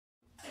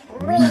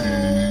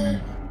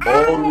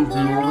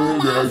reviewing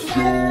that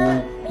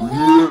show. We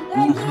here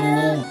to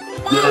review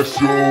that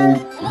show.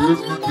 And if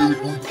we think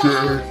we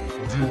can,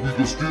 then we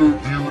can still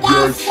view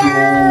that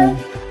show.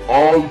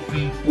 All the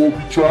people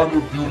be trying to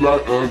view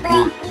like us,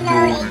 but you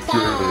know they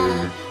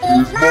can.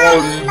 It's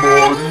Marty,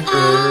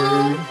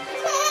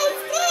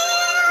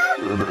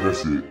 and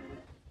that's it.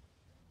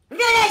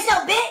 Review that show,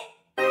 bitch!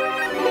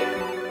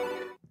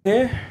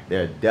 Yeah?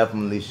 They're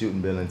definitely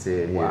shooting Bill and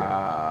Ted here.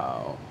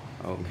 Wow.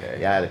 Okay.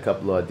 Yeah, I had a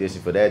couple of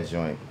auditions for that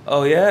joint.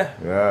 Oh, yeah?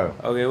 Yeah.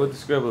 Okay, what the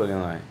script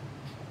looking like?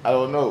 I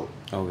don't know.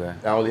 Okay.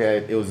 I only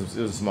had, it was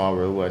a small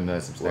role, it wasn't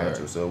nothing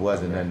substantial, Word. so it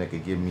wasn't Okay. nothing that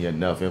could give me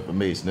enough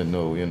information to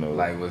know, you know.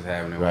 Like what's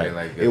happening right. with it?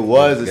 Like it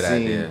was a good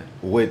scene idea.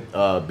 with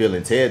Bill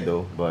and Ted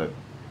though, but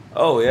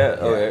Oh, yeah?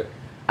 Okay.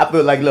 I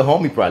feel like Lil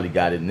Homie probably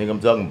got it, nigga I'm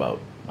talking about.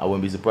 I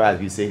wouldn't be surprised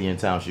if he sit here in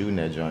town shooting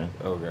that joint.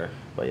 Okay.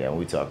 But yeah, when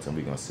we talk to him,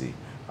 we gonna see.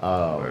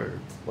 Word.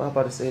 What I'm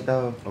about to say,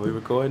 dog? Are we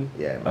recording?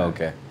 Yeah, man.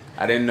 Okay.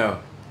 I didn't know.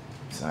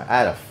 Son, I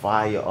had a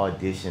fire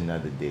audition the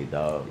other day,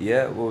 dog.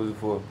 Yeah? What was it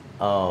for?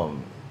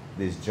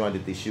 This joint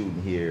that they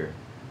shooting here,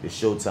 the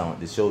Showtime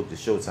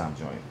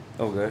joint.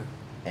 Okay.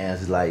 And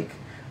it's like,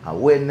 I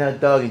went in there,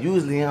 dog, and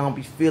usually I don't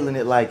be feeling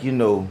it like, you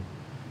know,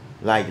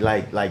 like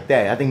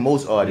that. I think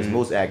most artists,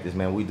 most actors,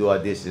 man, we do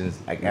auditions,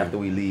 like after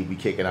we leave, we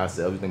kicking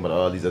ourselves, we think about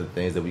all these other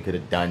things that we could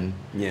have done.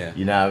 Yeah.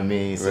 You know what I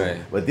mean? So, Right.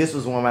 But this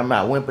was one of my mind.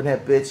 I went up in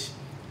that bitch,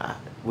 it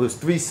was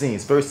 3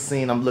 scenes. First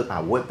scene, I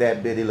whipped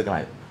that bitch, they looking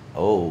like,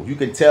 oh, you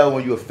can tell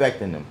when you're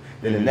affecting them.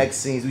 Then the next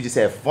scenes, we just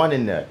had fun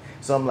in there.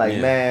 So I'm like,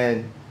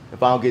 man,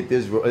 if I don't get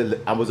this,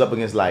 I was up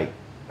against like,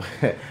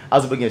 I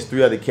was up against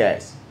 3 other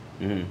cats.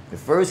 The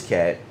first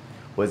cat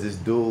was this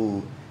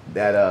dude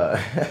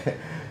that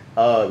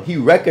he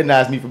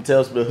recognized me from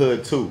Tales from the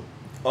Hood too.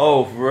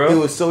 Oh, for It real?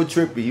 was so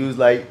trippy. He was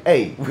like,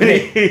 hey,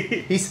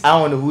 I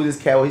don't know who this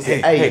cat was. He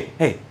said,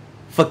 hey,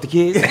 fuck the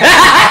kids.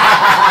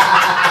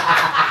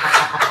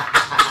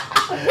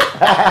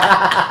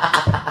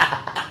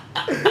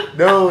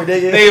 No,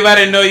 nigga. Think if I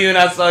didn't know you and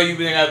I saw you,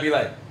 then I'd be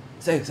like,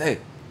 say us that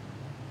shit.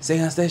 Say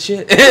us that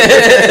shit.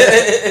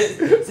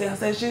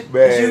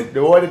 That's you. Man,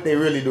 the one that they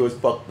really do is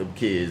fuck them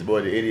kids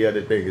more than any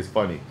other thing is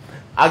funny.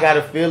 I got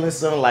a feeling,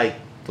 son, like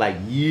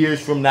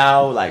years from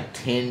now, like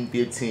 10,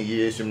 15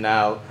 years from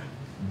now,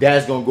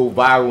 that's gonna go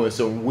viral in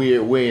some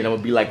weird way, and I'm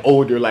gonna be like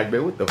older, like,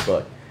 man, what the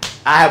fuck?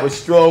 I have a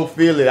strong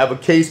feeling, I have a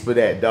case for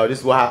that, dog. This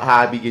is how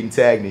I be getting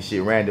tagged and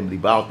shit randomly,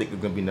 but I don't think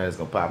it's gonna be nothing that's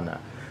gonna pop now.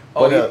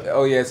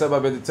 Oh yeah, something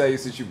I'm about to tell you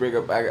since you bring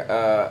up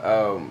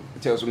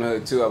Tales from the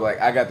Hood 2. I'm like,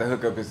 I got the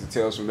hookup as the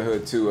Tales from the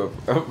Hood 2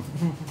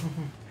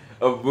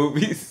 of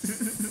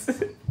movies.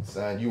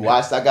 Son, you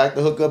watched I Got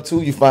the Hookup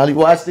too? You finally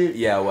watched it?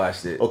 Yeah, I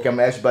watched it. Okay, I'm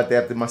gonna ask you about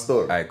that after my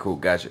story. Alright, cool,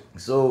 gotcha.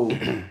 So,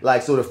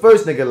 so the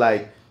first nigga,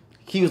 like,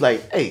 he was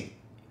like, hey,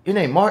 your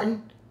name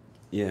Martin?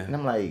 Yeah. And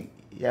I'm like,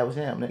 yeah, what's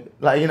him, nigga?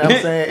 Like, you know what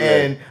I'm saying?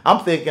 Right. And I'm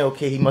thinking,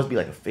 okay, he must be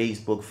like a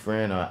Facebook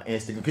friend or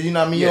Instagram. Because you know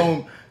what I mean?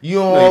 Yeah. You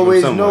don't Know you from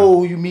always somewhere. know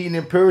who you meeting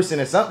in person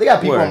or something. They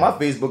got people Word. on my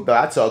Facebook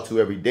that I talk to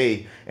every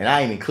day, and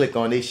I ain't even click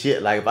on their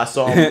shit. Like, if I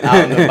saw them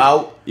out and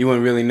about, You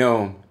wouldn't really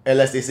know him.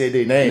 unless they said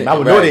their name. I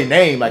would know Right. their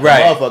name like Right.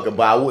 a motherfucker,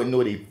 but I wouldn't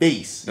know their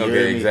face. You know Okay,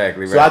 what I mean?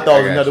 exactly, So I right. thought I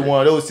it was got another you.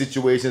 one of those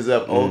situations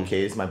of,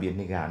 okay, this might be a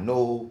nigga I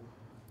know,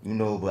 you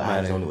know, but I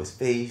just don't know his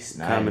face.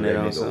 Nah, Commented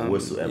on I ain't something,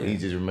 whatsoever. yeah. He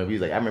just remember, he's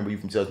like, I remember you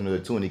from Tales from the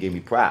Hood 2, and he gave me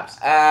props.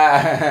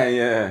 Ah,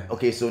 yeah.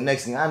 Okay, so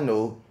next thing I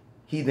know,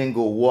 he then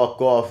go walk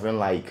off and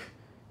like,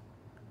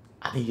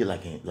 I think you're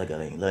like a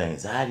little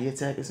anxiety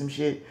attack or some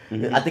shit.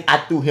 I think I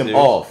threw him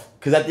off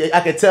because I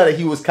could tell that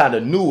he was kind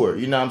of newer.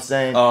 You know what I'm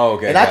saying? Oh,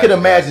 okay. And I could Gotcha,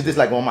 imagine this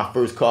like one of my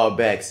first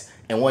callbacks.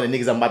 And one of the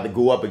niggas I'm about to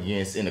go up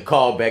against in the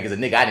callback is a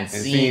nigga I didn't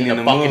see in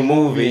the fucking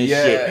movie and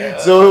shit.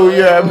 So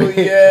yeah, I mean,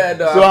 yeah,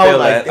 no, so I was feel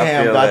like, that. I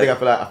damn, feel dog, that.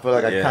 I feel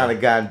like I Yeah. kind of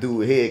got into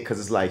dude head because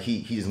it's like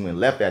he just went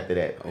left after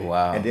that.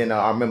 Wow. And then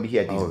I remember he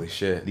had Holy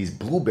shit. these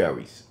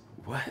blueberries.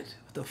 What?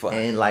 What the fuck?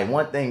 And like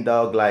one thing,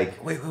 dog,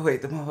 like Wait.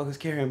 The motherfucker's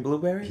carrying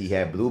blueberries? he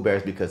had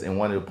blueberries because in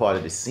one of the part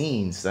of the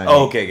scenes, son,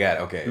 Oh, okay, got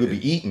it. Okay. he would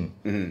be eating.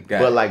 Got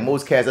But it. like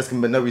most cats, that's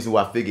another reason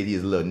why I figured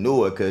he's a little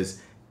newer because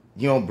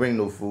you don't bring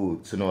no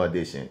food to no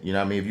audition. You know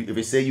what I mean? If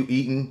it say you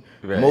eating,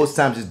 Right. most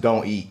times just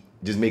don't eat.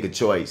 Just make a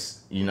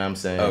choice. You know what I'm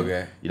saying?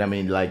 Okay. You know what I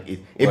mean? Like if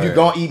you're Word.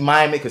 gonna eat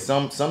miming, because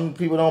some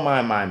people don't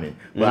mind miming,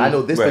 but I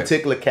know this Right.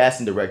 particular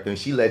casting director, and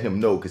she let him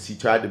know because she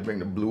tried to bring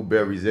the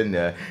blueberries in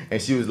there, and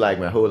she was like,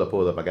 "Man, hold up,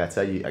 I gotta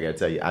tell you,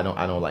 I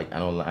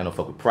don't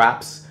fuck with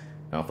props,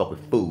 I don't fuck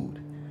with food."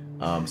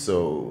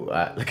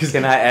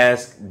 Can I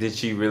ask, did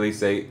she really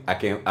say I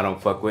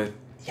don't fuck with?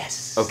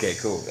 Yes. Okay,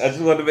 cool. I just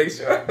wanted to make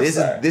sure.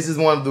 This is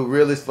one of the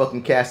realest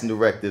fucking casting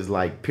directors,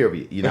 like,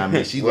 period. You know what I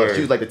mean? She Word.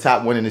 was like the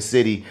top one in the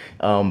city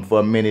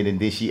for a minute, and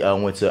then she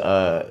went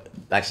to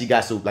like she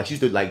got so like she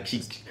used to like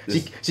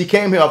she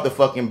came here off the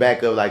fucking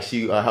back of like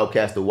she helped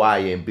cast The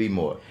Wire and Be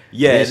More.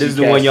 Yeah, Then this she is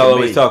the one cast y'all For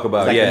always Me. talk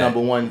about, Like yeah. the number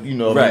one, you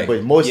know, Right.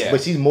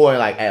 but she's more in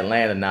like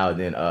Atlanta now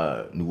than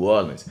New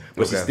Orleans.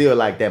 But she's Okay. still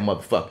like that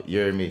motherfucker. You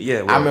hear me? Yeah,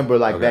 I word. remember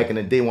like Okay. back in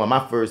the day, one of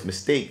my first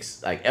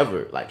mistakes like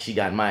ever, like she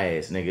got my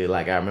ass, nigga.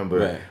 Like I remember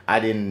Right. I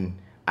didn't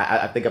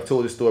I think I've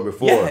told this story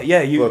before.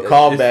 Yeah, you for a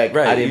callback.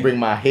 Right, I didn't bring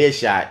my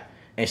headshot,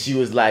 and she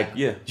was like,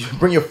 "Yeah, you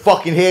bring your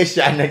fucking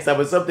headshot next time."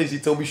 But something she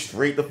told me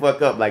straight the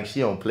fuck up, like she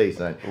don't play,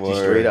 son. She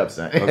straight up,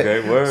 son.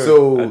 Okay, word.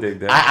 So I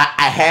dig that.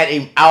 I had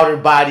an outer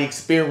body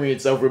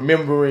experience of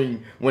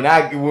remembering when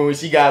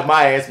she got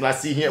my ass when I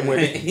see him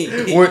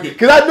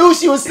because I knew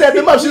she was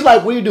setting him up. She was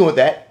like, "What are you doing with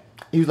that?"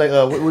 He was like,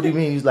 what do you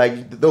mean? He's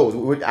like, "Those."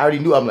 I already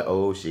knew. I'm like,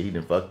 "Oh shit, he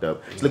done fucked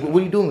up." She's like,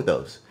 "What are you doing with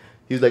those?"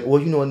 He was like,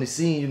 "Well, in the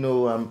scene,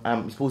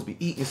 I'm supposed to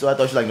be eating." So I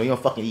thought she was like, "No, you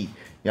don't fucking eat."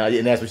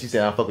 And that's what she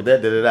said. "I don't fuck with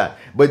that, da-da-da."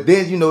 But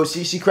then,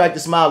 she cracked a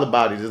smile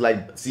about it. It's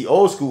like, see,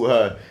 old school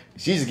her,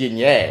 she's just getting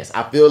your ass.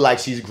 I feel like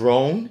she's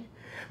grown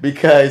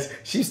because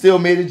she still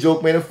made a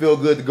joke, made her feel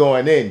good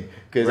going in.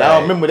 Because I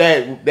don't remember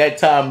that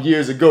time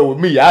years ago with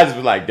me. I just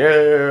was like,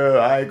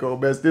 damn, I ain't gonna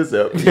mess this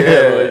up.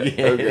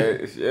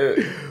 Okay,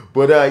 shit.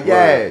 But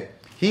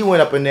he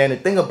went up in there, and the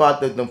thing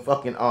about them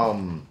fucking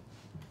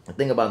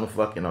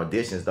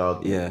auditions,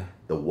 dog. Yeah.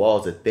 The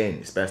walls are thin,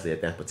 especially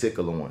at that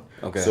particular one.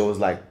 Okay. So it's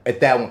like at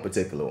that one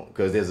particular one,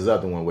 because there's this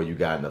other one where you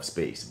got enough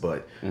space.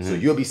 But so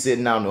you'll be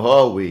sitting out in the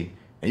hallway,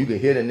 and you can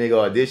hear the nigga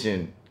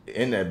audition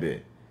in that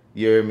bit.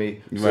 You hear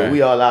me? Right. So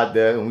we all out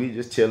there and we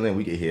just chilling.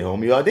 We can hear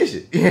homie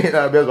audition.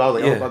 I was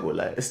like, "Oh fuck with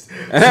last."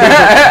 I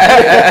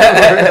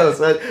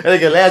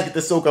think last get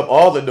to soak up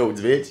all the notes,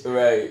 bitch.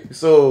 Right.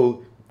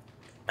 So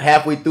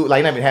halfway through,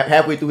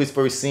 halfway through his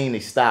first scene,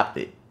 they stopped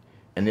it,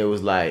 and it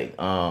was like,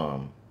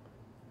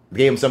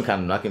 gave him some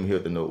kind of note. I couldn't hear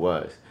what the note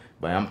was,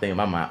 but I'm thinking in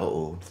my mind,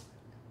 oh,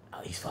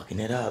 he's fucking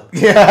it up.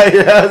 Yeah,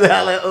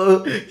 I'm like,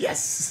 oh,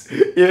 yes.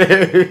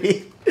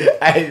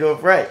 I ain't gonna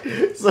front.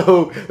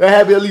 So that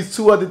happened at least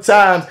 2 other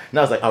times, and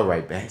I was like, all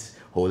right, Bats,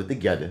 hold it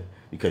together,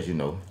 because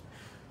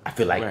I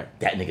feel like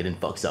that nigga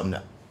didn't fuck something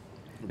up.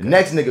 The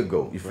next nigga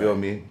go, you feel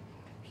me?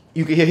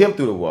 You can hear him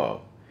through the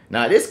wall.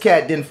 Now this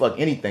cat didn't fuck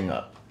anything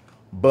up,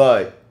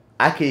 but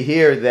I could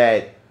hear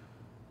that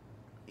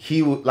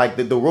he would like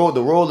the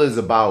role is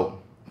about.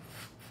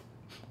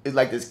 It's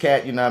like this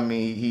cat, you know what I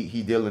mean?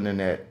 He dealing in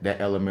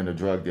that element of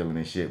drug dealing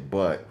and shit,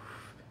 but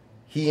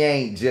he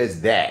ain't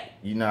just that.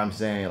 You know what I'm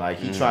saying? Like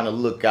he trying to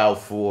look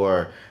out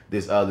for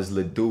this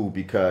little dude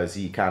because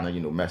he kind of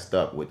messed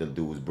up with the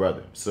dude's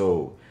brother.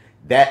 So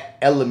that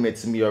element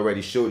to me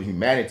already showed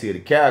humanity of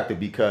the character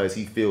because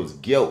he feels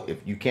guilt.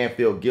 If you can't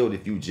feel guilt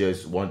if you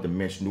just one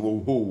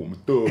dimensional, I'm a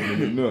thug,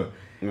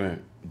 right.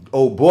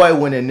 Old boy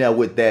went in there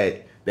with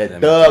that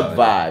thug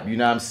vibe, you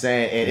know what I'm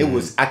saying? And it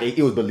was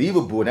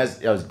believable, and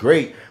that was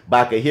great.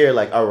 But I could hear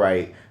like, all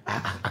right,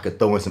 I could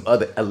throw in some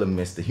other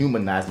elements to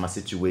humanize my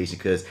situation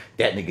because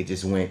that nigga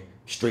just went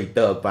straight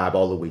thug vibe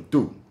all the way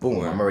through.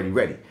 Boom, I'm already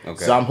ready.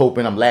 Okay. So I'm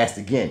hoping I'm last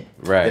again.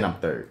 Right. Then I'm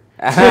third.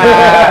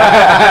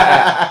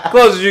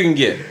 Close as you can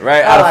get,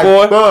 right? Out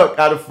of 4?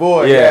 Out of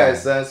 4, yeah,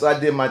 son. So I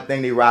did my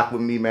thing. They rocked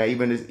with me, man.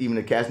 Even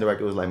the casting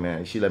director was like,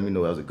 man, she let me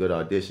know that was a good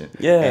audition.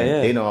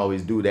 And they don't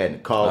always do that in a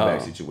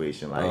callback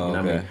situation. Like, you know what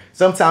I mean?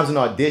 Sometimes in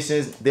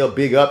auditions, they'll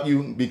big up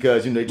you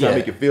because, they try to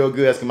make you feel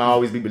good. That's because I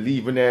always be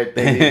believing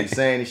everything they be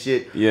saying and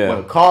shit. Yeah. But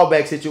in a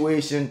callback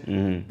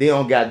situation, they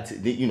don't got,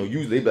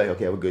 usually they be like,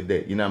 okay, have a good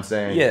day. You know what I'm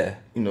saying? Yeah.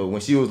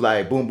 When she was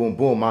like, boom, boom,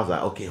 boom, I was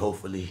like, okay,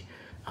 hopefully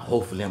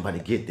I'm about to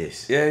get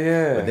this.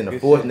 Yeah. But then the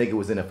fourth nigga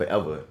was in it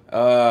forever.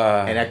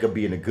 And that could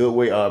be in a good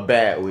way or a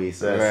bad way.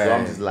 So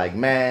I'm just like,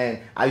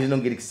 man, I just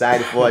don't get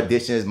excited for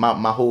auditions.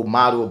 My whole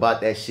motto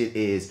about that shit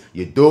is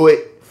you do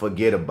it,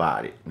 forget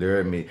about it. You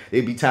heard me?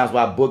 There'd be times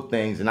where I book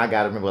things and I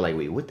gotta remember like,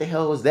 wait, what the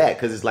hell was that?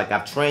 Because it's like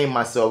I've trained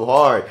myself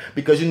hard.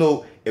 Because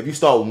if you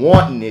start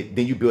wanting it,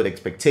 then you build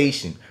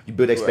expectation. You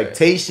build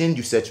expectation,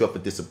 you set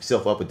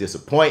yourself up for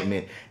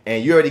disappointment,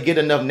 and you already get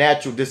enough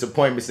natural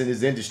disappointments in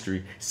this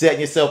industry.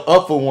 Setting yourself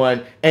up for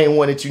one ain't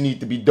one that you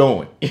need to be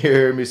doing. You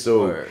hear me?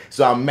 So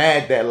I'm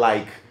mad that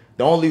like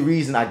the only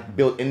reason I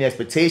built any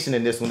expectation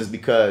in this one is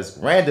because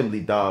randomly,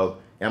 dog,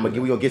 and we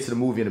gonna get to the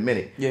movie in a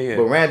minute. Yeah.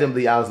 But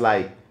randomly, I was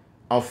like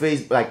on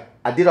Facebook, like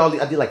I did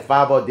like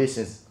 5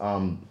 auditions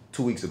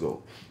 2 weeks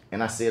ago,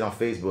 and I said on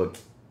Facebook,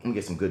 I'm gonna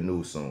get some good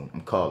news soon.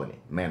 I'm calling it,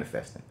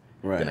 manifesting.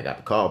 Right. Then I got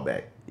the call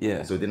back.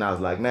 Yeah. So then I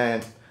was like,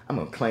 man, I'm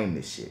gonna claim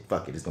this shit.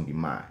 Fuck it, it's gonna be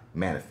mine.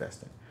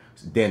 Manifesting.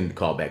 So then the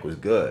call back was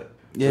good.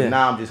 Yeah. So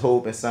now I'm just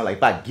hoping, son, like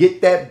if I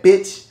get that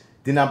bitch,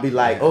 then I'll be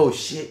like, oh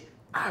shit,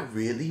 I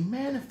really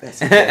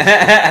manifested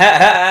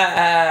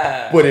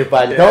that. But if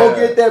I don't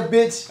get that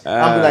bitch,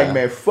 I'll be like,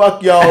 man,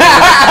 fuck y'all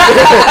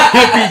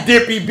hippy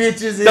dippy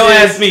bitches. Don't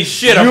ask me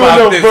shit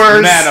about this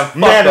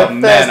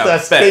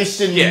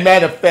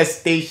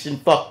manifestation.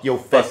 Fuck your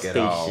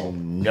festation.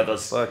 Never.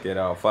 Fuck it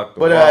all. Fuck the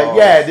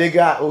But they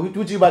got.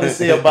 What you about to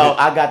say about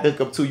I got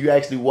the up too? You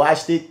actually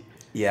watched it?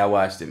 Yeah, I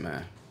watched it,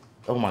 man.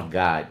 Oh my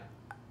god.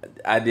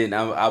 I didn't.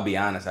 I'll be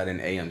honest. I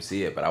didn't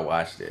AMC it, but I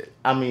watched it.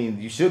 I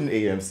mean, you shouldn't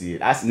AMC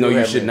it. No,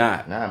 you should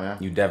not. Nah, man.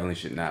 You definitely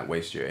should not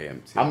waste your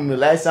AMC. I mean, the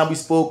last time we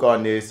spoke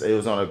on this, it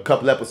was on a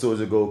couple episodes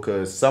ago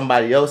because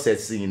somebody else had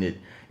seen it,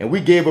 and we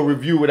gave a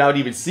review without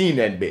even seeing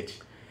that bitch.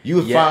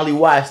 You finally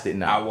watched it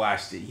now. I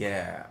watched it.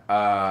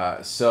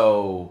 Yeah.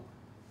 So,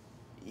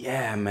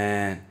 yeah,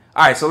 man.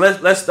 All right. So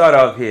let's start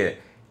off here.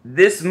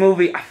 this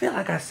movie, I feel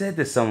like I said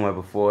this somewhere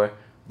before,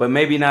 but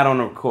maybe not on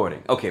the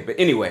recording. Okay, but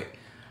anyway,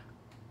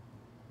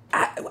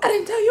 I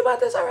didn't tell you about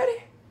this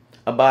already?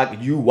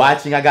 About you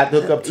watching I Got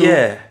the Hookup too?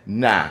 Yeah.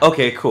 Nah.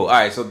 Okay, cool. All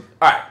right, so,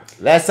 all right.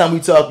 Last time we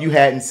talked, you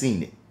hadn't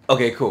seen it.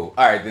 Okay, cool.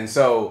 All right, then.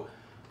 So,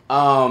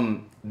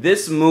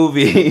 this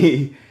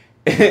movie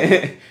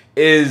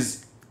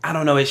is, I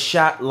don't know, it's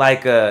shot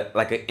like an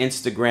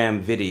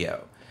Instagram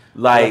video.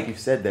 Like you've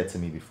said that to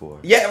me before.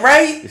 Yeah,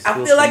 right? It I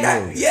feels feel like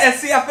familiar. I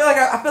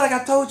feel like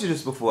I told you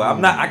this before.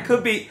 I'm not, I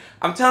could be,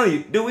 I'm telling you,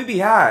 dude, we be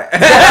high.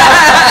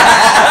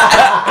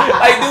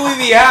 Like, dude, we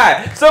be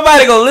high.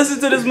 Somebody go listen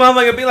to this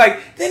motherfucker and be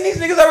like, didn't these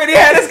niggas already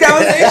have this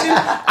conversation?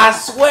 I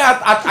swear,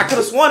 I could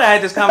have sworn I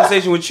had this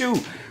conversation with you.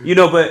 You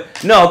know,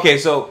 but, no, okay,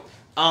 so,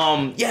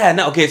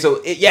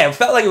 it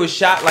felt like it was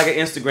shot like an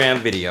Instagram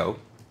video.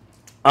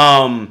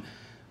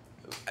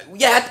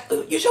 Yeah,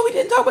 you sure we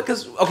didn't talk about,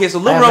 because, okay, so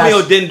Lil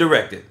Romeo didn't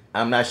direct it.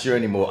 I'm not sure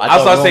anymore.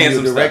 I started saying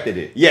some directed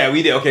stuff. it. Yeah,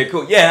 we did. Okay,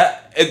 cool. Yeah,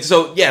 and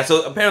so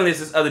apparently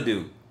it's this other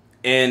dude,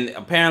 and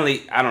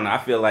apparently I don't know. I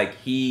feel like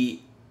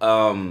he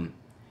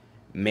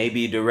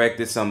maybe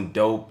directed some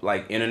dope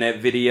like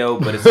internet video,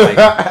 but it's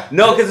like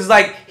no, because it's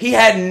like he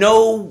had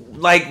no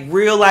like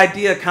real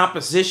idea of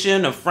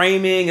composition or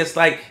framing. It's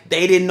like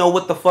they didn't know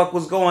what the fuck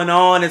was going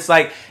on. It's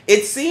like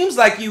it seems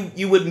like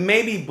you would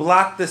maybe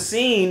block the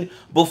scene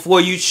before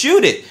you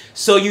shoot it,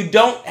 so you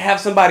don't have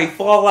somebody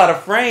fall out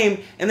of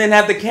frame and then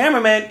have the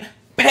cameraman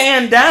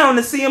pan down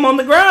to see him on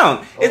the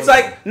ground. It's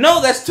like,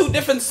 no, that's two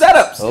different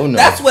setups. Oh, no.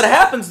 That's what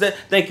happens there.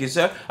 Thank you,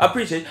 sir. I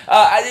appreciate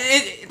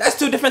it. That's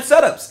two different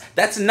setups.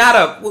 That's not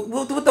a...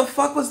 What the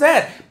fuck was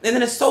that? And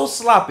then it's so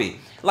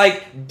sloppy.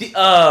 Like,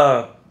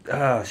 oh,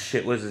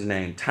 shit, what's his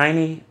name?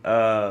 Tiny?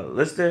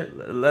 Lester?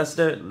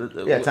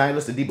 Yeah, Tiny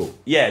Lester Debo.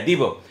 Yeah,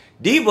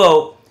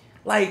 Debo,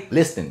 like...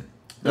 Listen,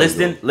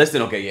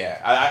 okay,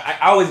 yeah.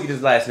 I always get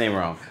his last name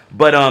wrong.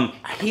 But,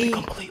 he...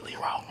 completely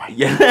wrong, right?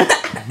 Yeah,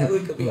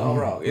 it could be all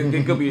wrong.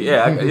 It could be,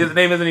 yeah. His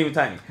name isn't even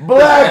Tiny.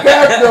 Black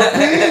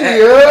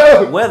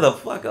Actor. Where the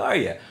fuck are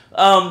you?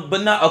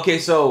 But not okay.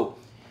 So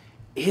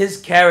his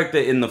character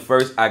in the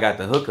first I Got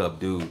the Hookup,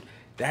 dude.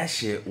 That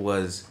shit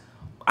was,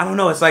 I don't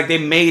know. It's like they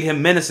made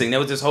him menacing. There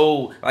was this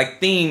whole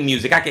like theme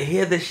music. I can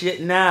hear this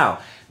shit now,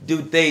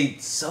 dude. They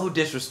so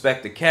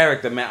disrespect the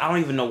character, man. I don't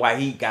even know why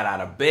he got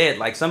out of bed.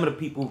 Like some of the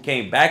people who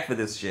came back for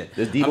this shit.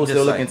 Does Debo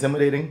still look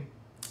intimidating?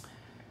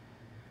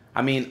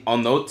 I mean, to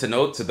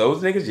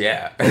those niggas,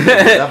 yeah.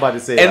 I'm about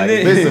to say, And like,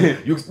 then-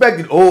 listen, you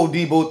expected old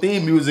Debo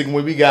theme music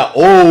when we got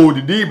old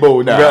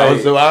Debo now.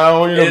 Right. So I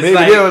don't, It's maybe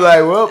like- they were like,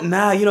 well,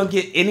 Nah, you don't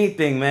get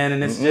anything, man,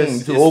 and it's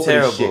just too it's old for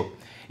this terrible. shit.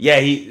 Yeah,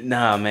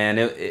 man,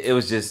 it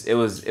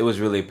was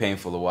really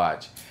painful to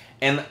watch,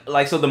 and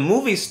like so the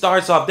movie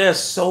starts off. There's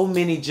so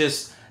many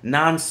just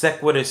non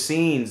sequitur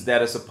scenes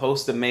that are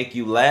supposed to make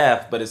you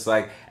laugh, but it's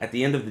like at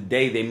the end of the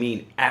day they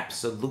mean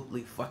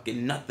absolutely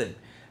fucking nothing.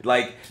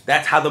 Like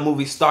that's how the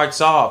movie starts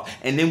off,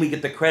 and then we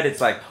get the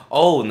credits. Like,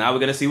 oh, now we're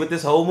gonna see what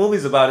this whole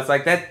movie's about. It's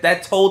like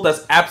that told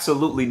us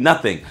absolutely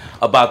nothing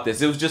about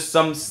this. It was just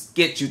some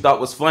skit you thought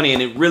was funny,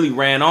 and it really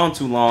ran on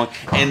too long.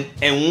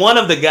 And one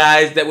of the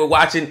guys that we're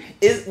watching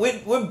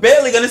we're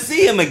barely gonna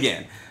see him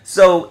again.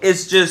 So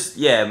it's just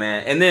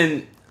man. And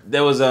then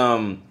there was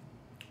I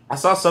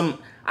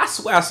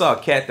swear I saw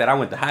a cat that I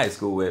went to high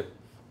school with.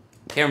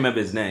 Can't remember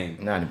his name.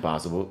 not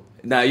impossible.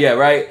 Nah, yeah,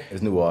 right.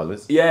 It's New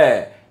Orleans.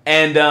 Yeah.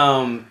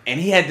 And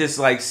he had this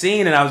like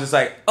scene, and I was just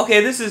like,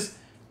 okay,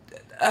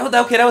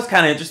 that was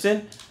kind of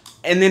interesting.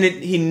 And then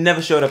he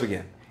never showed up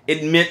again.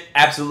 It meant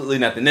absolutely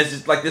nothing. This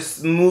is like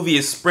this movie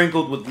is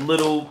sprinkled with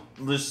little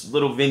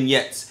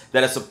vignettes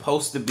that are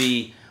supposed to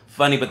be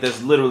funny, but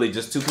there's literally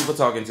just two people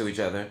talking to each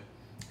other,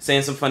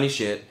 saying some funny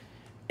shit,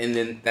 and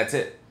then that's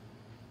it.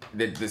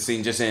 The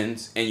scene just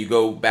ends, and you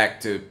go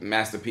back to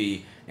Master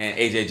P and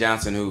AJ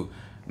Johnson, who,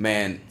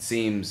 man,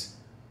 seems.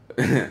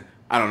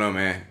 I don't know,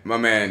 man. My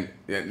man.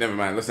 Yeah, never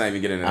mind. Let's not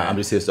even get into that. I'm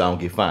just here so I don't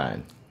get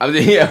fined.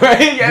 Yeah,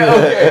 right. Yeah,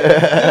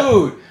 okay,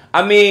 dude.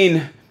 I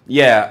mean,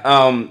 yeah.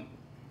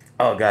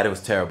 Oh god, it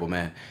was terrible,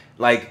 man.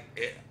 Like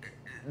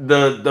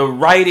the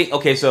writing.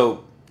 Okay,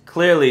 so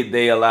clearly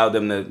they allowed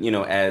them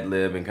to ad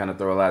lib and kind of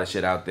throw a lot of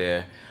shit out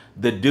there.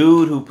 The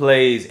dude who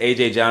plays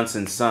AJ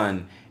Johnson's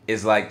son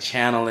is like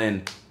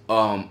channeling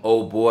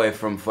old boy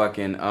from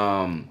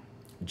fucking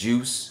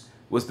Juice.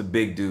 What's the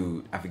big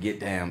dude? I forget.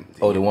 Damn.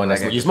 Oh, the one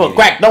that's like you smoke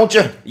crack, don't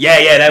you?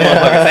 Yeah, that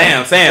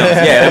motherfucker. Sam's.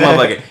 Yeah, that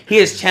motherfucker. He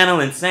is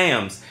channeling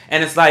Sam's.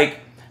 And it's like,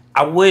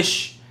 I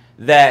wish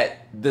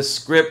that the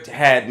script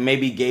had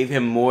maybe gave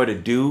him more to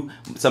do,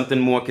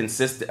 something more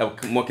consistent,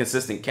 a more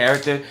consistent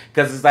character.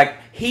 Because it's like,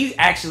 he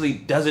actually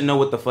doesn't know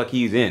what the fuck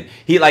he's in.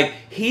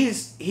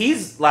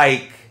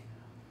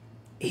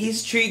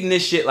 He's treating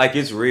this shit like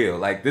it's real.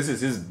 Like, this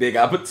is his big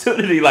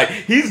opportunity. Like,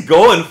 he's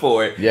going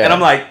for it. Yeah. And I'm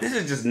like, this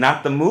is just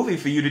not the movie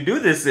for you to do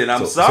this in.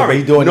 I'm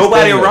sorry.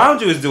 Nobody around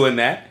you is doing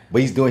that.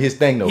 But he's doing his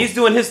thing, though. He's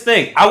doing his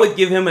thing. I would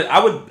give him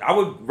I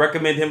would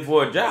recommend him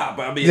for a job.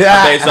 I mean,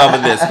 based off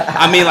of this.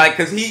 I mean, like,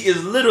 because he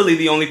is literally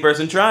the only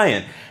person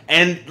trying.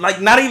 And like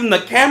not even the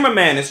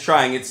cameraman is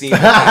trying, it seems.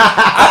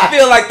 I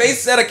feel like they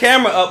set a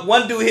camera up,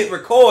 one dude hit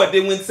record,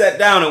 then went sat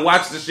down and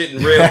watched the shit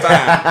in real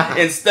time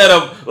instead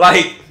of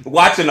like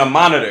watching a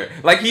monitor.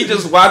 Like he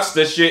just watched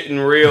the shit in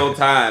real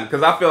time.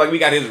 Cause I feel like we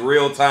got his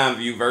real time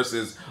view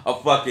versus a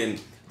fucking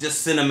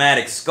just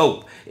cinematic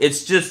scope.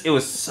 It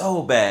was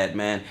so bad,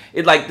 man.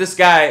 It like this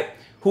guy,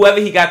 whoever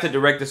he got to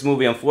direct this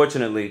movie,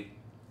 unfortunately,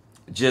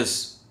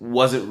 just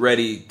wasn't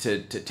ready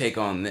to take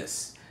on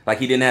this. Like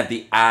he didn't have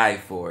the eye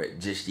for it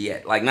just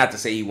yet. Like not to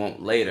say he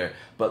won't later,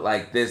 but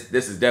like this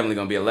is definitely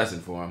gonna be a lesson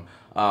for him.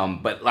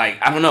 But like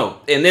I don't know.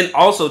 And then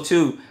also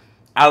too,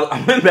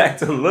 I went back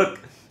to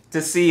look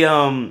to see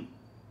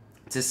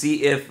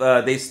if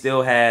they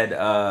still had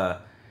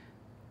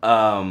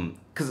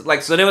cause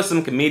like so there was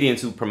some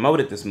comedians who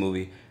promoted this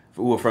movie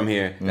who were from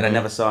here that I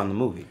never saw in the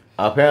movie.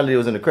 Apparently it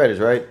was in the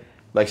credits, right?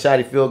 Like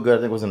Shotty Feel Good,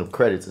 I think was in the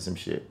credits or some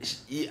shit.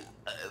 Yeah.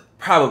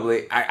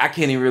 Probably. I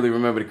can't even really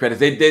remember the credits.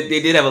 They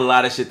did have a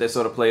lot of shit that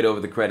sort of played over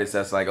the credits.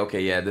 That's like,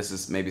 okay, yeah, this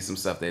is maybe some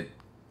stuff that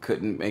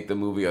couldn't make the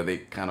movie or they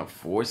kind of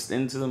forced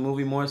into the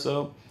movie more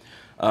so.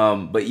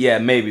 But yeah,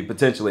 maybe,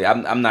 potentially.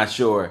 I'm not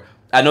sure.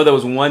 I know there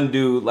was one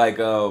dude like,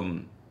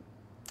 Rob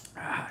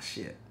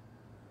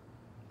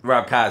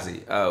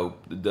Kazi,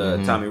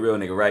 the Tommy Real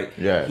nigga, right?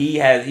 Yeah.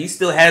 He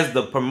still has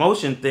the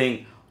promotion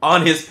thing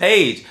on his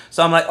page.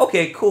 So I'm like,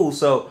 okay, cool.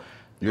 So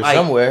You're like,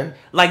 somewhere.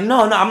 Like,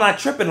 no, I'm not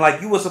tripping.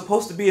 Like, you were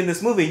supposed to be in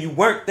this movie and you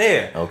weren't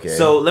there. Okay.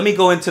 So let me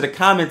go into the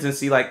comments and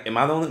see, like, am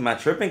I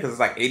tripping? Because it's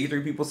like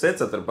 83 people said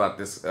something about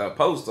this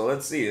post. So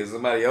let's see. Is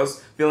somebody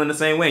else feeling the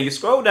same way? And you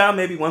scroll down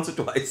maybe once or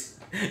twice.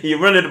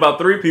 You run into about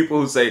 3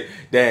 people who say,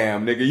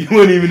 damn, nigga, you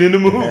weren't even in the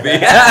movie.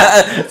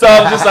 So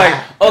I'm just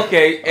like,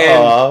 okay.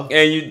 And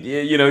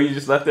you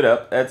just left it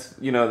up. That's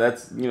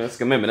it's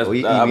commitment.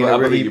 That's, I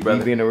believe you, brother.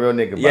 He being a real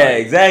nigga. Yeah,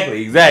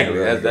 exactly.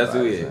 That's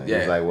who he is. Yeah.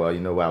 He's like,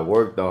 well, I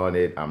worked on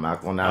it. I'm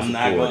not going to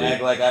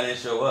act like I didn't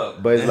show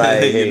up. But it's like,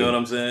 hey, you know what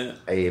I'm saying?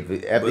 Hey,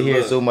 after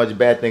hearing so much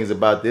bad things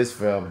about this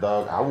film,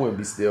 dog, I wouldn't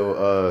be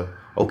still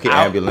okay.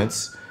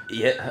 Ambulance.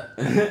 Yeah,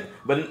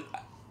 but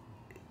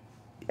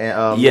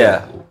and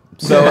yeah.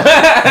 So,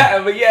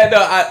 but yeah,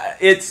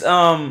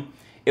 no,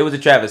 it was a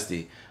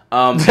travesty.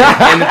 And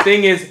the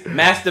thing is,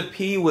 Master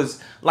P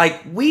was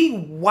like, we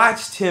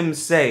watched him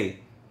say,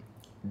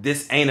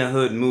 "This ain't a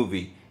hood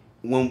movie."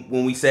 When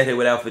we sat here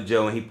with Alpha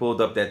Joe and he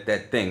pulled up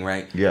that thing,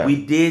 right? Yeah.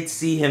 We did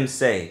see him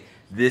say,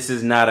 "This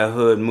is not a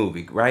hood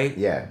movie," right?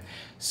 Yeah.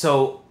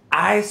 So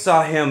I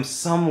saw him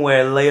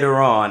somewhere later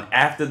on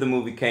after the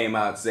movie came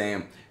out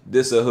saying,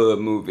 "This a hood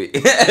movie."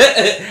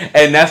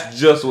 And that's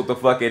just what the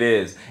fuck it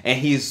is. And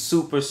he's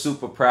super,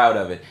 super proud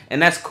of it.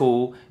 And that's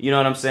cool. You know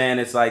what I'm saying?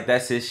 It's like,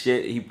 that's his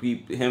shit.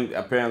 Him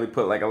apparently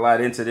put like a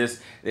lot into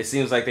this. It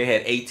seems like they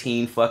had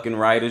 18 fucking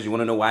writers. You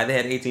want to know why they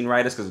had 18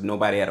 writers? Because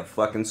nobody had a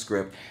fucking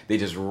script. They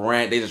just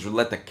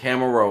let the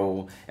camera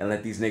roll and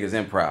let these niggas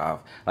improv.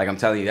 Like I'm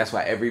telling you, that's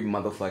why every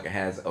motherfucker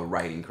has a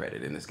writing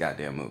credit in this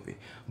goddamn movie.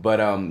 But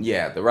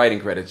yeah, the writing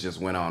credits just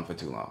went on for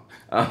too long.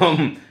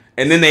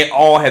 And then they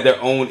all had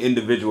their own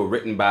individual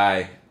written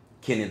by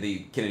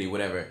Kennedy,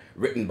 whatever,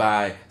 written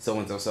by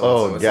so-and-so,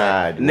 so-and-so. Oh,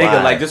 God. Nigga,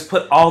 why? like, just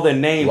put all their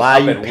names Why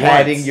up are you at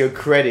padding once. your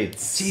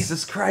credits?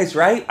 Jesus Christ,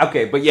 right?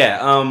 Okay, but yeah,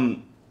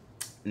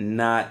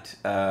 not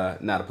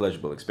a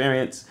pleasurable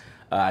experience.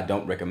 I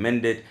don't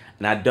recommend it.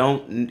 And I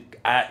don't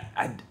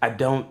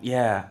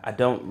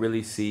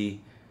really see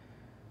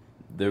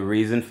the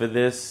reason for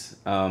this.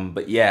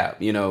 But yeah,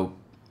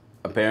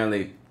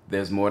 apparently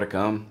there's more to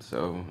come,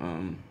 so...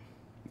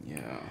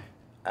 yeah.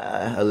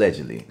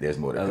 Allegedly, there's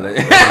more to come. Let's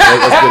put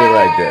it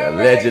right there.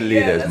 Allegedly,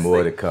 there's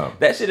more to come.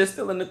 That shit is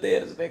still in the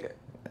theaters, nigga.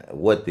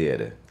 What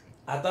theater?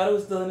 I thought it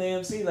was still in the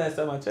AMC last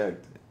time I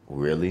checked.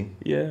 Really?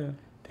 Yeah.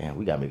 Damn,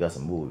 we gotta make us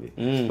a movie.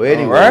 But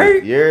anyway, right?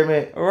 You hear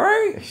me?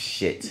 Right?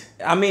 Shit.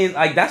 I mean,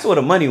 like, that's where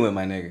the money went,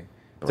 my nigga.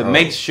 To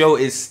make sure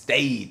it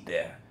stayed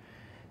there.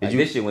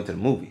 This shit went to the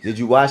movies. Did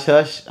you watch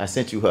Hush? I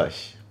sent you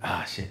Hush.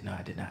 Ah, shit. No,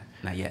 I did not.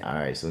 Not yet. All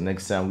right, so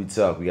next time we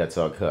talk, we gotta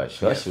talk Hush.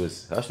 Hush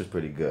was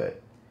pretty good.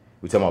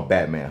 We talking about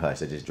Batman Hush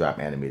that just dropped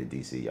animated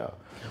DC, y'all.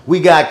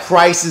 We got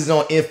Crisis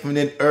on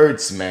Infinite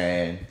Earths,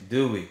 man.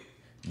 Do we?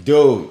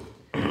 Dude,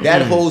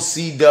 that whole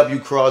CW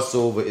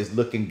crossover is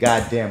looking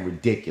goddamn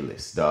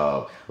ridiculous,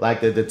 dog. Like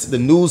the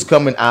news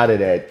coming out of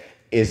that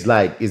is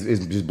like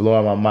is just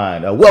blowing my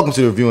mind. Welcome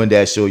to the Reviewing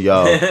That Show,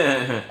 y'all.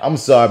 I'm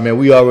sorry, man.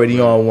 We already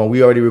on one.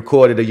 We already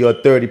recorded a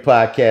Your30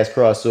 Podcast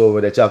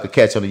crossover that y'all could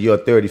catch on the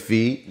Your30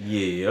 feed.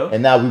 Yeah.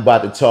 And now we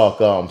about to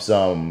talk a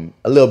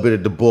little bit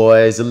of The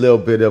Boys, a little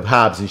bit of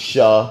Hobbs and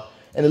Shaw,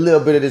 and a little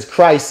bit of this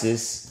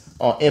Crisis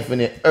on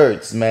Infinite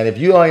Earths, man. If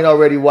you ain't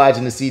already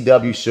watching the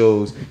CW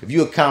shows, if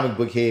you're a comic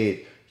book head,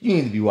 you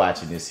need to be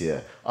watching this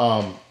here.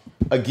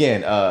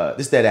 Again,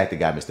 this that actor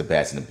guy, Mr.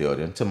 Bats in the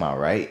building. To my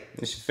right.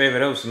 It's your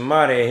favorite host,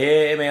 Marty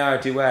here,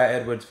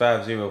 MartyEdwards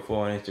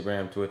 504 on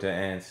Instagram, Twitter,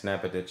 and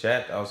Snap at the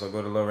chat. Also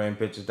go to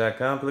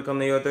lowrainpictures.com, click on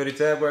the Your30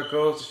 tab where it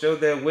goes to show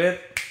there with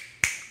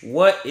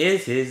what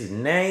is his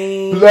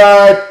name?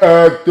 Black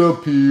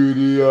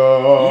Actopedia. You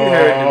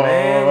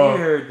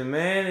heard the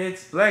man.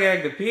 it's Black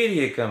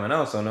Actopedia coming,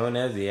 also known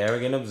as The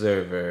Arrogant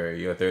Observer.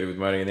 Your 30 with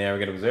Marty and The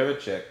Arrogant Observer.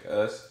 Check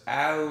us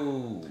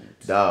out.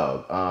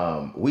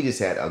 Dog, we just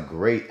had a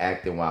great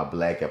Acting While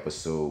Black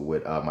episode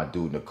with my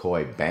dude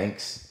Nicoy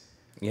Banks.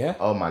 Yeah.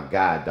 Oh my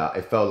God, dog.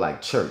 It felt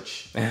like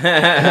church.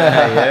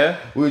 Yeah.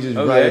 We were just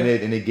writing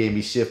it and they gave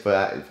me shit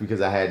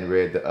because I hadn't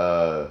read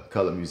the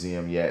Color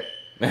Museum yet.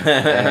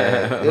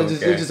 And it was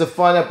just a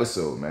fun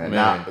episode, man.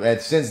 Now,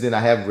 since then I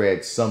have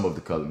read some of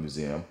the Color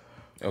Museum.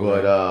 Okay.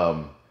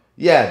 But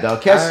yeah,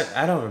 dog.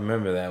 I don't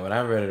remember that one.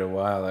 I read it a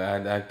while.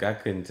 I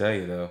couldn't tell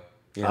you though.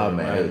 Oh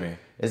man,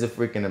 it's a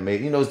freaking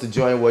amazing. You know, it's the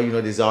joint where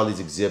there's all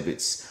these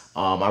exhibits.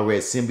 I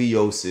read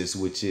Symbiosis,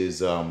 which is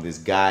this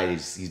guy.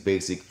 He's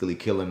basically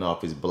killing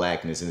off his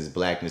blackness, and his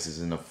blackness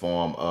is in the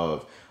form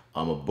of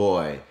a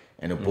boy.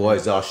 And the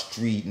boy's all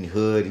street and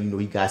hood,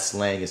 and, he got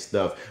slang and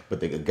stuff.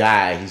 But the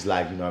guy, he's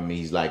like,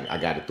 he's like, I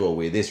got to throw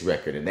away this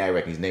record and that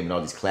record. He's naming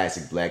all these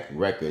classic black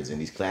records and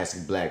these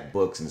classic black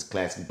books and this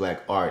classic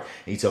black art.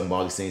 And he's talking about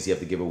all these things he have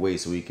to give away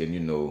so he can,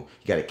 you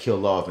got to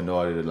kill off in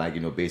order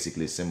to,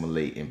 basically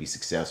assimilate and be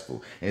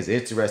successful. And it's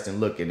interesting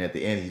look. And at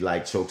the end,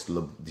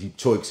 he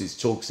chokes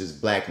his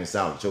blackness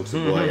out, chokes the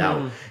boy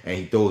out, and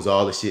he throws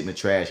all the shit in the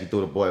trash. He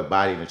throws the boy's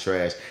body in the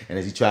trash. And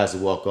as he tries to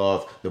walk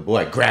off, the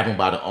boy grab him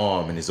by the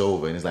arm, and it's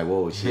over. And it's like,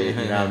 whoa, shit,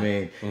 you know what I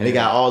mean? And they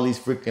got all these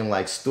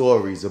freaking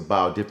stories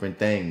about different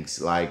things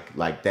like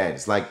that.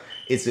 It's like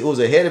it was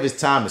ahead of its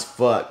time as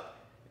fuck,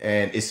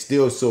 and it's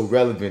still so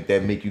relevant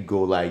that make you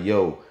go like,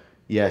 yo,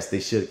 yes, they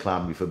should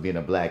clown me for being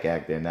a black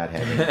actor and not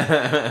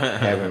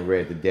having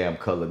read the damn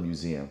Color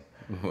Museum.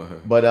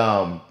 But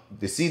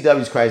the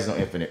CW's Crisis on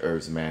Infinite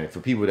Earths, man.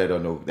 For people that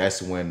don't know,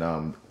 that's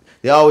when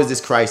there always this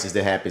crisis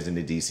that happens in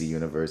the DC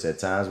universe at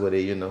times where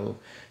they,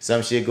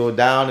 some shit go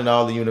down and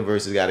all the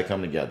universes got to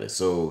come together.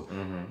 So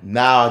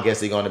now I guess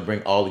they're going to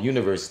bring all the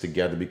universes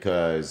together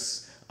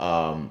because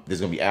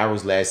there's going to be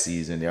Arrow's last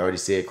season. They already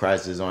said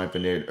Crisis on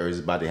Infinite Earths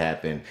is about to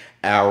happen.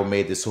 Arrow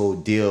made this whole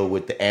deal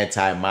with the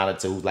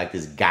Anti-Monitor, who's like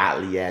this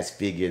godly ass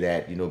figure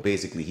that,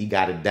 basically he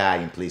got to die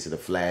in place of the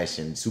Flash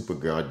and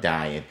Supergirl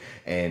dying.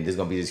 And there's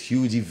going to be this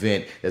huge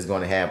event that's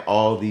going to have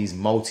all these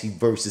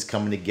multiverses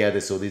coming together.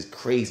 So there's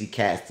crazy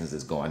castings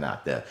that's going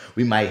out there.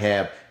 We're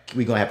going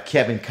to have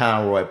Kevin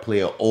Conroy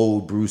play an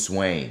old Bruce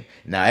Wayne.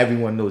 Now,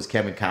 everyone knows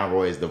Kevin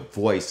Conroy is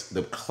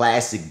the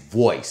classic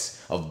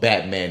voice of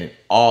Batman in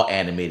all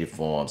animated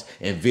forms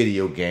and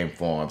video game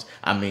forms.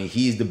 I mean,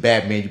 he's the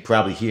Batman you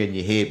probably hear in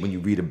your head when you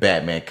read a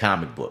Batman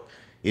comic book.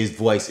 His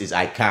voice is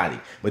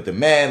iconic, but the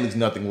man looks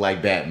nothing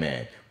like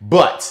Batman.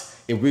 But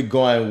if we're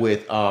going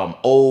with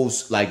old,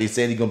 like they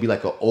said, he's gonna be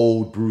like an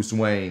old Bruce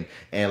Wayne,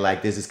 and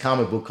there's this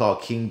comic book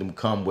called Kingdom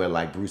Come where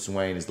Bruce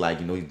Wayne is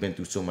he's been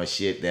through so much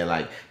shit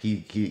that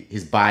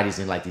his body's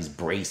in these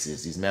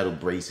braces, these metal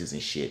braces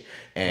and shit.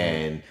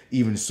 And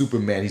even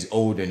Superman, he's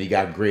older and he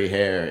got gray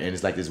hair, and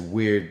it's this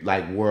weird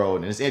world,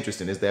 and it's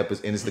interesting. It's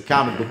the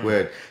comic book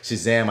where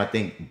Shazam, I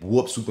think,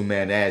 whooped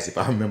Superman ass if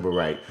I remember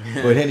right.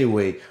 But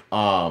anyway,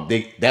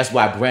 that's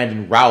why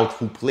Brandon Routh,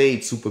 who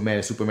played Superman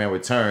in Superman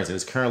Returns, and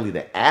is currently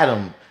the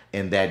Atom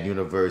in that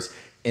universe.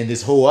 In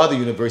this whole other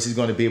universe, he's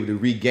going to be able to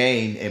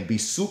regain and be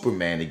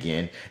Superman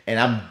again.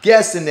 And I'm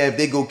guessing that if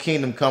they go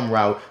Kingdom Come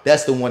route,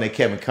 that's the one that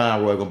Kevin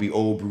Conroy going to be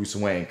old Bruce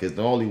Wayne. Because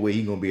the only way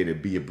he's going to be able to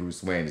be a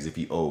Bruce Wayne is if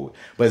he old.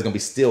 But it's going to be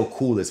still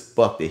cool as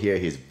fuck to hear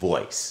his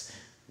voice.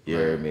 You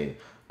hear me?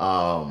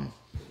 Yeah,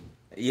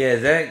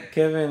 is that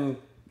Kevin?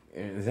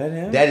 Is that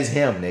him? That is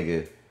him,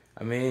 nigga.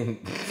 I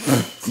mean...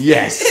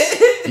 Yes.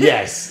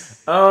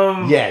 Yes.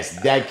 Yes.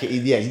 You got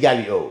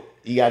to be old.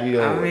 You got to be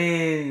old. I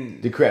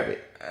mean...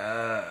 Decrepit.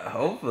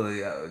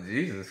 Hopefully,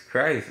 Jesus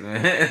Christ,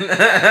 man.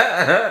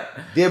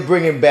 They're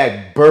bringing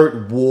back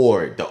Burt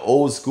Ward, the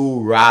old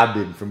school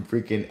Robin from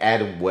freaking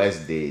Adam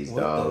West days,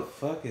 dog. What the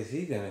fuck is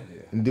he gonna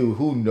do? Dude,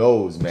 who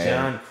knows, man?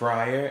 John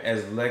Cryer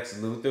as Lex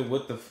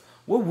Luthor.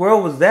 What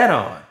world was that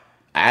on?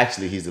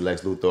 Actually, he's the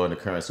Lex Luthor in the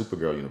current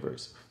Supergirl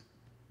universe.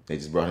 They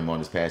just brought him on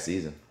this past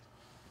season.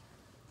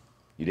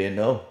 You didn't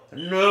know?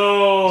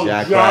 No,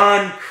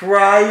 John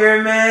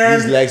Cryer,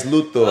 man. He's Lex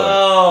Luthor.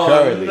 Oh,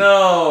 currently.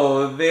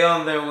 No, they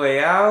on their way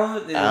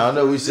out. I don't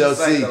know. We shall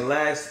see. The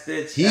last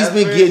stitch. He's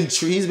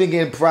been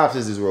getting props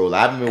as his role.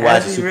 I haven't been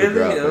watching Supergirl.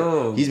 Really?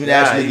 Oh, he's been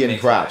actually getting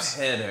props.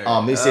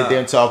 They sit there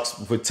and talks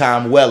with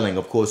Tom Welling,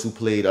 of course, who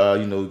played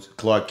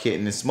Clark Kent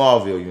in the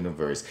Smallville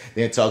universe.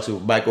 Then talks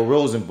with Michael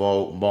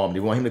Rosenbaum. They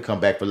want him to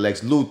come back for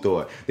Lex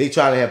Luthor. They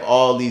try to have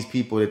all these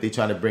people that they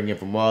trying to bring in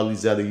from all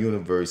these other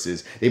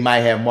universes. They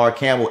might have Mark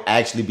Hamill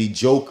actually be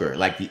Joker,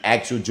 like the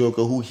actual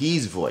Joker who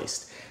he's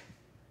voiced.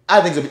 I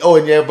think it's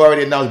and they've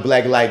already announced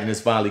Black Lightning is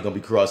finally gonna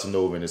be crossing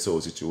over in this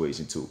whole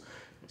situation too.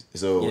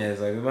 So yeah,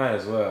 it's we might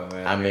as well,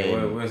 man. I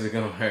mean, where's it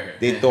gonna hurt?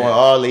 They throwing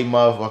all their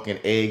motherfucking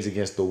eggs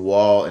against the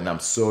wall, and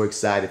I'm so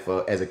excited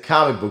for, as a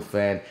comic book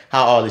fan,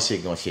 how all this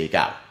shit gonna shake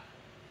out.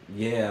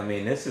 Yeah, I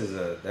mean, that's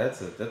a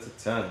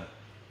ton.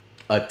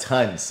 A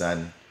ton,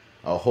 son.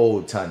 A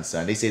whole ton,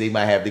 son. They say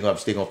they're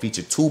gonna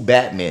feature 2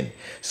 Batmen.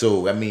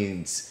 So that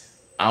means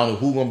I don't know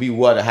who gonna be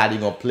what or how they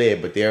gonna play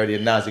it, but they already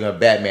announced they're gonna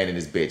have Batman in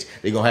this bitch.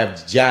 They're gonna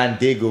have John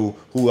Diggle,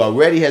 who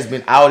already has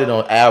been outed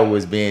on Arrow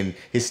as being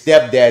his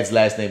stepdad's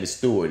last name is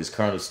Stewart, is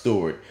Colonel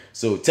Stewart.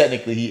 So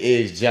technically he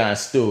is John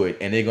Stewart,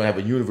 and they're gonna have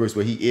a universe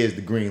where he is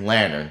the Green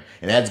Lantern,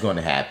 and that's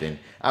gonna happen.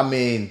 I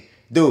mean,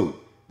 dude,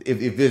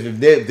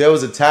 if there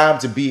was a time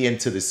to be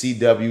into the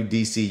CW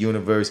DC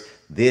universe,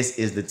 this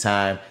is the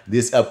time.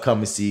 This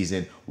upcoming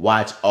season,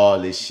 watch all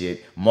this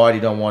shit. Marty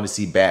don't want to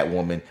see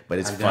Batwoman, but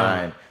it's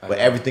fine. But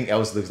everything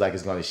else looks like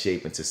it's going to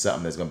shape into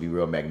something that's going to be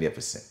real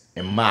magnificent,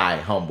 in my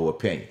humble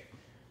opinion.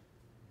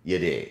 You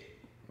did.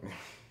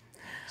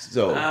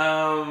 So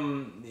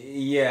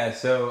yeah.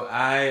 So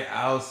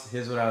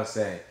here's what I'll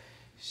say.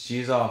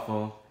 She's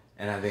awful,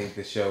 and I think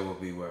the show will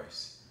be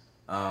worse.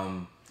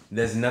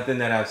 There's nothing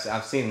that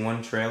I've seen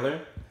one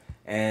trailer.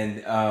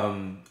 And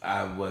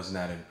I was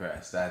not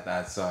impressed.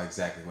 I saw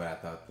exactly what I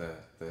thought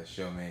the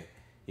show may,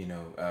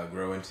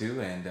 grow into,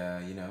 and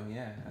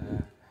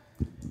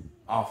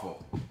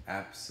awful,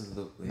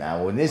 absolutely.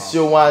 Now, when this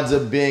show winds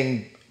up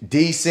being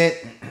decent,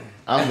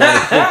 I'm gonna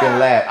freaking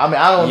laugh. I mean,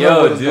 I don't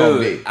know what it's gonna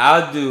be.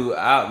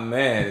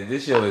 Man,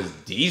 this show is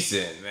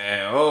decent,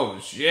 man. Oh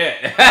shit.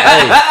 Hey,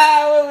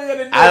 what are we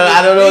gonna do?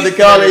 I don't know what to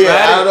call it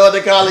yet. I don't know what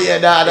to call it yet.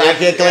 No, I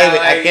can't claim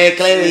it. I can't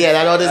claim it yet.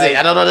 I don't know what to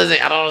say.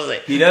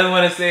 He doesn't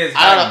want to say it's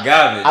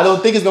garbage. I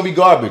don't think it's gonna be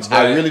garbage.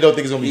 I really don't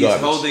think it's gonna be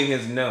garbage. He's holding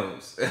his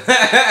nose.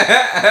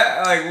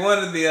 Like one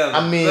or the other.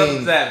 I mean,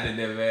 something's happening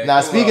there, man.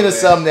 Now, speaking of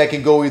something that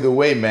can go either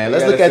way, man,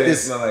 let's look at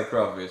this. Smell like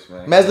crawfish,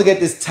 man. Let's look at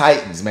this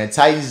Titans, man.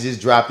 Titans just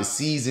dropped the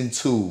season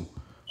 2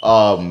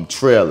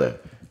 trailer.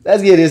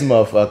 Let's give this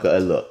motherfucker a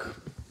look.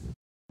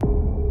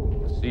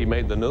 See, you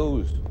made the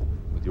news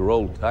with your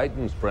old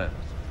Titans friends.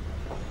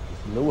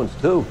 Some new ones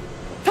too.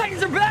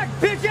 Titans are back,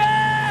 bitches!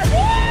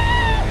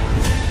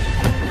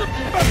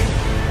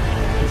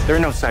 There are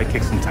no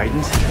sidekicks in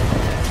Titans.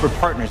 We're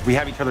partners. We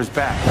have each other's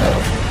back.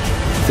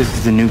 This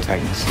is the new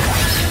Titans.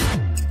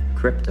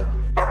 Crypto.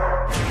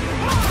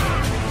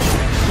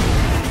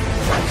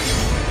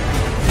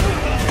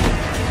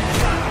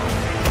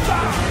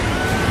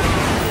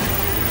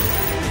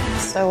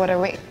 So what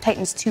are we?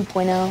 Titans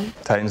 2.0?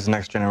 Titans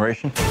Next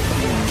Generation?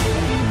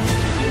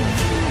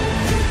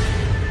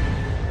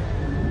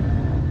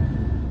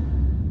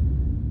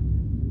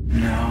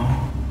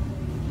 No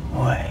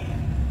way.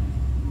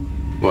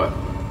 What?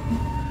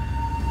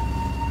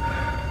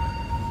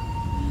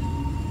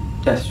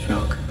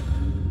 Deathstroke.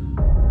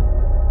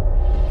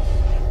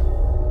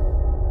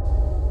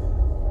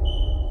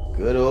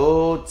 Good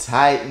old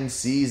Titan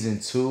season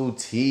 2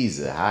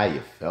 teaser. How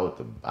you felt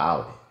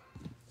about it?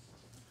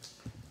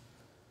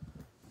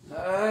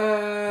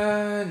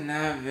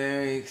 Not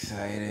very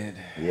excited.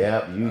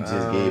 Yep, you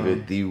just gave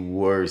it the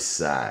worst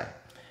side.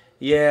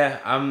 Yeah,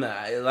 I'm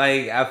not,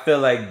 like, I feel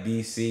like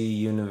DC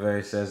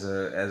Universe as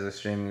a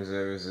streaming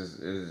service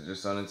is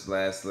just on its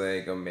last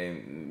leg. I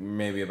mean,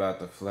 maybe about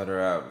to flutter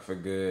out for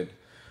good.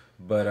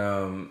 But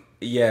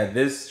yeah,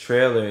 this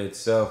trailer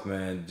itself,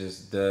 man,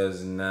 just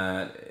does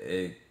not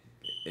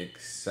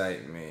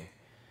excite me.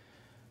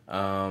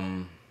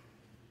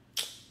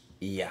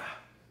 Yeah.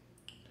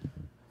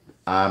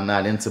 I'm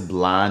not into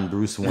blonde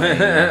Bruce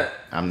Wayne.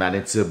 I'm not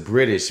into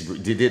British.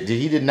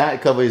 He did not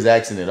cover his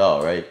accent at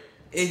all, right?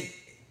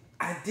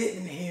 I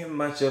didn't hear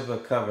much of a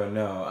cover,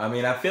 no. I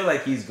mean, I feel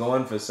like he's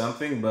going for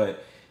something,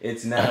 but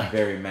it's not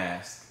very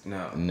masked,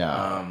 no.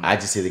 No, I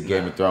just see the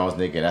Game of Thrones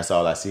nigga, and that's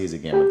all I see is a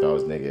Game of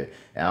Thrones nigga.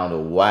 And I don't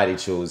know why they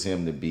chose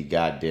him to be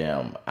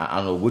goddamn. I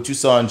don't know what you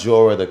saw in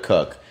Jorah the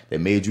Cuck that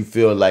made you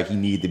feel like he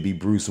needed to be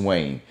Bruce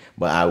Wayne,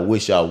 but I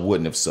wish y'all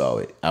wouldn't have saw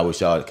it. I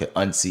wish y'all could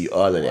unsee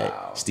all of that.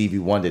 Wow. Stevie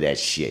Wonder that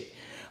shit.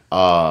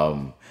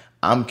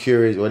 I'm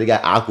curious. Well, they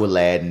got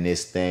Aqualad in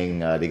this thing.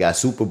 They got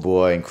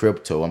Superboy and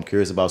Crypto. I'm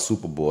curious about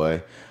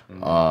Superboy.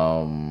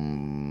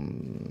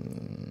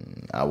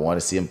 I want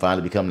to see him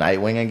finally become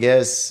Nightwing, I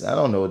guess. I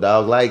don't know,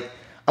 dog. Like,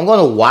 I'm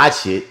going to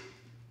watch it,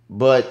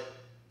 but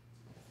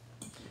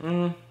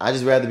I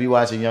just rather be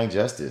watching Young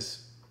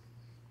Justice.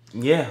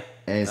 Yeah.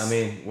 And I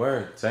mean,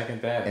 word,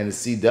 second that. And the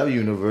CW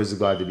universe is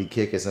going to be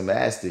kicking some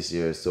ass this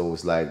year. So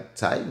it's like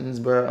Titans,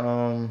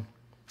 bro.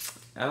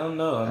 I don't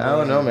know. I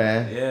don't know,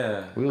 man.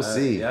 Yeah. We'll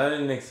see. Y'all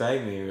didn't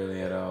excite me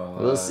really at all.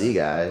 We'll see,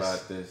 guys.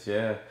 About this,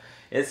 yeah.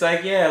 It's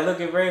like, yeah, look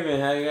at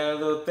Raven. How you got a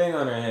little thing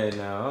on her head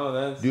now? Oh,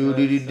 that's... Do.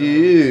 She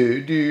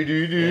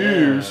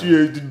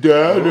has the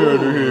dot on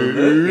her head.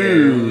 Look at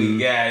who we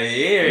got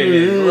here in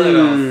this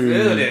little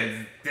suit. It's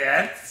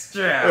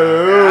Deathstroke.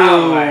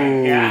 Oh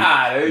my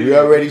God. We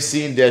already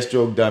seen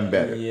Deathstroke done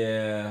better.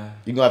 Yeah.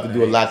 You're going to have to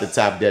do a lot to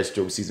top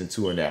Deathstroke season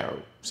 2 in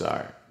Arrow.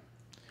 Sorry.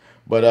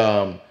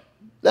 But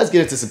let's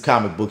get into some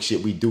comic book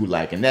shit we do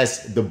like, and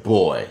that's The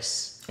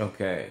Boys.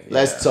 Okay.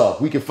 Let's talk.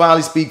 We can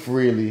finally speak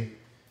freely.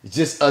 It's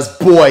just us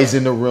boys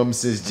in the room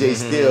since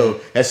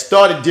J.Steel has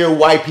started Dear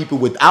White People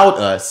without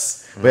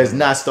us. but has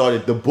not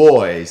started The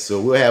Boys.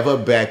 So we'll have her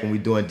back when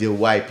we're doing Dear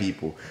White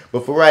People.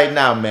 But for right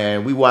now,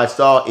 man, we watched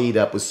all 8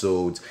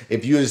 episodes.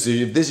 If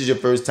this is your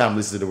first time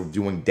listening to the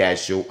Reviewing Dat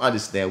Show,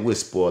 understand we're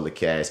spoiler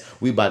cast.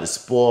 We about to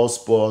spoil.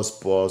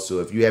 So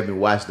if you haven't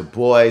watched The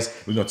Boys,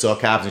 we're gonna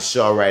talk Hobbs and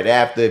Shaw right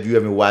after. If you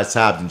haven't watched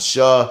Hobbs and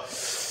Shaw,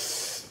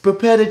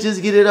 prepare to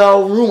just get it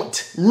all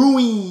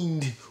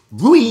ruined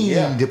for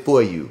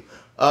you.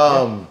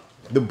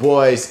 The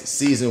Boys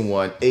season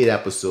 1, 8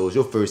 episodes.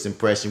 Your first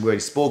impression. We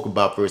already spoke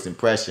about first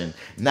impression.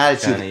 Now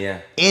that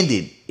you've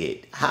ended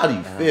it, how do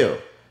you feel?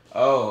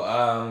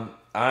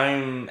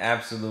 I'm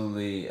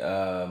absolutely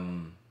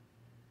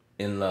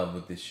in love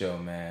with this show,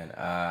 man.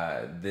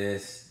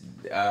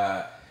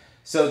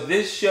 So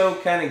this show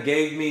kind of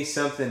gave me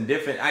something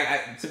different.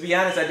 I to be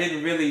honest, I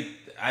didn't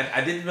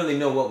really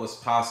know what was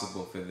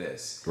possible for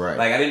this. Right.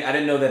 Like I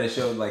didn't know that a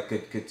show like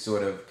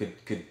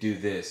could do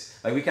this.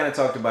 Like we kind of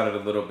talked about it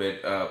a little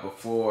bit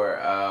before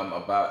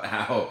about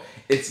how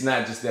it's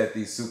not just that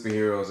these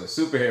superheroes are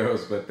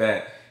superheroes, but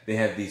that they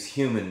have these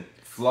human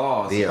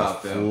flaws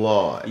about them.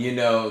 Flawed. You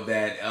know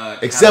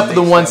that except for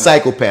the one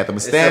psychopath. I'm gonna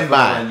stand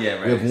by. We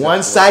have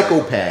one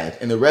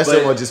psychopath, and the rest of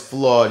them are just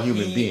flawed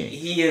human beings.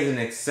 He is an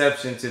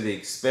exception to the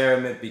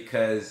experiment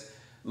because,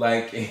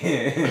 like,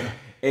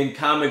 in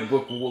comic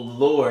book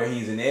lore,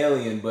 he's an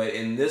alien, but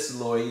in this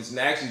lore, he's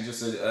actually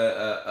just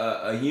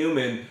a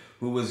human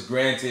who was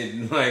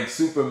granted like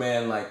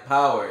Superman-like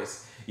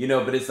powers. You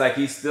know, but it's like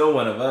he's still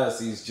one of us.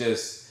 He's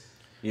just,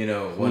 you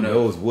know, who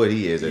knows what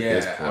he is at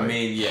this point. I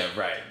mean, yeah,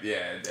 right.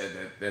 Yeah,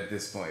 at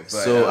this point. But,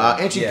 so our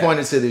entry point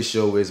into this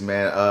show is,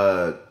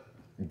 man,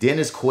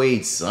 Dennis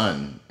Quaid's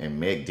son and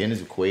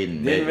Dennis Quaid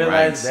and Meg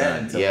Ryan's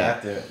son. Until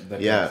after the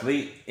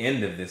complete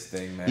end of this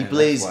thing, man. He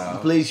plays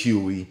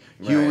Huey.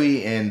 Right.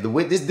 Huey, and the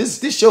way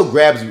this show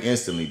grabs you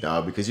instantly,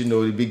 dog, because you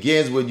know it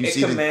begins when you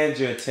see. It commands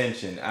your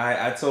attention.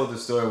 I told the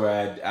story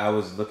where I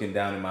was looking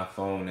down at my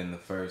phone in the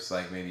first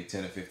like maybe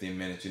 10 or 15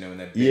 minutes. You know when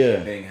that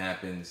big thing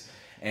happens.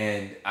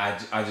 And I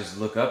just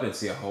look up and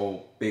see a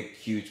whole big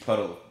huge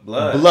puddle of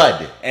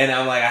blood. And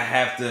I'm like, I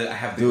have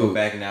to go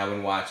back now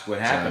and watch what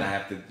happened. I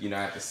have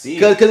to see it.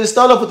 Because it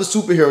started off with the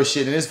superhero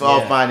shit, and it's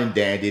all fine and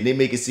dandy. And they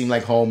make it seem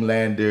like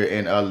Homelander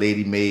and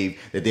Lady Maeve,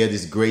 that they're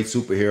these great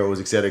superheroes,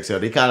 etc.,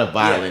 etc. They kind of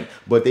violent,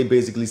 but they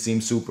basically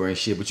seem super and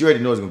shit. But you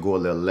already know it's gonna go a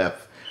little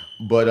left.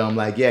 But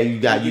you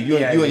got you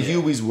in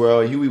Huey's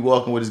world. Huey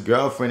walking with his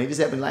girlfriend. They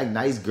just having like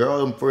nice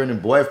girlfriend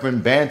and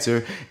boyfriend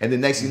banter. And the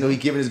next thing you know, he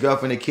giving his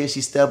girlfriend a kiss. She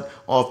stepped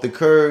off the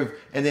curb.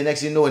 And then next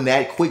thing you know, in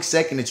that quick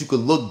second that you could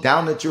look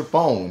down at your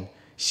phone,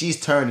 she's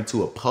turned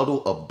into a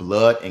puddle of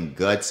blood and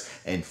guts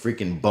and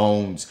freaking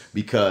bones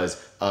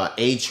because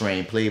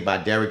A-Train, played by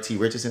Derek T.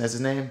 Richardson, that's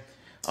his name.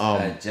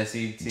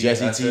 Jesse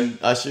T.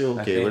 Usher.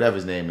 Okay, whatever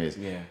his name is.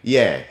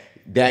 Yeah.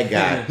 That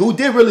guy who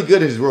did really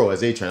good in his role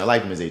as A-Train. I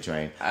like him as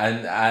A-Train.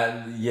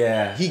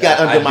 He got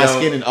under my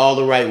skin in all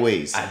the right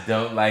ways. I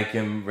don't like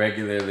him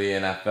regularly,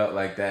 and I felt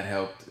like that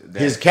helped.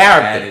 His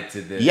character added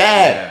to this.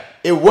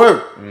 It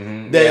worked.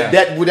 Mm-hmm.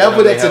 That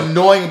whatever that's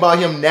annoying about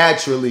him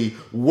naturally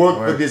worked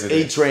for this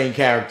A-Train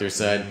character,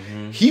 son.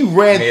 Mm-hmm. He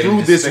ran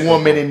through this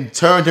woman and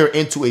turned her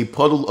into a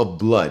puddle of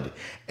blood,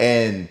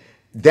 and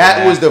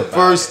that was the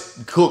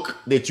first cook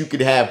that you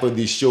could have for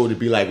this show to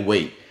be like,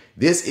 wait.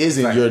 This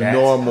isn't like, your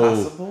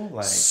normal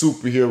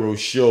superhero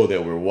show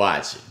that we're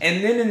watching.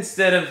 And then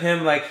instead of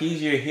him, like,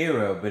 he's your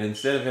hero, but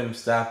instead of him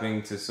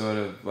stopping to sort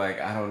of,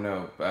 like, I don't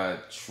know,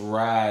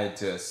 try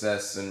to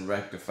assess and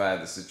rectify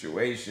the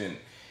situation,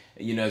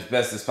 you know, as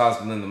best as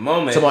possible in the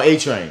moment. Talking about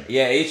A-Train.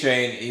 Yeah,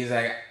 A-Train, he's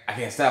like, I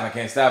can't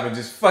stop, and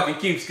just fucking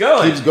keeps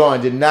going. Keeps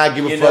going, did not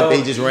give a fuck,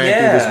 they just ran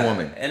through this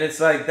woman. And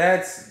it's like,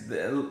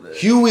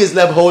 Huey is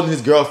left holding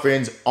his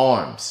girlfriend's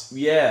arms.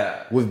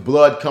 Yeah. With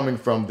blood coming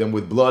from them,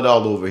 with blood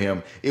all over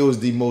him. It is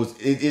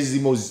the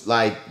most,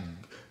 like,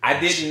 I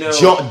didn't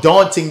know.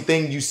 Daunting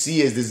thing you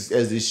see as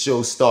this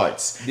show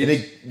starts.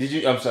 Did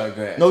you? I'm sorry.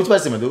 Go ahead. No, what's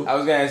my dude? I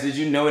was gonna ask. Did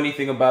you know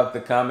anything about the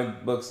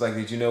comic books? Like,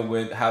 did you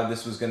know how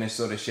this was gonna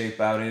sort of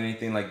shape out?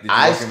 Anything like?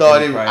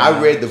 I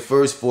read the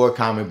first 4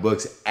 comic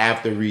books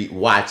after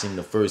watching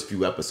the first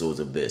few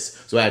episodes of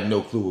this, so I had no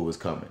clue what was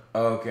coming.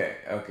 Okay.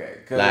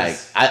 Like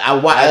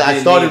I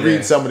started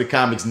reading some of the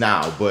comics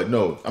now, but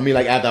no. I mean,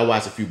 like after I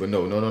watched a few, but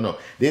no.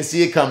 Didn't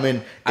see it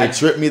coming. It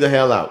tripped me the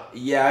hell out.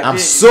 Yeah, I'm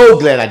so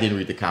glad I didn't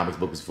read the comic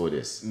books before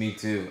this. Me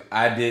too.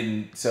 I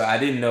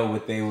didn't know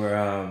what they were.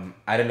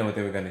 I didn't know what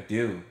they were gonna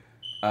do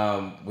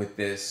with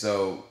this.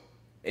 So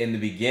in the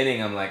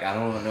beginning, I'm like, I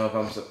don't know if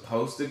I'm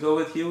supposed to go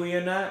with Huey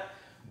or not,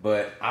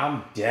 but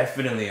I'm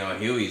definitely on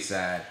Huey's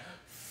side.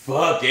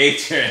 Fuck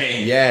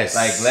A-Train. Yes.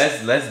 Like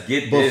let's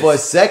get this. But for a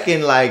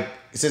second, like,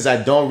 since I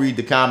don't read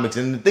the comics,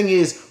 and the thing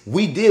is,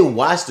 we did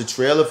watch the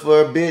trailer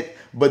for a bit.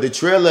 But the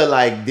trailer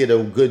like did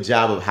a good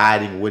job of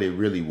hiding what it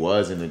really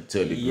was to a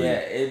degree. Yeah,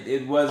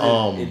 it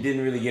wasn't. It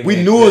didn't really give. We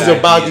knew it was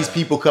about these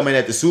people coming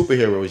at the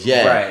superheroes,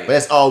 right. But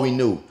that's all we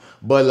knew.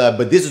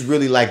 But this is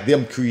really like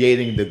them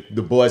creating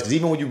the boys. Because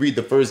even when you read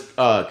the first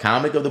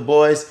comic of the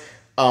boys,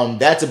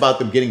 that's about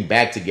them getting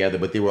back together.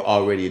 But they were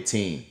already a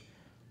team.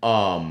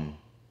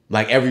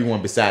 Like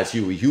everyone besides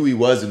Huey. Huey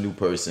was a new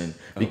person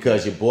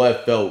because your boy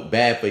felt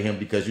bad for him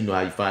because you know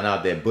how you find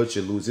out that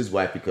Butcher lose his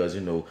wife because,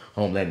 you know,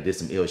 Homelander did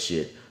some ill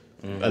shit.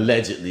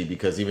 Allegedly,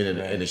 because even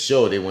in the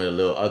show they went a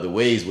little other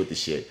ways with the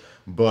shit.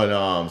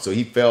 But so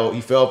he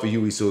fell for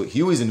Huey. So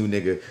Huey's a new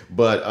nigga.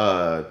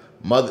 But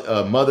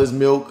Mother's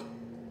Milk,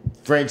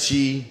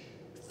 Frenchie,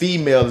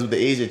 female is what the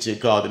Asian chick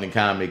called in the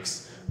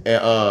comics,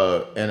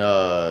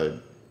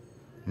 and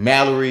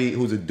Mallory,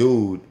 who's a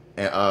dude,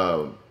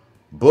 and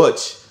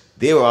Butch.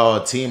 They were all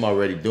a team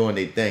already doing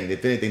their thing.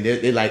 If anything,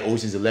 they're like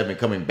Ocean's 11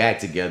 coming back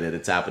together at the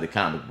top of the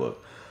comic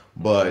book.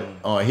 But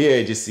on here,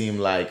 it just seemed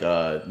like,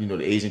 you know,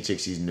 the Asian chick,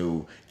 she's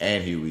new,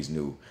 and Huey's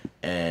new.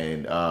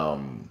 And,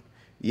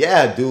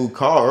 yeah, dude,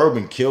 Carl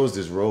Urban kills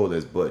this role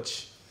as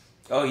Butch.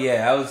 Oh,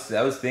 yeah,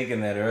 I was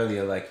thinking that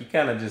earlier. Like, he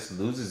kind of just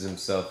loses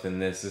himself in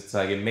this. It's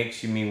like, it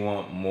makes me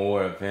want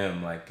more of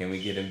him. Like, can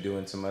we get him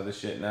doing some other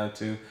shit now,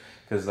 too?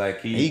 Because,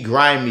 like, he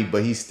grimy,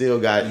 but he still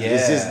got,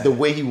 it's just the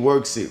way he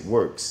works, it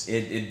works.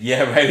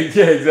 Yeah, right,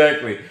 yeah,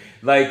 exactly.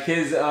 Like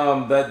his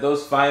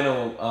those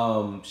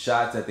final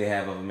shots that they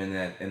have of him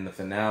in the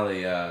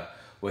finale,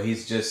 where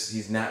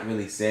he's not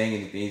really saying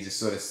anything. He's just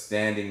sort of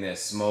standing there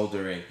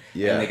smoldering.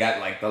 Yeah. And they got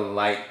like the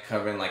light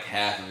covering like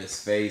half of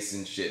his face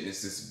and shit, and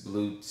it's this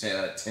blue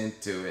tint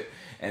to it.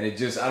 And it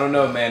just, I don't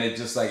know, man. It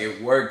just like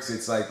it works.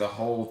 It's like the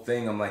whole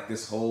thing. I'm like,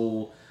 this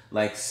whole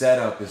like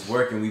setup is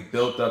working. We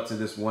built up to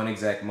this one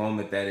exact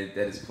moment that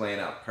is playing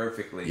out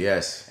perfectly.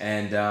 Yes.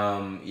 And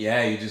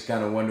yeah, you just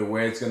kind of wonder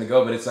where it's gonna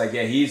go. But it's like,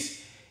 yeah,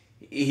 he's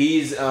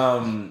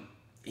an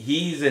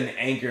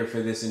anchor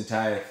for this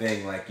entire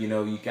thing. Like, you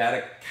know, you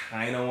gotta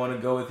kind of want to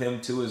go with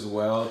him too as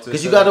well.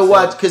 Because you gotta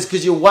watch,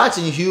 because you're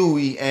watching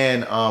Huey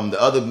and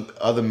the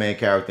other main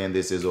character in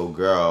this is old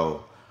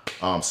girl,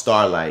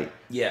 Starlight.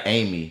 Yeah.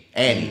 Annie.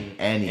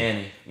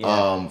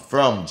 Yeah.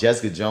 From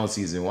Jessica Jones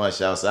season 1.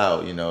 Shouts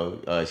out. You know,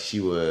 her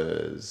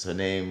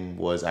name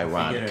was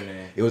ironic. I forget her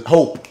name. It was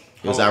Hope.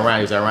 It was ironic.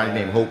 It was an ironic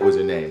name. Hope was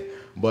her name.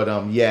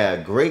 But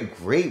yeah,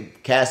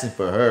 great casting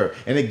for her.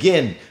 And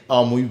again,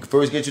 when you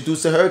first get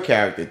introduced to her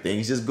character,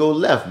 things just go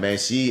left, man.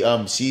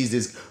 She's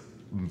this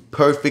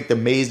perfect,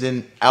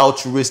 amazing,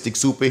 altruistic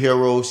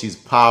superhero. She's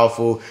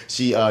powerful.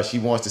 She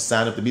wants to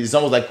sign up to be. It's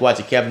almost like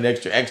watching Captain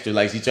Extra.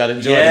 Like she tried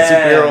to join the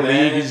superhero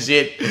league and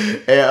shit.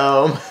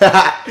 And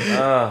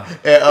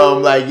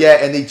like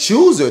yeah, and they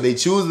choose her. They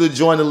choose her to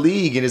join the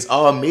league, and it's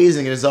all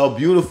amazing and it's all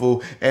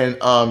beautiful. And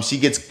she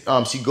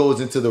goes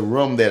into the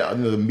room that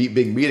the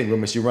big meeting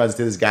room, and she runs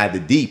into this guy,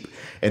 the Deep.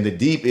 And the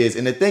Deep is,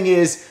 and the thing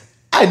is,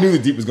 I knew the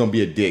Deep was gonna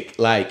be a dick.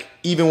 Like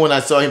even when I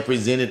saw him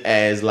presented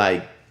as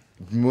like.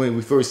 When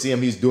we first see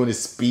him, he's doing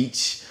his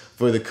speech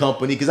for the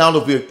company. Because I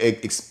don't know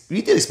if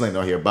we did explain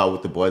out here about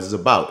what The Boys is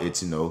about.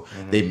 It's, you know,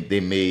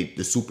 they made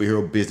the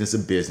superhero business a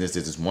business.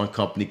 There's this one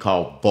company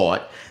called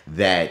Bought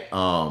that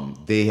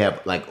they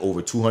have like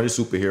over 200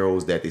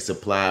 superheroes that they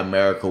supply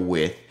America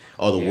with.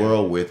 Or the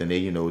world with, and they,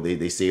 you know,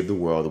 they save the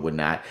world or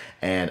whatnot.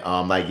 And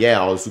like, yeah,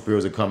 all the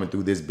superheroes are coming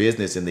through this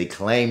business, and they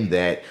claim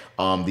that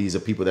these are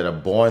people that are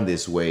born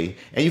this way.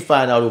 And you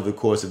find out over the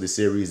course of the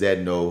series that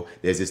no,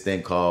 there's this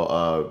thing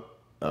called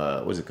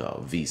what's it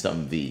called?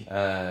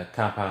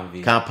 Compound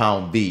V.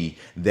 Compound V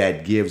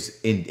that gives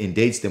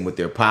dates them with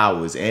their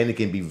powers, and it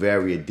can be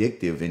very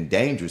addictive and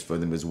dangerous for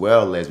them as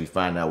well. As we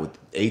find out with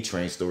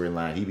A-Train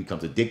storyline, he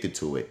becomes addicted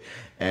to it,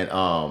 and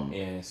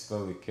and it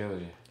slowly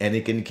kills you. And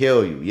it can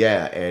kill you,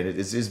 yeah. And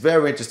it's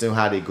very interesting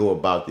how they go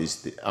about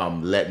this,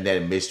 letting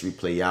that mystery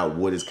play out.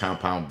 What is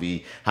Compound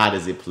V? How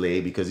does it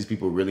play? Because these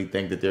people really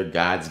think that they're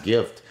God's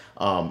gift.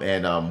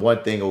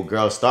 One thing, old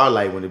girl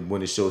Starlight, when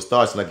the show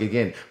starts, like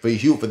again, for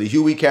the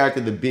Huey character,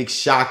 the big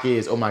shock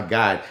is, oh my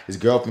God, his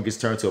girlfriend gets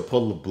turned to a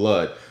puddle of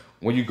blood.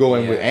 When you go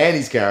in with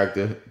Annie's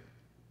character,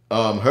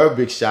 her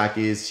big shock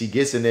is she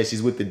gets in there,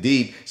 she's with the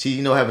Deep, she,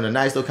 you know, having a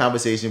nice little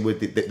conversation with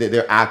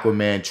their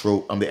Aquaman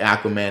trope, the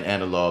Aquaman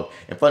analog.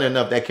 And funny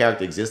enough, that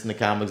character exists in the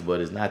comics, but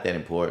it's not that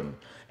important.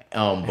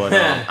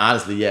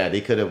 Honestly, yeah,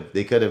 they could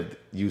have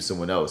used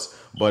someone else,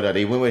 but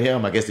they went with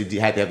him. I guess they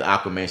had to have the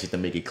Aquaman shit to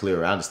make it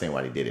clearer. I understand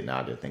why they did it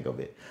now that I think of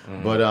it.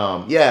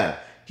 But yeah,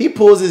 he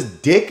pulls his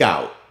dick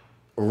out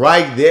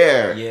right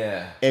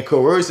there, and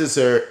coerces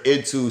her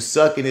into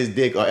sucking his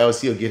dick, or else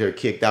he'll get her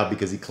kicked out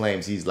because he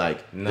claims he's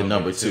like the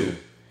number two.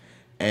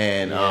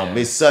 And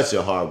it's such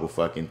a horrible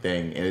fucking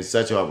thing, and it's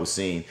such a horrible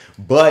scene.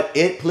 But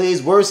it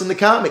plays worse in the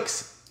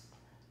comics.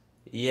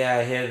 Yeah,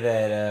 I hear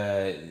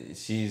that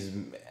she's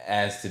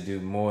asked to do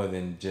more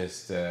than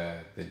just the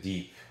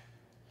Deep.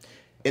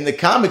 In the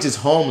comics, it's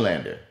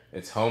Homelander.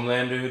 It's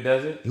Homelander who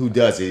does it? Who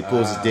does it. He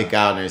pulls his dick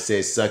out and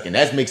says sucking.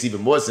 That makes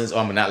even more sense.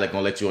 I'm not like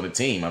gonna let you on the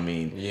team. I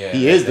mean,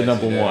 he is the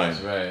number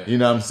one. Right. You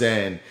know what I'm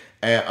saying?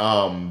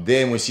 And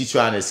then when she's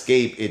trying to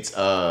escape, it's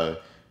the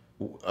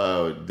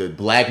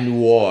Black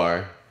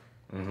Noir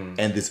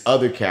and this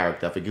other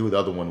character, I forget who the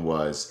other one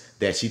was,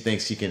 that she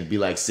thinks she can be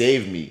like,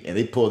 save me. And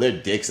they pull their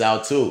dicks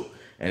out too.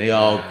 And they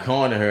all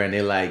corner her and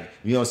they're like,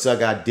 you don't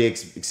suck our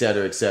dicks,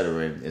 etc.,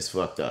 etc. And it's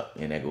fucked up.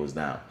 And that goes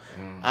down.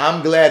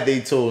 I'm glad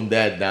they toned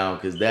that down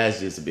because that's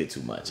just a bit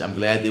too much. I'm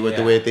glad they went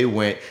the way that they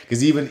went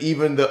because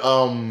even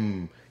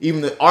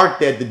the arc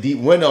that the Deep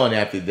went on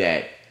after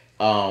that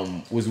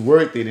was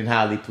worth it in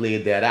how they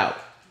played that out.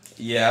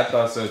 Yeah, I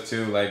thought so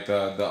too. Like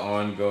the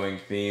ongoing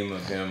theme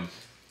of him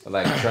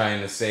like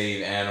trying to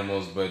save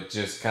animals, but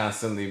just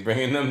constantly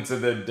bringing them to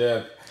their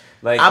death.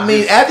 Like, I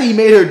mean, after he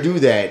made her do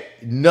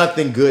that,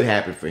 nothing good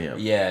happened for him.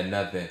 Yeah,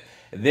 nothing.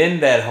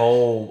 Then that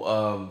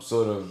whole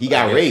sort of he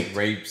got raped.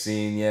 Rape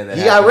scene, that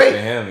he got raped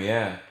for him.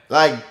 Yeah,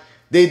 like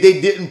they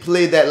didn't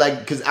play that like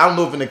because I don't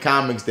know if in the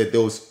comics that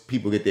those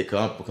people get their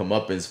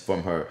comeuppance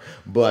from her,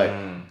 but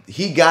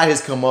he got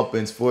his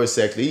comeuppance for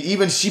sex.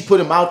 Even she put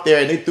him out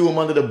there and they threw him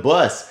under the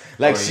bus.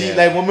 Like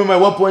like remember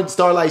at one point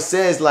Starlight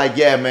says like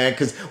yeah man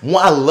because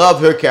I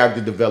love her character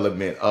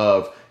development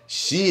of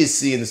she is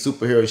seeing the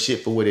superhero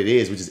shit for what it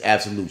is, which is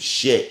absolute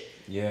shit.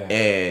 Yeah,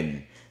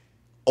 and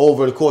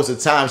over the course of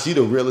time, she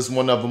the realest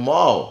one of them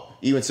all.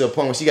 Even to a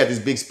point when she got this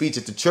big speech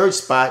at the church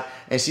spot,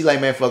 and she like,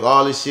 man, fuck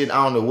all this shit.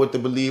 I don't know what to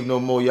believe no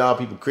more. Y'all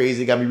people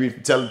crazy. Got me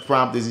reading from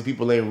teleprompters. These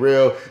people ain't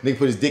real. Nigga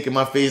put his dick in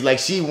my face. Like,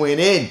 she went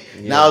in.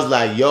 Yeah. And I was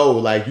like, yo,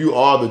 like, you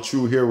are the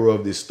true hero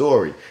of this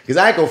story. Because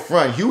I ain't go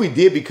front. Huey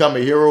did become a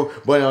hero,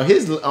 but on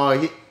his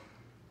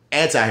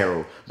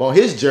anti-hero. But on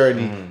his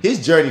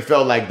journey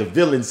felt like the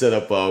villain set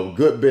up a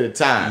good bit of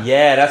time.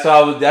 Yeah, that's what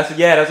I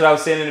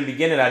was saying in the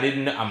beginning. I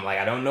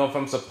don't know if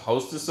I'm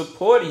supposed to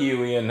support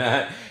Huey or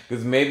not,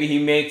 because maybe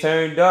he may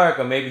turn dark,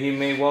 or maybe he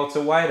may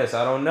Walter White us.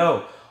 I don't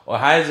know, or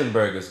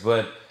Heisenberg us.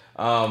 But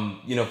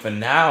for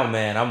now,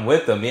 man, I'm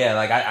with him. Yeah,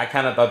 like I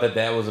kind of thought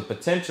that was a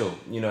potential,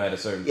 at a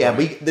certain point. Yeah,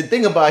 but the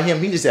thing about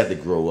him, he just had to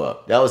grow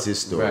up. That was his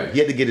story. Right. He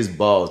had to get his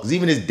balls, because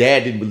even his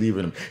dad didn't believe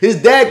in him.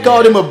 His dad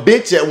called him a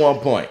bitch at one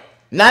point.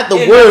 Not the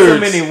words. Not so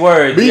many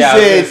words. But he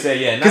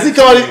said, because he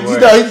called it,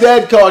 his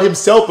dad called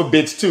himself a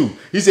bitch too.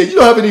 He said, you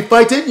don't have any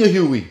fight in you,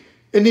 Huey.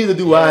 And neither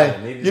do I.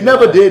 You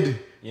never did.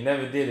 You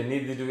never did, and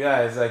neither do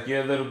I. It's like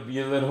you're a little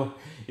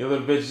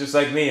bitch just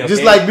like me. Okay?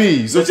 Just like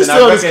me. So listen, just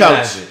sit on this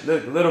couch.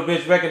 Look, little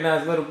bitch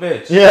recognize little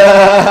bitch.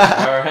 Yeah.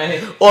 All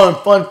right. Oh, and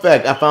fun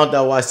fact, I found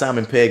out why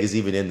Simon Pegg is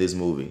even in this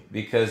movie.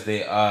 Because they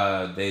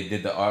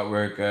did the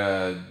artwork.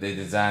 They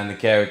designed the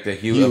character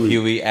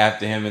Huey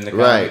after him in the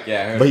comic. Right.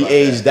 Yeah, but he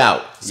aged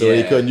out, so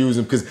they couldn't use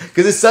him because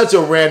it's such a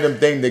random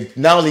thing to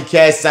not only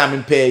cast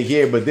Simon Pegg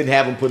here, but then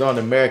have him put on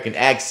an American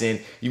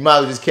accent. You might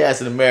as well just cast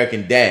an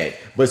American dad.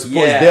 But it's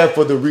there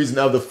for the reason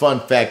of the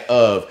fun fact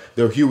of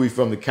the Huey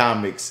from the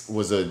comics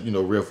was a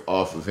riff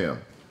off of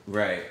him.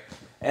 Right.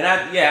 And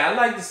I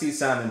like to see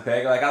Simon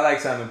Pegg. Like I like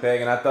Simon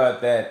Pegg, and I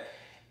thought that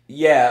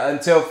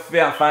until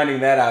finding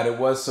that out, it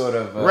was sort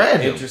of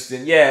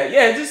interesting.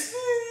 It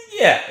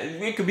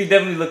could be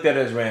definitely looked at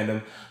as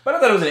random. But I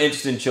thought it was an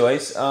interesting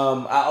choice.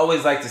 I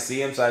always like to see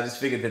him, so I just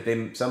figured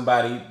that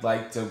somebody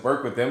liked to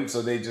work with him,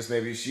 so they just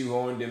maybe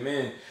shoehorned him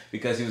in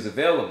because he was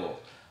available.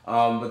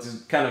 But to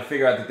kind of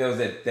figure out that there was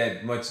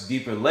that much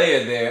deeper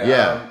layer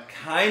there,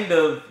 kind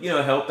of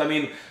helped. I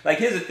mean, like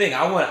here's the thing: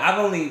 I've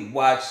only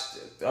watched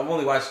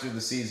through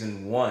the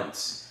season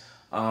once,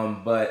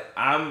 but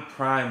I'm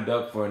primed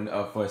up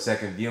for a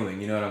second viewing.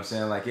 You know what I'm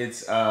saying? Like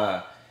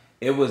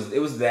it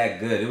was that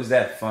good. It was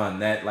that fun.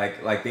 That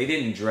like they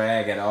didn't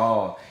drag at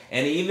all.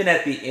 And even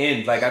at the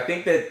end, like I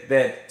think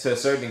that to a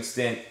certain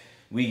extent,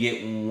 we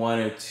get one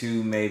or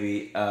two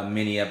maybe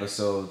mini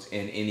episodes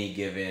in any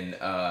given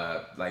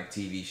like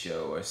TV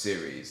show or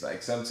series.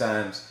 Like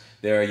sometimes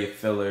there are your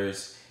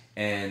fillers,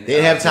 and they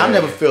didn't have time to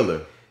have a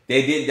filler.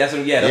 They did. That's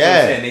what I'm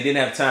saying. They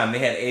didn't have time. They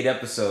had 8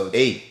 episodes.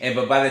 8.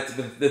 But by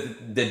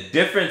the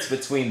difference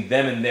between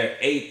them and their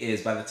 8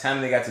 is by the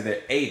time they got to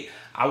their 8.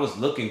 I was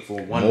looking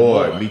for one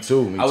more. Me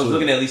too. I was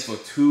looking at least for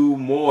 2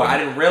 more. I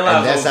didn't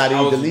realize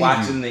I was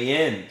watching the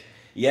end.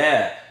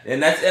 Yeah,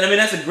 and that's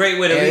a great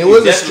way to. And it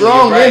was a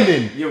strong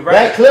ending. You're right.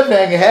 That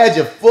cliffhanger had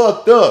you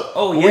fucked up.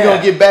 Oh yeah. We're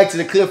gonna get back to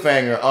the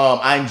cliffhanger.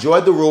 I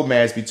enjoyed the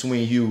romance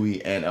between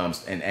Huey and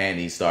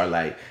Annie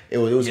Starlight. It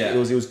was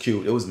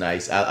cute. It was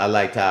nice. I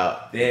liked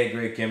how they had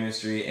great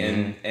chemistry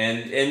and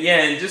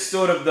just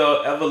sort of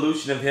the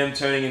evolution of him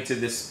turning into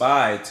this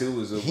spy too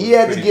was. He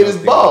had to get his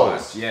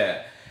balls.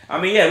 Yeah. I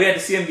mean, we had to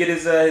see him get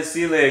his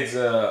sea legs,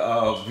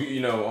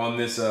 on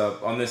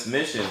this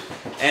mission,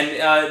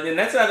 and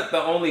that's not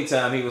the only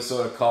time he was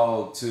sort of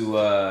called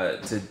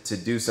to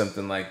do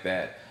something like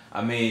that.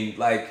 I mean,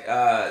 like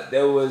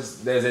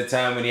there's a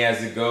time when he has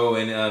to go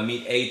and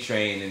meet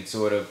A-Train and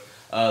sort of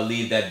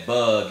leave that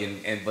bug,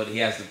 but he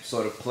has to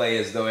sort of play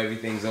as though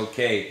everything's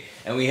okay.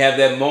 And we have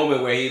that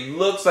moment where he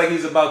looks like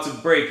he's about to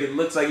break. It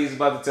looks like he's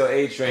about to tell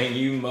A-Train,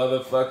 "You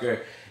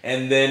motherfucker."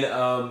 And then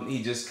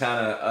he just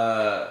kind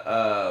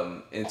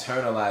of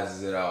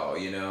internalizes it all,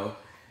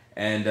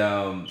 and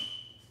I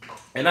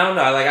don't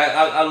know, like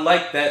I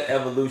like that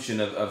evolution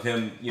of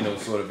him,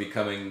 sort of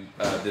becoming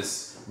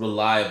this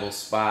reliable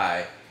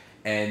spy,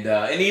 and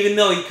even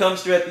though he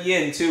comes through at the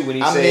end too when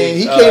he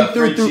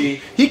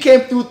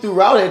came through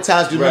throughout at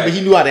times. Remember,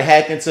 he knew how to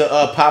hack into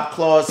Pop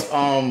Claw's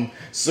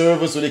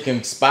server so they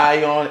can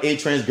spy on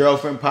A-Train's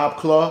girlfriend Pop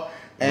Claw,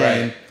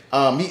 and. Right.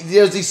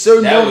 There's these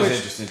certain That was moments.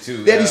 interesting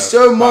too. There are these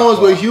certain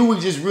moments where Huey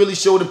just really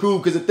showed the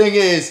proof. Because the thing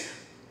is,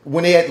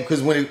 when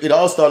it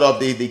all started off,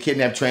 they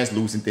kidnapped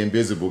Translucent, the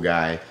invisible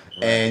guy.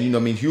 Right. And, you know,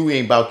 I mean, Huey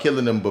ain't about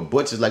killing him, but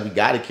Butch is like, we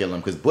gotta kill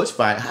him. Because Butch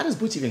how does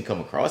Butch even come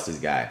across this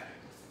guy?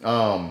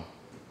 How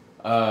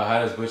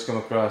does Butch come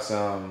across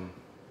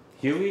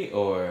Huey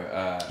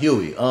or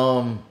Huey?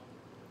 Wow,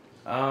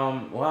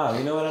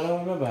 you know what? I don't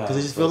remember how. Because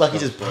I just feel like he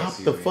just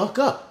popped the fuck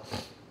up.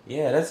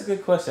 Yeah, that's a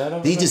good question. I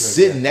don't. Did he just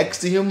sit next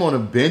to him on a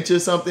bench or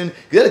something?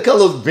 There had a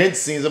couple of those bench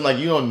scenes. I'm like,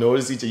 you don't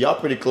notice each other. Y'all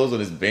pretty close on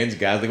this bench,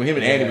 guys. Like when him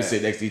and Andy would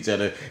sit next to each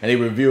other, and they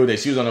revealed that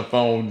she was on the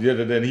phone.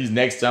 Then he's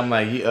next to. I'm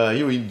like,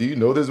 Huey, do you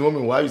know this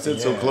woman? Why you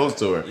sitting so close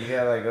to her? You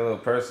got like a little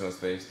personal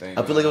space thing.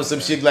 I feel like it was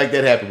some shit like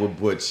that happened with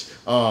Butch.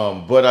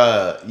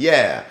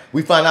 Yeah,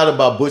 we find out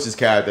about Butch's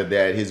character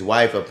that his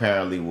wife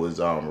apparently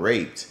was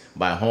raped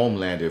by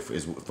Homelander,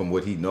 from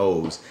what he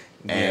knows.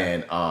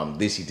 And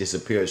then she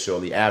disappeared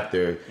shortly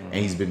after, and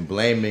he's been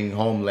blaming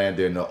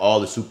Homelander and all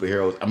the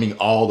superheroes. I mean,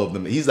 all of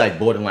them. He's like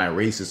borderline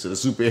racist to the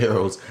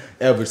superheroes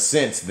ever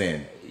since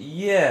then.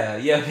 Yeah,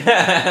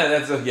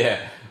 that's okay.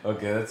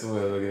 That's a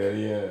way to look at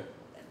it. Yeah,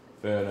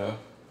 fair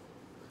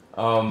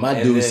enough.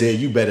 My dude said,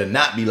 "You better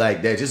not be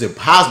like that. It's just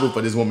impossible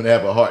for this woman to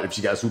have a heart if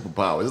she got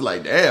superpowers." It's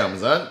like, damn,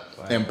 son,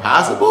 like,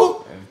 impossible.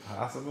 Wow.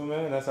 Impossible,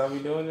 man. That's how we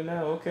doing it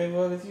now. Okay,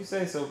 well, if you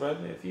say so,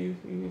 brother. If you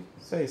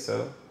say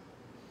so.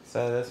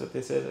 So that's what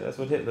they said. That's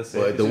what Hitler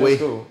said.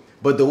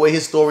 But the way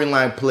his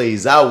storyline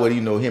plays out, with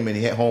him and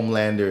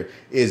Homelander,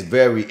 is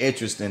very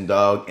interesting,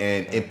 dog,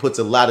 and it puts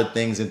a lot of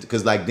things into.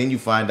 Because then you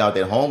find out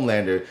that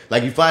Homelander,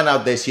 you find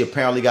out that she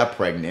apparently got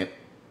pregnant.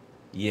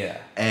 Yeah.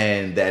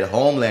 And that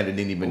Homelander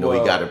didn't even know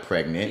he got her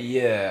pregnant.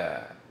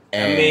 Yeah.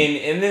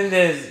 And then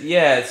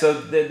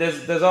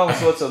there's all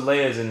sorts of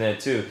layers in there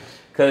too,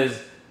 because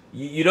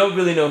you don't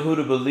really know who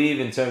to believe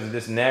in terms of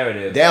this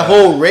narrative. That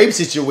whole rape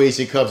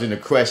situation comes into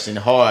question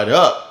hard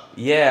up.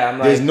 Yeah, I'm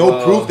like, there's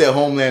no proof that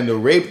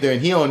Homelander raped her, and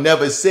he don't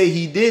never say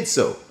he did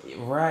so.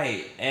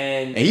 Right,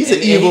 and he's an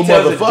evil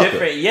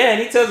motherfucker.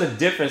 And he tells a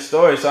different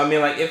story. So I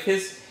mean, like if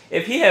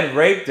he had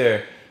raped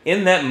her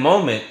in that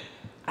moment,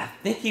 I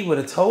think he would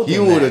have told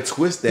him. He would have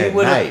twisted that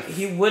knife.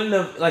 He wouldn't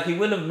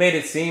have made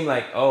it seem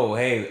like, oh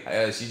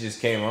hey, she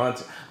just came on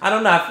to. I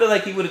don't know. I feel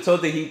like he would have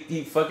told that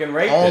he fucking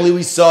raped her.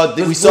 We saw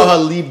her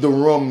leave the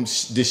room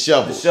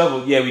disheveled.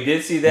 Disheveled. Yeah, we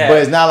did see that. But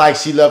it's not like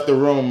she left the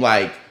room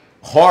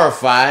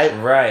horrified.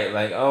 Right,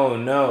 like, oh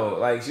no.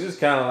 Like, she was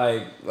kind of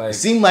like... It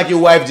seemed like your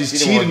wife just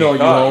cheated on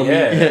you, homie.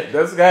 Yeah,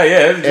 that's the guy,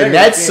 exactly. And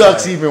that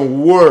sucks even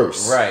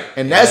worse. Right.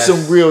 And that's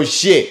some real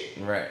shit.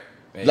 Right.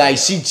 Like,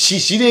 she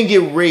didn't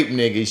get raped,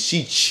 nigga.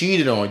 She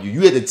cheated on you.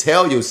 You had to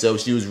tell yourself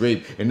she was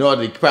raped in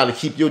order to probably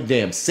keep your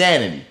damn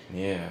sanity.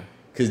 Yeah.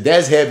 Because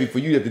that's heavy for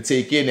you to have to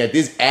take in, that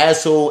this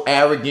asshole,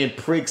 arrogant,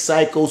 prick,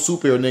 psycho,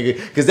 superhero nigga.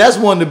 Because that's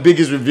one of the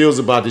biggest reveals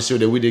about the show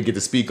that we didn't get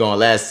to speak on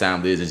last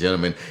time, ladies and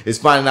gentlemen. Is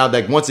finding out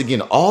that, once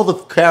again, all the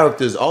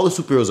characters, all the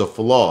superheroes are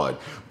flawed.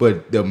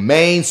 But the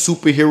main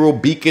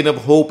superhero, beacon of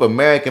hope,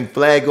 American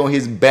flag on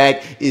his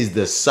back, is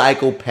the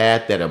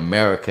psychopath that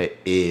America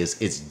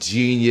is. It's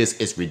genius.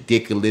 It's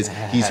ridiculous.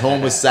 He's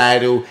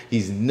homicidal.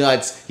 He's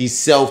nuts. He's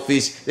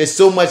selfish. There's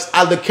so much.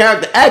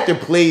 The actor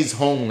plays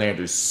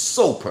Homelander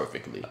so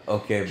perfectly.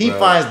 Okay, bro. He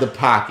finds the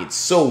pocket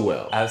so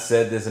well. I've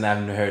said this and I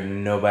haven't heard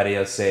nobody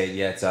else say it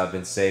yet, so I've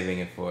been saving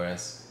it for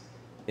us.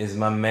 Is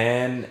my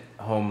man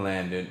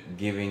Homelander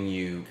giving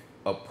you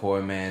a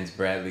poor man's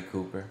Bradley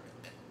Cooper?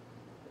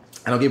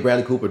 I don't get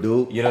Bradley Cooper,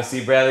 dude. You don't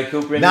see Bradley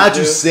Cooper in Now that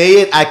this, you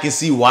say it, I can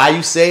see why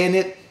you saying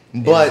it.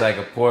 But he's like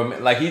a poor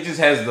man. Like, he just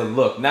has the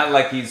look. Not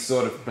like he's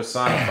sort of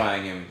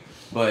personifying him,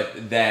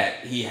 but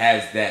that he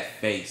has that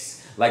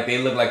face. Like, they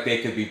look like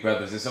they could be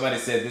brothers. If somebody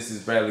said this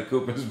is Bradley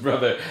Cooper's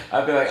brother,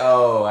 I'd be like,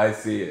 oh, I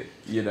see it.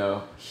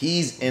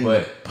 He's in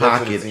the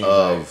pocket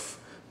of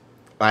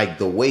like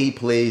the way he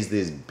plays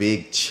this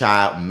big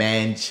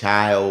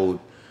man-child.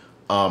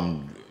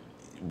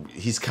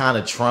 He's kind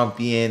of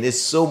Trumpian. There's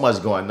so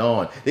much going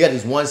on. They got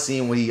this one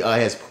scene when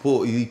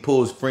he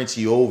pulls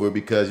Frenchie over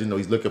because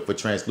he's looking for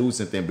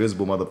Translucent, the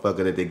invisible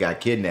motherfucker that they got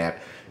kidnapped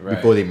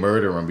before they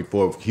murder him,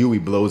 before Huey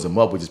blows him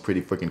up, which is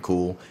pretty freaking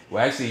cool.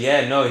 Well, actually,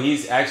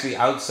 he's actually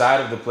outside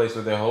of the place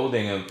where they're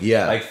holding him.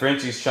 Yeah, like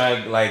Frenchie's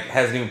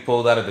hasn't even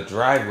pulled out of the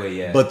driveway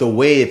yet. But the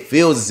way it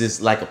feels is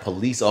just like a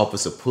police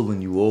officer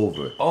pulling you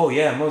over. Oh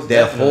yeah, most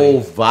definitely.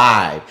 That whole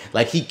vibe,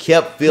 like he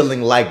kept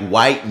feeling like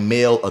white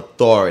male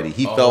authority.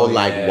 He felt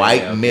like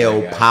white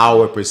male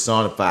power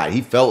personified.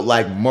 He felt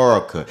like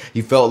America.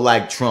 He felt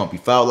like Trump. He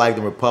felt like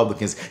the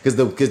Republicans, because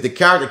the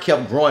character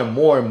kept growing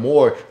more and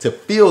more to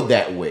feel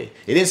that way.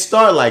 It didn't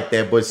start like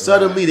that, but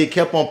suddenly they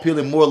kept on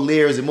peeling more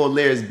layers and more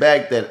layers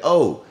back that,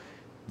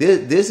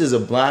 this is a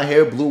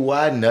blonde-haired,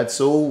 blue-eyed,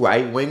 nutso,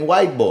 right-wing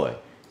white boy.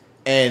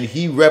 And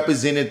he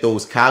represented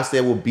those cops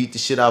that will beat the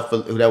shit out,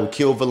 that will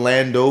kill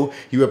Philando.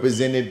 He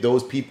represented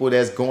those people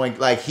that's going,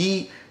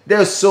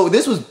 this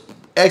was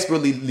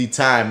expertly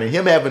timed, and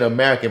him having an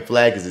American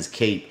flag as his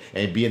cape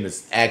and being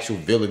the actual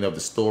villain of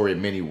the story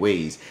in many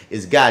ways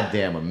is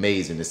goddamn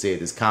amazing to say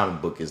this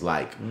comic book is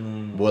like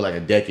more like a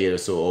decade or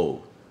so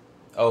old.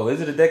 Oh,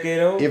 is it a decade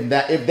old? If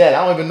that,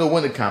 I don't even know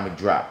when the comic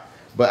dropped.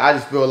 But I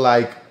just feel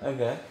like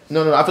okay.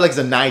 No, I feel like it's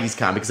a '90s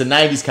comic. It's a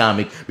 '90s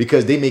comic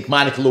because they make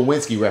Monica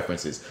Lewinsky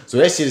references. So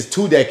that shit is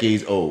 2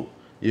 decades old.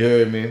 You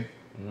heard me?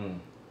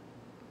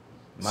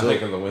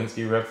 Monica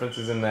Lewinsky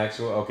references in the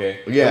actual. Okay.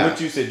 Yeah. So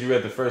what you said? You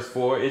read the first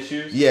 4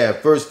 issues? Yeah,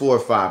 first 4 or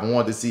 5. I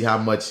wanted to see how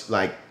much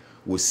like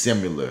was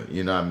similar.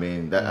 You know what I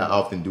mean? That I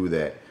often do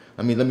that.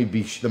 Let me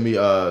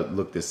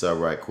look this up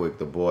right quick.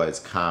 The Boys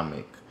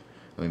comic.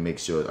 Let me make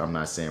sure I'm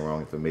not saying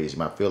wrong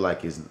information. I feel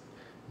like it's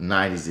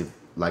 90s,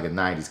 like a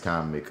 90s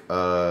comic.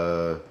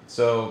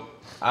 So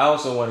I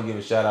also want to give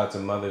a shout out to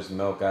Mother's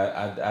Milk.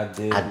 I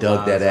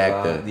dug that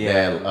actor.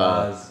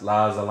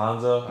 Laz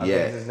Alonso. I think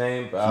is his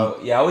name.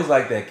 I always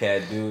liked that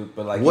cat, dude.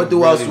 But like, what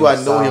else do I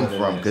know him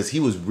from? Because he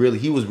was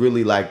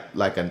really like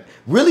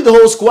really the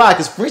whole squad.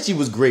 Because Frenchie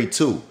was great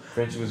too.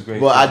 Frenchie was great.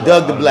 But I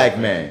dug the black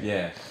man.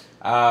 Yeah.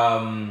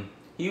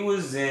 He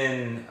was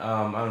in,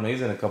 I don't know,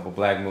 he's in a couple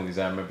black movies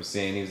I remember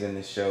seeing. He was in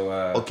this show.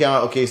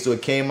 Okay, so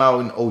it came out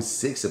in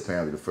 06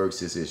 apparently, the first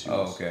 6 issues.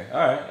 Oh, okay.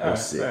 All right,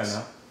 06. fair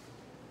enough.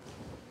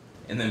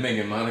 And then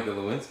making Monica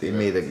Lewinsky. They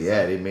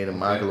made a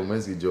Monica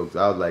Lewinsky joke.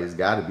 I was like, it's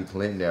got to be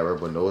Clinton era,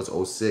 but no, it's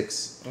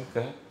 06.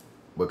 Okay.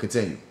 But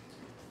continue.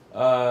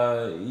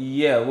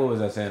 Yeah, what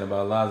was I saying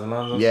about Laz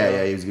Alonso?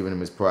 Yeah, he was giving him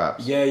his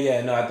props.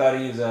 Yeah, no, I thought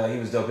he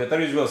was dope. I thought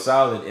he was real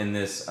solid in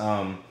this.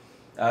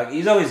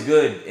 He's always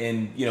good,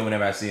 and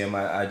whenever I see him,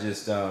 I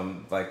just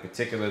like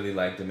particularly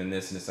liked him in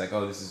this, and it's like,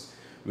 oh, this is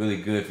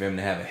really good for him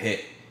to have a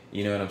hit.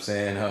 You know what I'm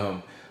saying?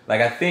 Like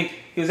I think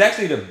he was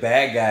actually the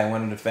bad guy in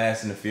one of the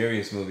Fast and the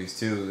Furious movies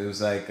too. It was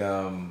like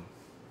the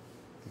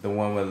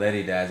one where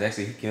Letty dies.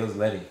 Actually, he kills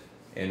Letty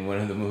in one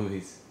of the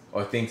movies,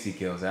 or thinks he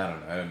kills. I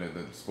don't know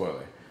the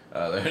spoiler.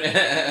 But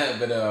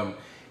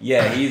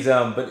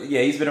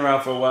he's been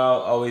around for a while.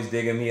 Always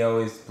dig him. He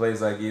always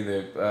plays like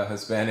either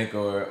Hispanic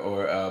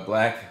or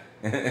black.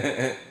 But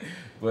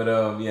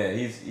he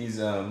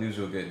was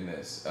real good in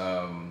this.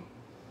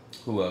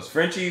 Who else?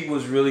 Frenchie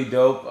was really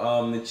dope.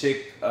 The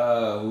chick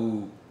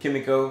who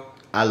Kimiko.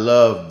 I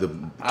love the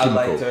Kimiko. I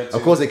liked her too.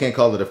 Of course, they can't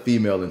call it a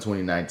female in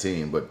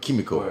 2019, but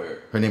Kimiko.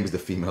 Word. Her name is the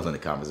female in the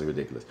comics. It's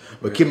ridiculous.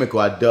 But Kimiko,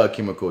 I dug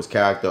Kimiko's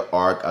character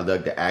arc. I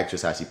dug the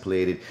actress, how she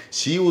played it.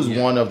 She was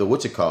one of the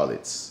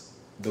whatchamacallits.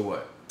 The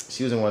what?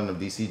 She was in one of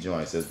the DC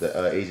joints as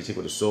the Asian chick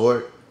with a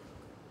sword.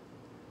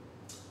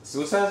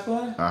 Suicide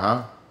Squad?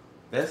 Uh-huh.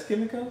 That's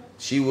Kimiko?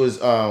 She was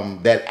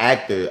that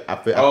actor.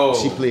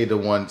 She played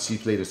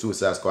the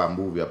Suicide Squad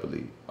movie, I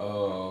believe.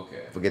 Oh,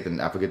 okay.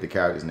 I forget the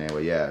character's name,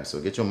 but yeah. So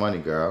get your money,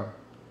 girl.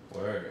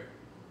 Word.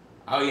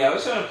 Oh yeah, I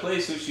was trying to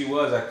place who she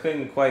was. I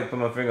couldn't quite put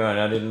my finger on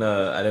it. I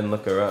didn't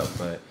look her up,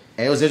 but.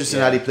 And it was interesting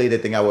how they played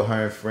that thing out with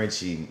her and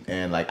Frenchie,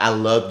 and like I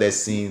loved that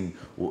scene,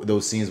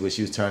 those scenes where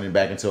she was turning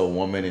back into a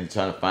woman and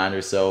trying to find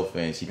herself,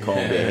 and she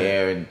combed her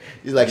hair, and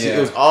it's like it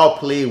was all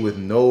played with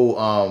no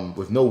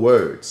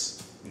words.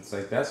 It's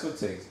like that's what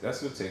takes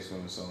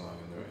women so long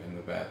in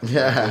the bathroom.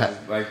 Yeah,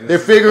 like they're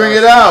figuring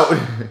it out.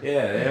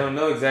 Yeah, they don't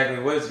know exactly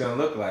what it's gonna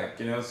look like,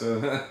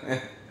 So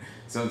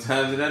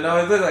sometimes it doesn't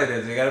always look like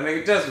this. You gotta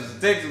make adjustments.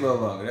 It takes a little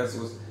longer. That's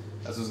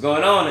what's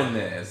going on in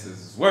there.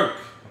 It's work.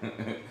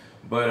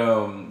 But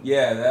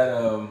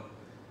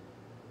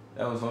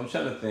that was what I'm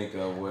trying to think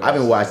of. I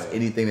haven't watched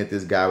anything that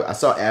this guy. I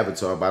saw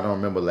Avatar, but I don't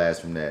remember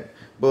last from that.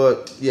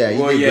 But yeah,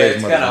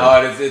 it's kind of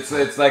hard.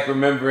 It's like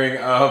remembering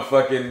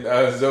fucking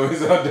Zoe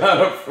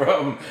Saldana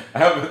from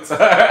Avatar.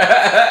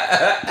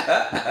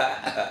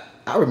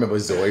 I remember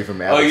Zoe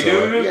from Avatar. Oh, you do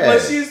remember? Yeah.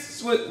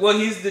 Well,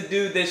 he's the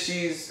dude that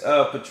she's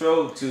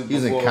betrothed to.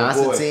 He's in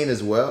Constantine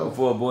as well.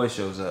 Before a boy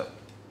shows up.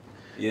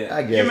 Yeah,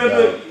 I guess.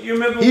 You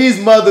remember? He's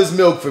Mother's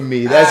Milk for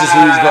me. That's just who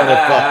he's gonna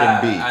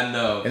fucking be. I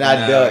know. And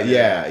I dug.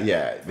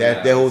 Yeah.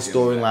 That whole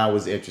storyline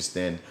was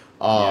interesting.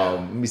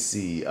 Let me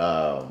see.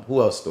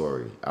 Who else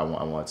story I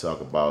want to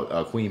talk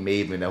about? Queen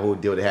Maven, that whole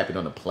deal that happened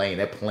on the plane.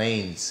 That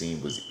plane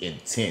scene was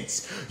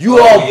intense.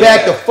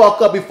 Back the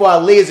fuck up before I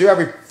laser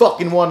every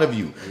fucking one of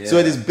you. Yeah.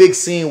 So this big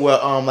scene where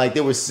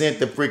they were sent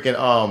to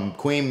freaking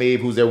Queen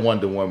Maeve, who's their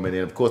Wonder Woman,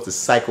 and of course the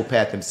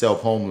psychopath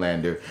himself,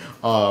 Homelander.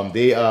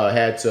 They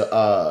had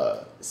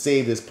to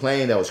save this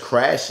plane that was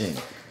crashing,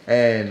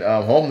 and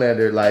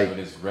Homelander with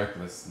his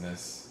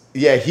recklessness.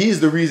 Yeah, he's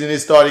the reason it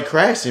started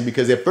crashing,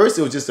 because at first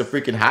it was just a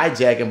freaking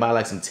hijacking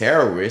by some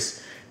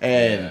terrorists,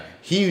 and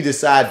he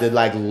decided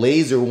to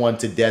laser one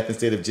to death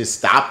instead of just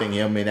stopping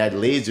him, and that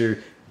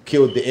laser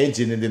killed the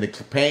engine, and then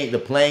the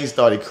plane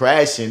started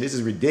crashing. This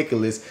is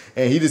ridiculous,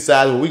 and he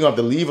decided, we're gonna have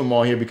to leave him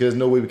on here because there's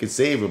no way we can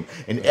save him.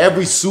 And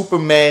every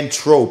Superman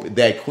trope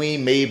that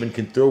Queen Maven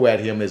can throw at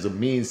him as a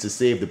means to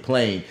save the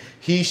plane,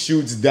 he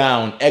shoots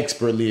down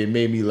expertly, and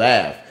made me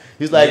laugh.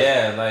 He's like,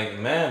 yeah, like,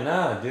 man,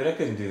 nah, dude, I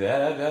couldn't do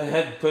that. I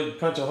had to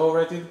punch a hole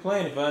right through the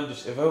plane if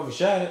I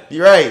overshot it.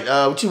 you're right.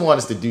 What you want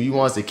us to do? You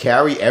want us to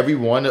carry every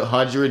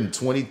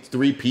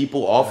 123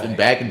 people off and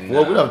back and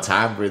forth? We don't have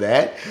time for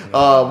that.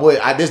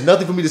 There's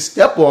nothing for me to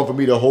step on for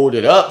me to hold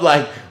it up.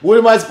 Like, what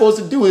am I supposed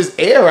to do? There's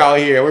air out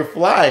here. We're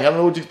flying. I don't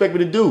know what you expect me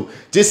to do.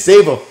 Just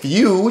save a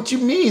few? What you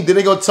mean? Then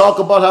they gonna talk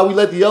about how we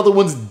let the other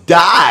ones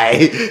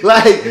die?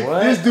 Like,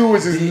 this dude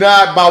was just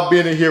not about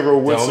being a hero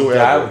whatsoever. Don't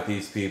die with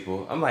these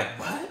people. I'm like,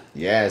 what?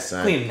 Yeah,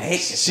 son. Queen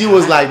Naked She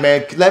was like,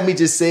 man, let me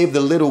just save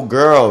the little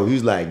girl. He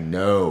was like,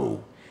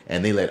 no.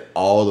 And they let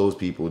all those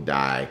people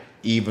die,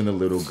 even the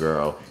little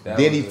girl.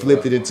 Then he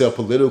flipped it into a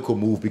political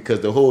move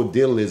because the whole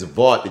deal is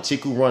Vought, the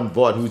chick who run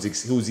Vought,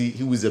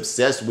 he was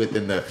obsessed with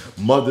in the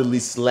motherly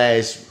 /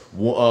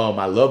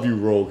 I love you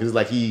role. Because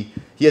like he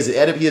has the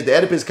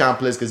Oedipus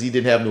complex because he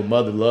didn't have no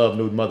mother love,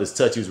 no mother's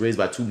touch. He was raised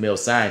by 2 male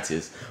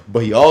scientists.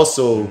 But he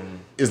also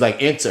is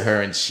like into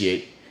her and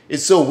shit.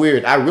 It's so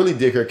weird. I really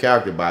dig her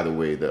character, by the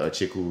way, the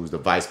chick who's the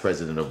vice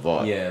president of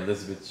Vought. Yeah,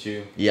 Elizabeth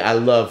Shue. Yeah, I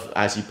love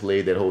how she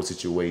played that whole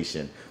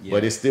situation. Yeah.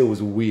 But it still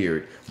was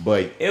weird.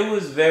 But it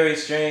was very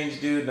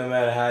strange, dude, no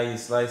matter how you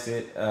slice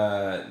it.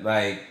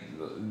 Like,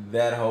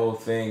 that whole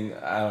thing,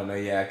 I don't know,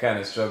 yeah, I kind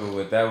of struggled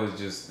with. That was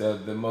just,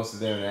 the most of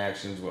their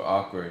interactions were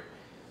awkward.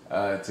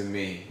 To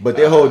me. But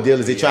their whole deal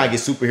is they try to get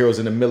superheroes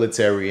in the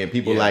military, and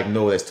people like,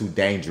 no, that's too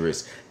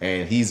dangerous.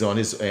 And he's on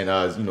his, and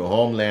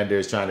Homelander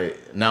is trying to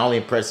not only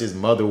impress his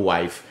mother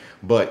wife,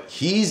 but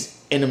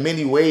he's in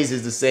many ways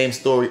is the same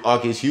story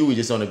arc as Huey,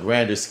 just on a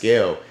grander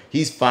scale.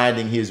 He's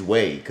finding his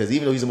way because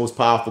even though he's the most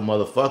powerful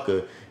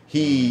motherfucker,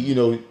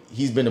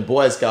 he's been a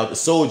Boy Scout, a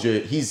soldier.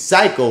 He's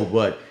psycho,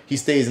 but he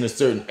stays in a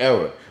certain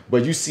era.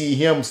 But you see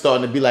him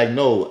starting to be like,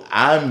 no,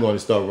 I'm going to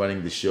start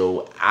running the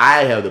show.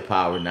 I have the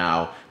power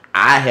now.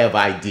 I have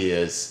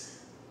ideas.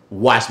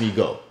 Watch me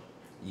go.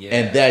 Yeah.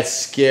 And that's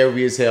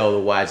scary as hell to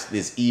watch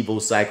this evil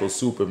psycho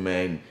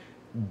Superman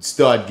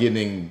start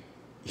getting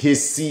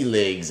his sea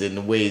legs in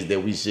the ways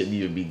that we shouldn't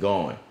even be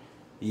going.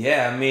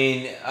 Yeah, I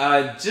mean,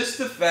 just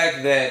the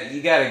fact that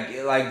you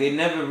gotta, like, they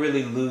never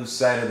really lose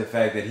sight of the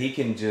fact that he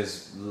can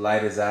just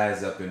light his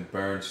eyes up and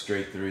burn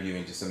straight through you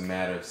in just a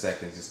matter of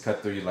seconds, just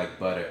cut through you like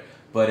butter.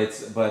 But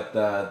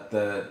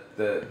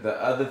the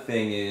other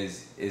thing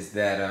is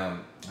that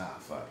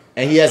fuck.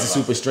 And he has a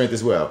super strength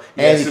as well.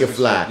 And he can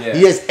fly. Strength, yeah.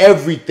 He has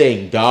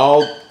everything,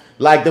 dog.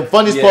 Like, the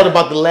funniest part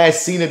about the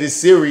last scene of this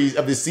series,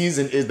 of the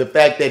season, is the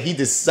fact that he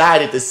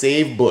decided to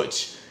save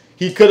Butch.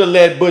 He could have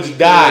let Butch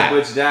die.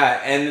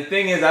 And the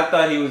thing is, I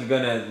thought he was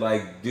gonna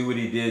like do what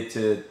he did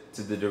to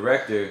the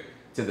director,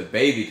 to the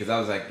baby, because I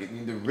was like, he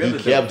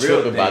kept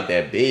tripping about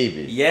that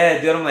baby.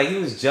 Yeah, dude, I'm like, he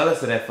was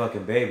jealous of that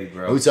fucking baby,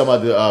 bro. We talking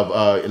about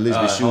the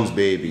Elizabeth Shue's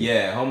baby.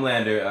 Yeah,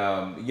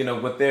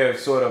 Homelander. With their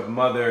sort of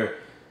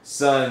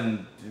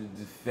mother-son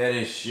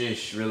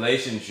fetish-ish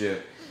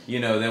relationship,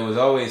 there was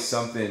always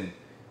something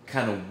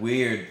kind of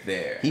weird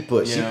there. She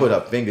put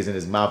her fingers in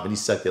his mouth and he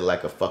sucked it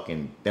like a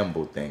fucking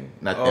thimble thing.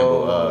 Not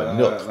thimble,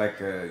 nook.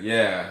 Like a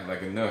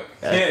nook.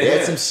 They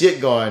had some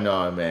shit going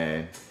on,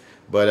 man.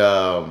 But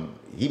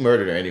he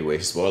murdered her anyway.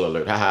 Spoiler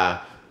alert.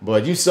 Haha.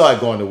 But you saw it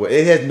going the way.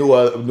 It had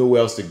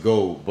nowhere else to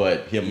go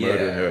but him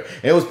murdering her.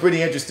 And it was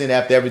pretty interesting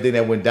after everything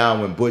that went down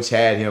when Butch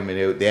had him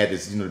and they had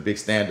this, the big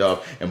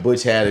standoff. And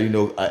Butch had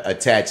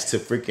attached to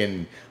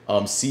freaking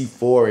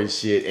C4 and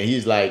shit. And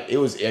he's like, it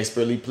was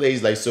expertly played.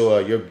 He's like, so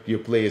your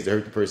play is to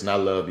hurt the person I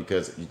love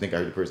because you think I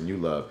hurt the person you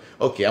love.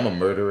 Okay, I'm a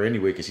murderer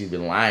anyway because she's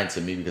been lying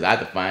to me because I had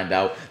to find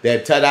out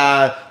that,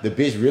 ta-da, the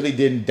bitch really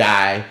didn't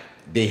die.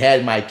 They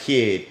had my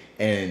kid.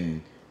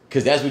 And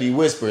because that's what he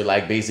whispered,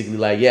 like, basically,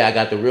 like, yeah, I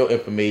got the real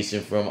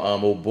information from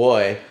old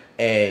boy,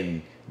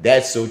 and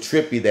that's so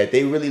trippy that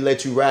they really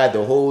let you ride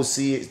the whole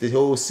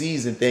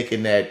season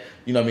thinking that,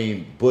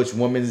 Butch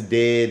woman's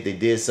dead, they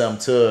did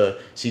something to her,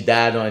 she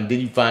died on, then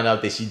you find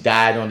out that she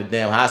died on the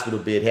damn hospital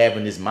bed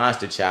having this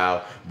monster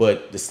child,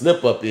 but the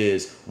slip up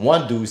is,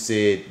 one dude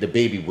said the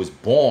baby was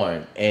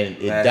born, and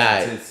it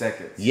died. 10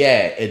 seconds.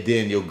 Yeah, and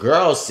then your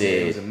girl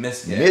said it was a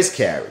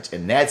miscarriage,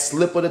 and that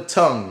slip of the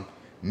tongue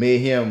made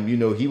him,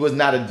 he was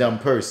not a dumb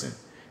person.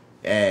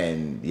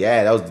 And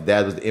yeah, that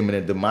was the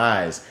imminent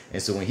demise. And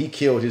so when he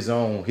killed his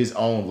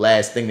own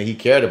last thing that he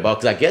cared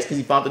about, because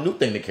he found a new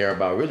thing to care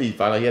about, really, he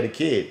found out he had a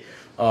kid.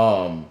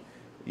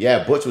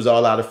 Butch was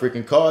all out of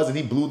freaking cars and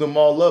he blew them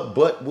all up,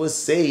 but was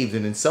saved.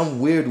 And in some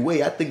weird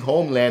way, I think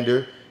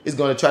Homelander is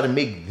going to try to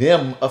make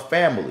them a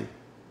family.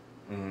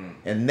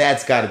 And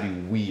that's got to be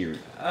weird.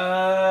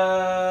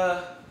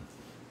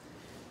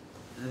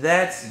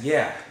 That's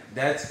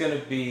going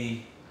to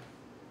be...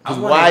 Because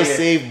why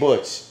save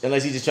Butch?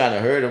 Unless he's just trying to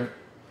hurt him.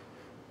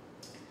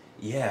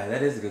 Yeah,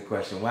 that is a good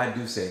question. Why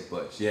do save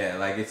Butch? Yeah,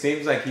 like, it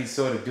seems like he's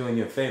sort of doing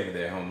you a favor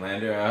there,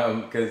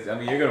 Homelander. Because,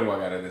 you're going to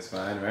walk out of this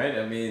fine, right?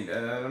 I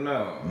don't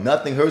know.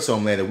 Nothing hurts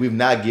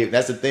Homelander.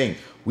 That's the thing.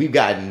 We've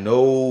got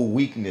no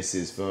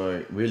weaknesses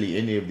for really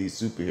any of these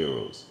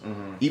superheroes.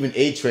 Even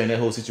A-Train, that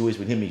whole situation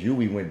with him and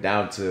Huey went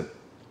down to,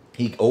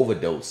 he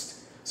overdosed.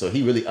 So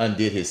he really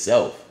undid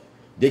himself.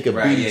 they could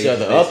beat each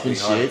other up and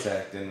shit.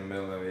 Attacked in the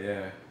middle of it,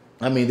 yeah.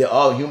 I mean, they're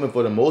all human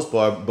for the most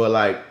part, but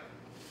like,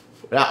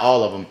 not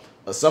all of them.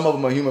 Some of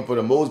them are human for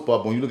the most part.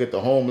 But when you look at the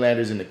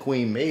Homelanders and the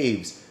Queen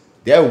Maves,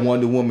 they're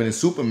Wonder Woman and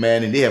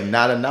Superman, and they have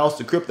not announced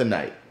the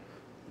kryptonite.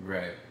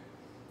 Right.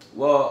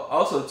 Well,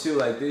 also too,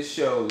 like this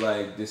show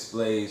like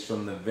displays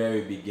from the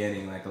very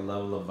beginning like a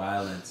level of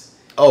violence.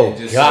 Oh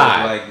just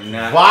God! Sort of, like,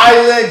 not,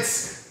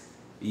 violence.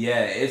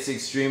 Yeah, it's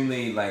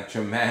extremely like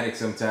traumatic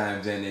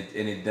sometimes, and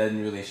it doesn't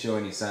really show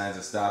any signs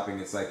of stopping.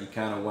 It's like you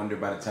kind of wonder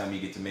by the time you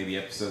get to maybe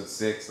episode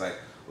 6, like,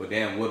 well,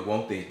 damn, what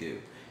won't they do?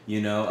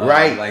 You know,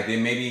 right? Like they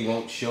maybe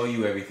won't show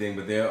you everything,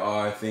 but there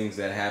are things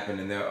that happen,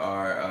 and there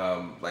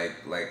are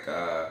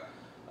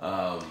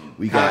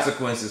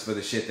consequences for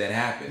the shit that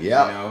happens.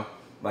 Yeah. You know,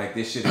 like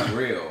this shit is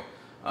real.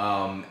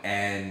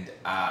 And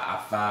I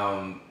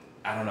found,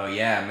 I don't know,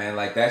 yeah, man,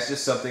 like that's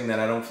just something that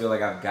I don't feel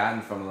like I've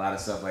gotten from a lot of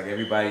stuff. Like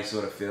everybody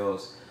sort of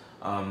feels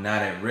not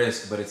at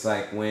risk, but it's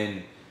like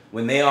when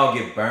they all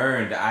get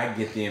burned, I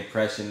get the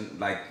impression,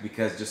 like,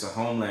 because just a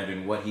Homelander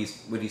and what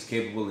he's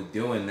capable of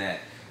doing, that,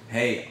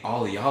 hey,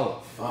 all of y'all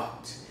are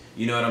fucked.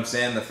 You know what I'm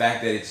saying? The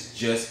fact that it's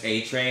just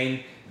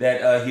A-Train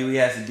that Huey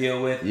has to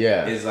deal with,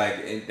 is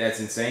like, that's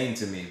insane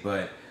to me.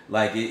 But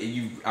like,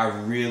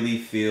 I really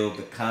feel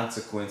the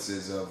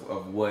consequences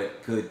of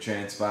what could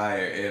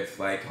transpire if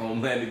like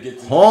Homelander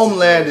gets.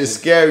 Homeland is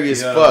scary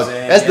as fuck.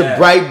 That's the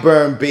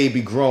Brightburn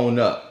baby grown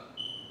up.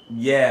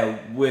 Yeah,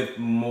 with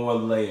more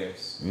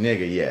layers.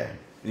 Nigga, yeah.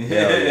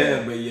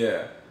 Yeah, but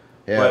yeah.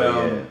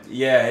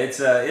 It's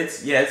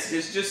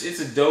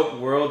a dope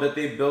world that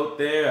they built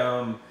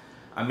there.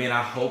 I mean,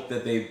 I hope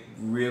that they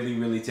really,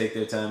 really take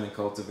their time and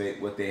cultivate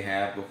what they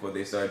have before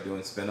they start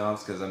doing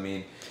spinoffs. Because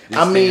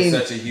is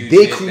such a huge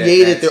they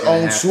created their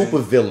own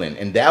supervillain,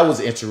 and that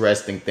was an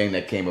interesting thing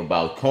that came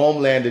about.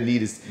 Homelander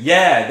needed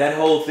that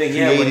whole thing.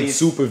 Created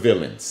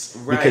supervillains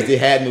because they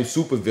had no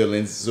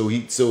supervillains.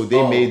 So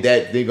they made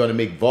that they're gonna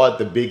make Vought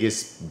the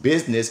biggest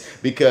business,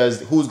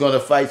 because who's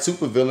gonna fight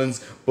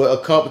supervillains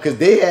but because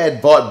they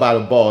had Vought by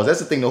the balls. That's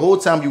the thing. The whole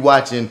time you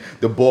watching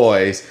the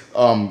boys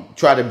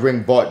try to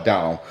bring Vought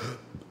down.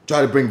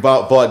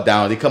 Vought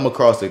down. They come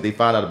across they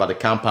find out about the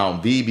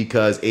Compound V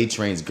because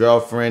A-Train's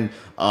girlfriend,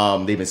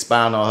 they've been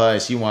spying on her,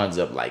 and she winds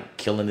up like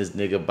killing this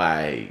nigga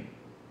by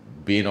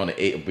being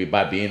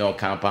on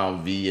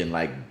Compound V and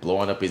like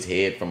blowing up his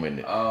head from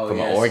an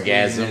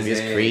orgasm.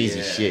 It's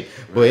crazy shit.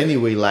 But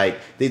anyway, like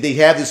they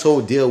have this whole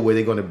deal where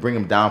they're gonna bring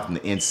him down from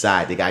the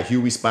inside. They got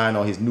Huey spying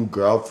on his new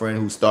girlfriend,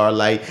 who's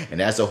Starlight,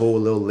 and that's a whole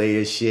little layer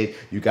of shit.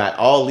 You got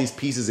all these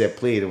pieces at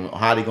play on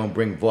how they gonna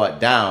bring Vought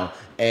down.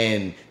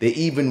 And they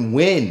even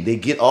win. They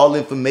get all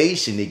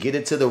information. They get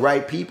it to the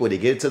right people. They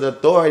get it to the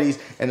authorities.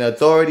 And the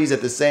authorities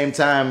at the same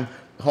time,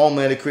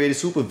 Homelander created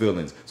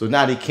supervillains. So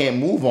now they can't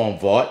move on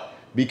Vought,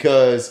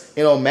 because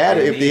it don't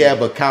matter if they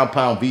have a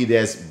Compound V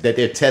that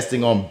they're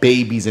testing on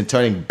babies and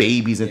turning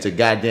babies into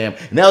goddamn.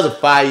 And that was a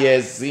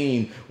fire-ass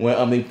scene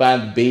when they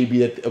find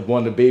one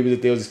of the babies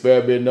that they was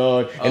experimenting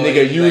on, and they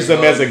could use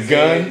them as a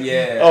gun.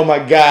 Yeah. Oh my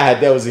God,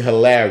 that was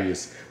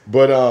hilarious.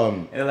 But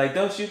and they're like,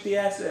 don't shoot the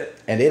asset.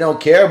 And they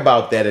don't care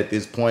about that at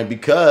this point,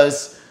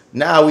 because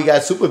now we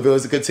got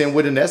supervillains to contend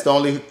with, and that's the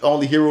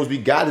only heroes we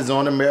got is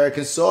on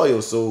American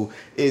soil. So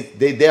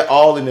they're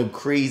all in a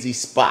crazy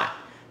spot,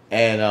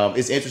 and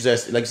it's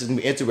interesting. Like, it's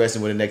gonna be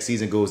interesting when the next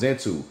season goes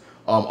into.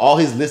 All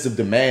his list of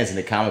demands in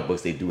the comic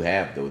books, they do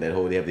have though.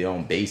 They have their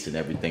own base and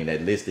everything.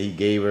 That list that he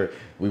gave her,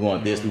 we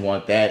want this, we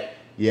want that.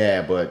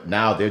 Yeah, but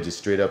now they're just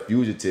straight up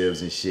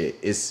fugitives and shit.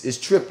 It's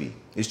trippy.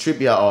 It's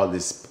trippy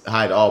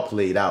how it all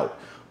played out.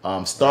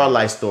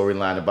 Starlight's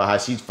storyline about how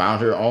she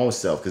found her own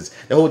self, because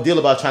the whole deal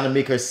about trying to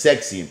make her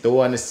sexy and throw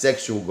her in the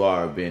sexual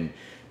garb. And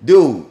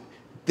dude,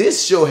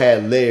 this show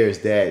had layers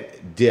that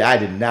I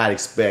did not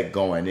expect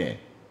going in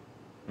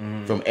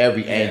from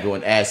every angle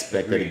and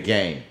aspect of the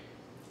game.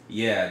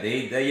 Yeah,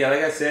 they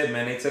like I said,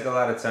 man, they took a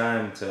lot of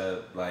time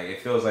to, like,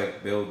 it feels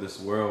like build this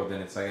world,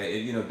 and it's like,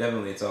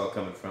 definitely it's all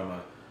coming from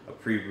a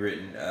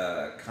pre-written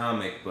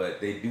comic, but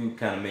they do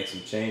kind of make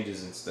some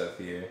changes and stuff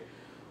here,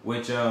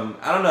 which I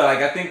don't know, like,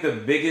 I think the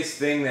biggest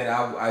thing that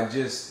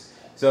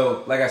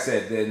so like I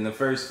said, in the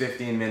first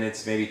 15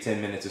 minutes, maybe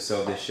 10 minutes or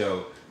so, this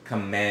show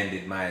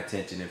commanded my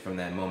attention, and from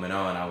that moment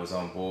on, I was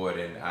on board,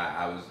 and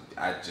I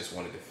just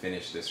wanted to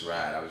finish this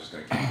ride. I was just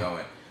gonna keep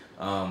going,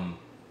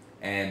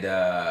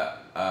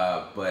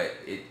 but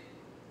it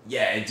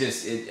I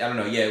don't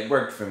know. Yeah, it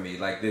worked for me.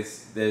 Like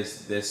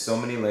there's so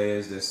many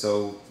layers. There's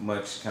so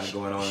much kind of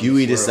going on.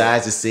 Huey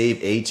decides to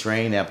save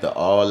A-Train after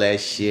all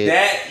that shit.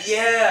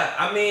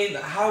 I mean,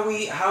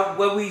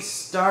 where we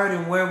start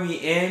and where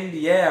we end.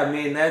 Yeah, I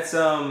mean that's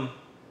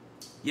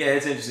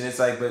it's interesting. It's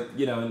like, but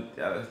I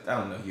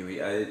don't know, Huey.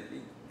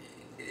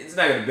 It's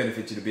not gonna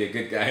benefit you to be a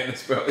good guy in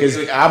this world. Because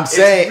I'm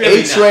saying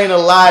really A-Train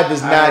alive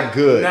is not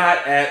good.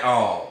 Not at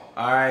all.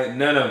 All right,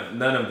 none of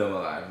them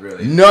alive,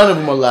 really. None of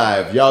them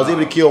alive. Y'all was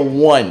able to kill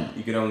one.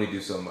 You can only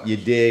do so much. You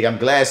dig? I'm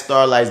glad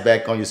Starlight's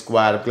back on your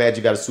squad. I'm glad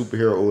you got a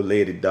superhero old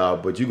lady,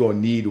 dog. But you're gonna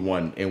need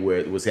one, and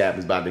what's happening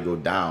is about to go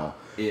down.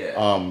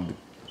 Yeah.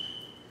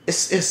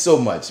 It's so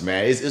much,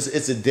 man.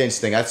 It's a dense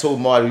thing. I told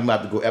Marty we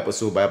might have to go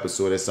episode by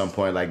episode at some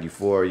point, like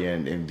Euphoria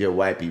and Dear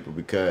White People,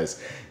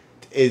 because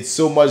it's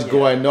so much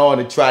going on,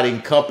 to try to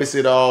encompass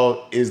it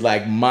all is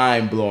like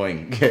mind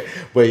blowing.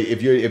 But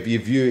if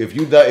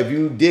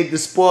you dig the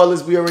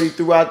spoilers we already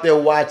threw out there,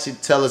 watch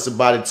it, tell us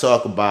about it,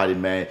 talk about it,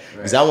 man.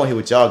 Because I want to hear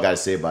what y'all got to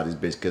say about this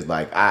bitch. Because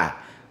like I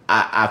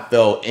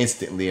fell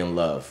instantly in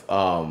love.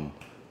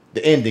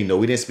 The ending though,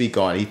 we didn't speak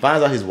on it. He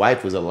finds out his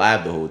wife was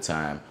alive the whole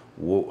time.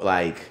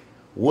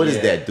 What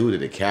does that do to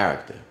the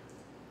character?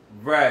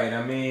 Right.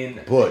 I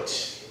mean,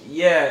 Butch.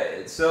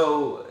 Yeah.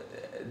 So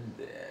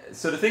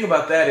the thing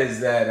about that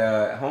is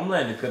that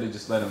Homelander could have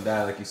just let him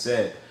die, like you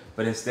said,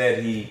 but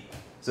instead he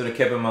sort of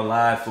kept him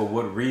alive for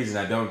what reason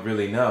I don't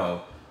really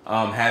know.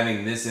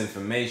 Having this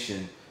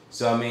information,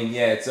 so I mean,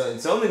 yeah,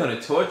 it's only going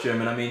to torture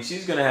him, and I mean,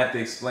 she's going to have to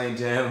explain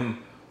to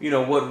him,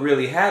 what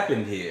really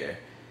happened here,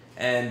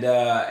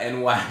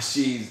 and why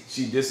she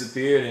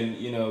disappeared, and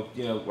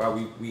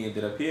why we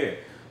ended up here.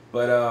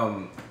 But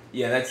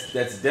yeah, that's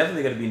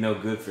definitely going to be no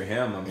good for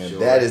him, I'm sure.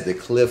 That is the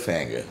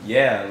cliffhanger.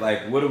 Yeah,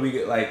 like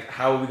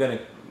how are we going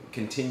to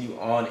continue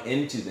on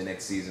into the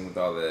next season with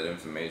all that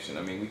information?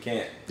 I mean, we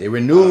can't. They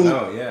renewed.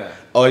 Oh yeah.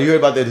 Oh, you heard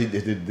about the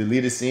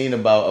deleted scene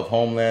of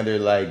Homelander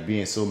like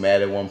being so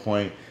mad at one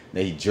point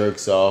that he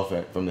jerks off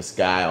from the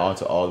sky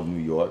onto all of New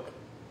York.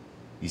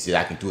 He said,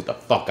 "I can do what the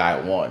fuck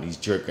I want." He's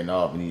jerking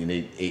off, and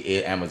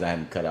Amazon had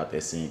to cut out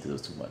that scene because it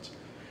was too much.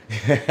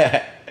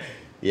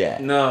 Yeah.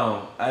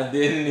 No, I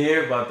didn't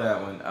hear about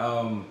that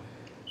one.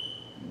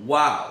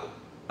 Wow.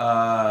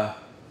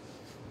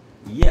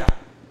 Yeah.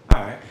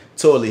 All right.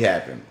 Totally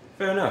happened.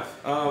 Fair enough.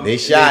 They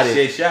shot it.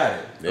 They shot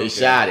it. They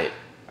shot it.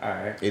 All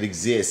right. It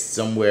exists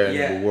somewhere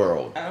in the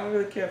world. I don't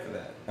really care for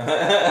that.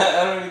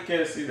 I don't really care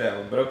to see that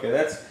one. But okay,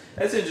 that's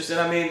interesting.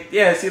 I mean,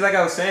 yeah. See, like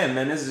I was saying,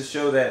 man, this is a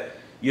show that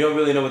you don't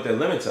really know what their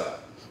limits are.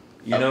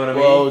 You know what I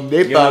mean? Well,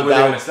 they you found know where out.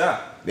 They're gonna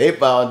stop. They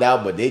found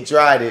out, but they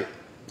tried it.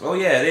 Oh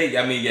yeah,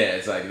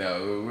 it's like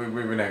no,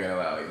 we're not gonna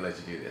let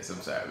you do this. I'm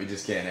sorry, we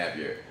just can't have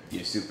your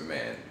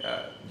Superman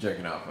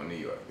jerking off on New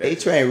York.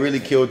 A-Train really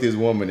killed his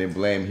woman and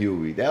blamed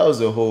Huey. That was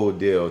a whole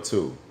deal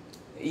too.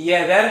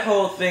 Yeah, that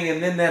whole thing,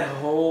 and then that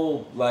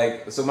whole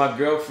so my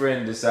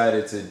girlfriend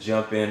decided to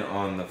jump in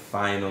on the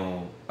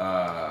final 2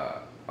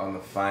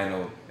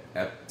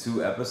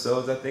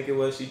 episodes. I think it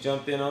was she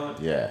jumped in on.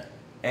 Yeah.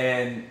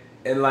 And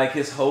like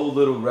his whole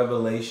little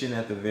revelation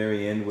at the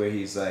very end where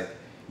he's like,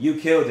 "You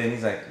killed it." And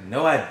he's like,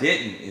 "No, I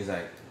didn't." He's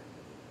like,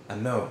 "I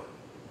know."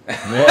 I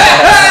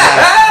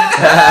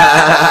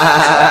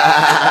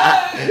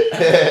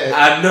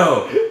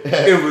know.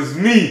 It was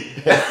me.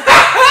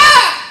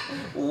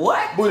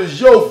 What? But it's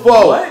your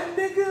fault. What,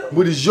 nigga?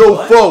 But it's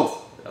your fault.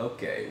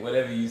 Okay,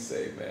 whatever you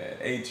say, man.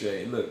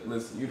 A-Train, look,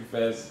 listen, you the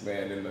fastest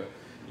man in the,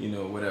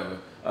 whatever.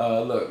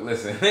 Look,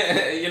 listen.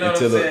 You know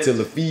what I'm saying? Till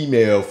the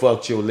female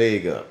fucked your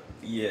leg up.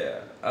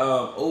 Yeah.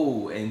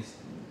 And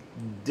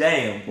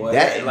damn, boy.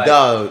 That like,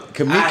 dog,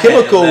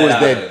 Chemical was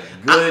that.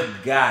 Good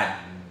God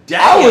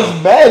damn. I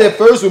was mad at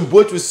first when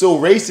Butch was so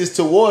racist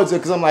towards her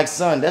because I'm like,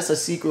 son, that's a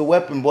secret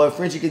weapon, boy.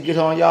 Frenchie could get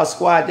her on y'all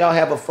squad. Y'all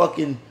have a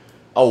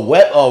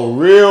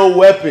real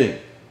weapon.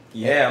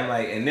 Yeah, I'm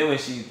like, and then when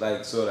she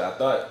like sort of, I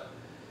thought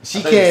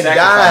she can't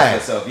die.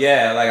 Herself.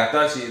 Yeah, like I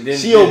thought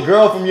she a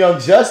girl from Young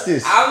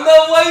Justice. I don't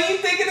know why you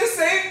thinking the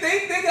same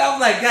thing, nigga. I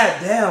was like,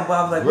 God damn, but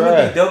I was like, wouldn't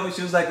it be dope if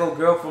she was like, oh,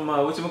 girl from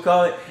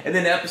whatchamacallit? And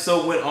then the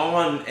episode went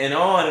on, and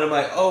I'm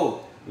like,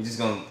 oh, we just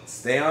gonna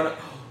stay on it?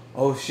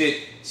 Oh shit,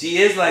 she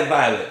is like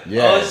Violet.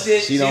 Yeah. Oh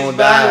shit, she don't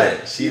die.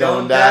 Violet. She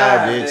don't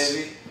die, bitch.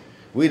 Baby.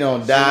 We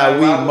don't die,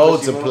 we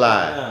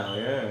multiply.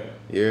 Yeah.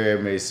 You hear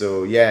me?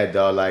 So yeah,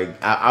 dog. Like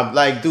I'm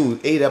like, dude,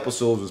 8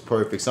 episodes was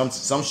perfect.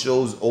 Some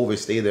shows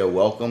overstay their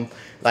welcome.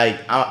 Like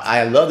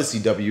I love the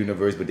CW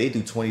universe, but they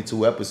do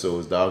 22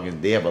 episodes, dog,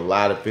 and they have a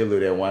lot of filler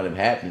that wind up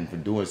happening for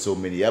doing so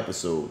many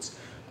episodes.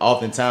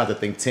 Oftentimes, I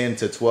think 10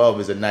 to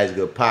 12 is a nice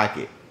good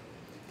pocket.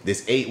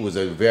 This 8 was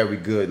a very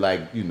good,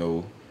 like,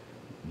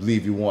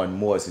 leave you wanting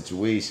more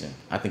situation.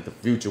 I think the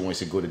future one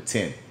should go to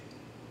 10.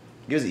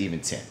 Give us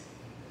even 10.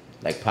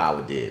 Like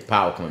Power did.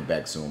 Power coming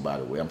back soon, by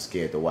the way. I'm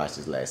scared to watch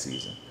this last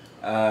season.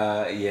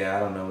 Yeah, I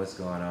don't know what's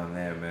going on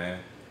there, man.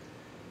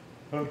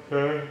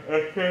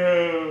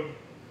 Okay.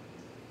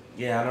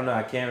 Yeah, I don't know.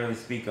 I can't really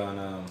speak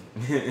on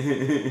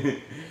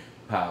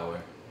Power.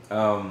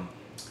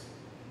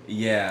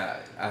 Yeah,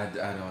 I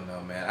don't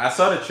know, man. I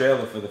saw the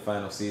trailer for the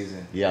final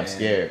season. Yeah, I'm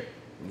scared.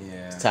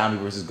 Yeah. It's Tommy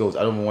versus Ghost.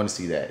 I don't even want to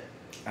see that.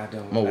 I'm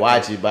gonna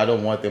watch it, but I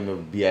don't want them to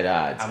be at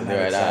odds. I'm not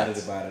excited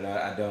about it.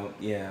 I don't.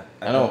 Yeah,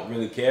 I don't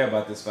really care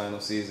about this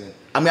final season.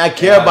 I mean, I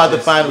care about the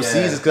final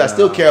seasons because I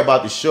still care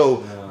about the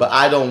show, but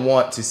I don't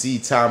want to see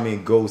Tommy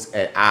and Ghost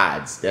at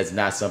odds. That's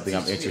not something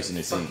I'm interested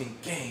in seeing. Fucking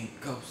game,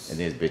 Ghost. And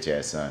his bitch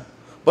ass son.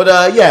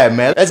 But yeah,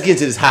 man, let's get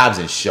to this Hobbs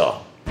and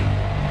Shaw.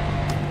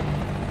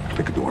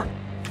 Pick a door.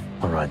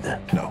 All right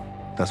then. No,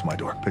 that's my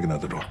door. Pick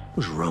another door.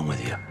 What's wrong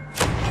with you?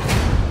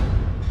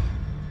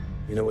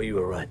 You know what? You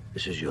were right.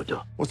 This is your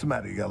door. What's the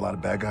matter? You got a lot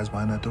of bad guys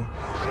behind that door?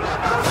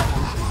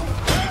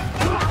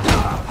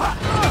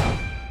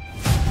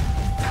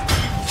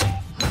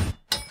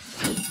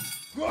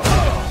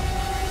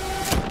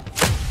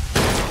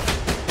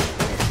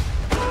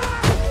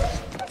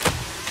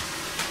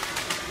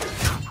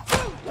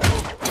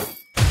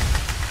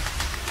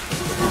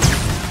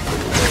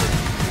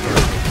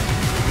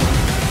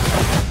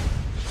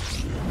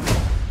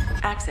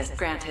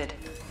 granted.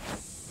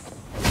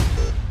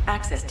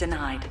 Access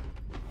denied.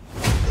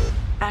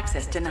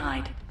 Access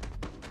denied.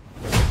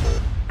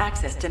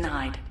 Access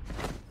denied.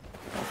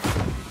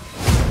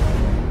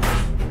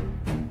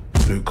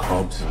 Luke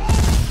Hobbs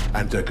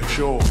and Deckard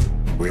Shaw.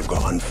 We've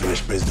got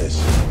unfinished business.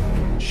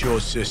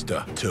 Shaw's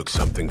sister took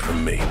something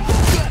from me.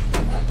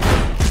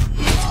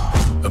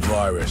 A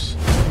virus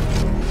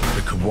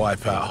that could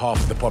wipe out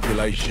half the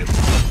population,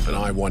 and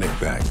I want it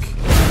back.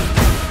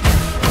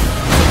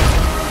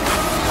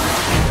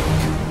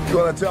 You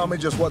want to tell me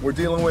just what we're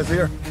dealing with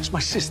here? It's my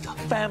sister.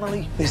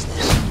 Family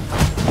business.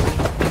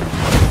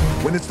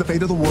 When it's the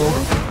fate of the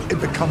world,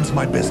 it becomes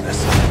my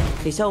business.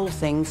 This whole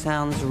thing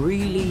sounds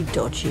really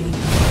dodgy.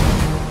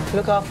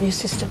 Look after your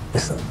sister.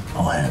 Listen,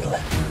 I'll handle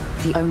it.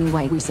 The only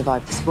way we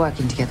survive is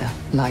working together,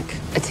 like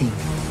a team.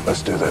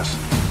 Let's do this.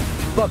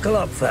 Buckle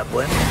up, fat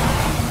boy.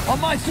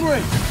 On my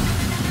 3,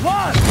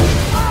 1.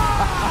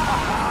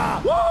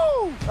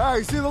 Woo! Hey,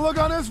 you see the look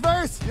on his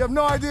face? You have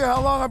no idea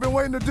how long I've been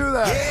waiting to do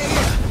that.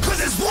 Yeah, 'cause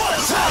it's war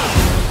time.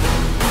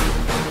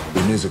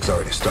 The music's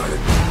already started.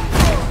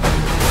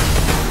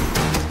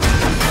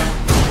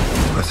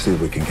 Let's see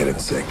if we can get it in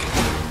sync.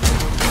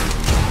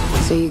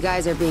 So you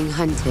guys are being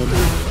hunted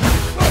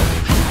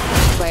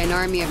by an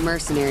army of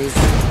mercenaries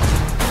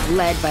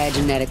led by a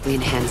genetically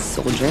enhanced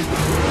soldier.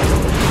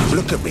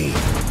 Look at me.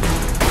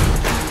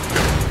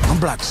 I'm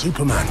Black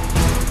Superman.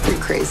 You're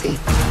crazy.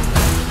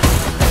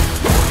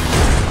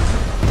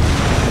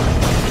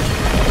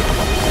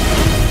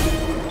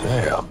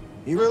 Damn.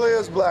 He really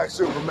is Black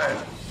Superman.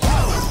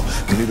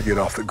 You need to get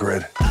off the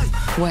grid.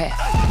 Where?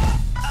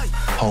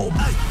 Home.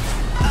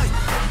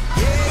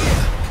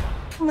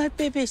 My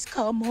baby's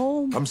come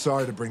home. I'm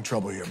sorry to bring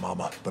trouble here,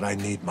 Mama, but I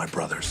need my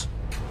brothers.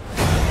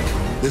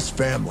 This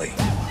family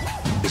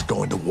is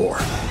going to war.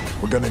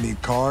 We're gonna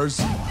need cars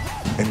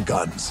and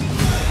guns.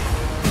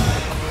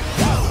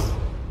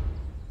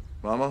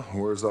 Mama,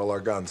 where's all our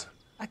guns?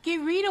 I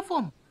get rid of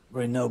them.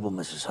 Very noble,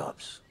 Mrs.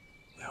 Hobbs.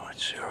 We are in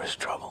serious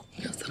trouble.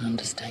 That's an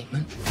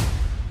understatement.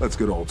 Let's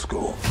get old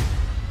school.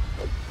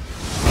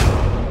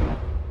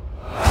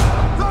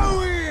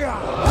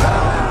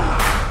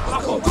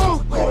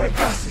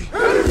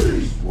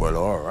 Well,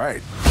 all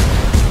right.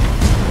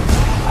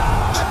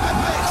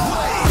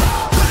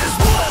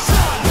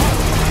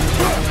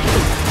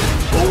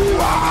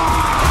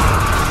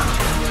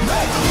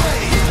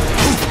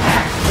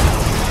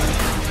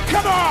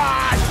 Come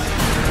on!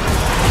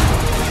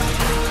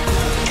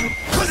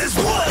 'Cause it's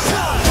war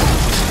time.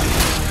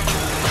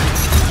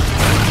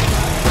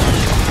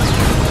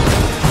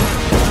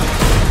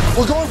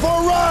 We're going for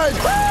a ride!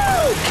 Woo!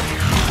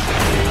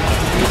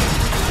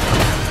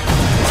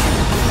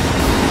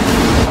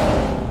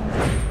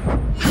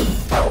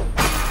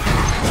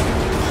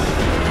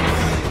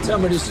 Tell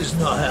me this is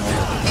not happening.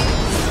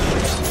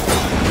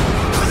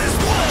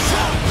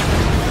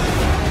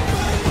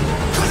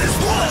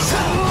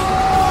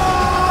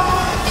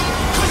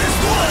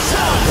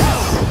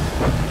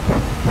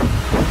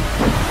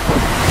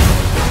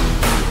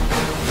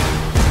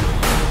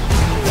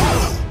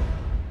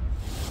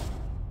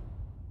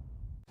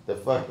 The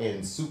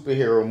fucking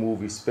superhero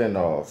movie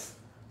spinoff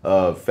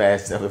of the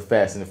Fast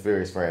and the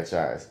Furious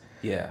franchise.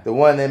 Yeah. The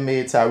one that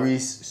made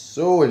Tyrese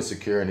so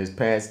insecure in his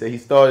pants that he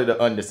started an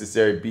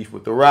unnecessary beef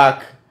with The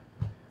Rock.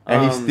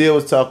 And he still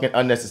was talking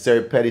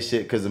unnecessary petty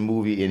shit because the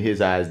movie, in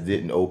his eyes,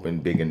 didn't open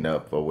big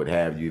enough or what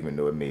have you, even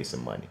though it made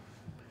some money.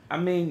 I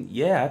mean,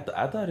 yeah,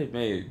 I thought it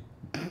made...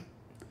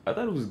 I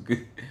thought it was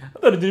good. I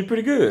thought it did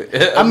pretty good.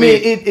 I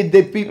mean,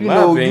 the people, you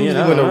know, opinion,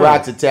 usually when The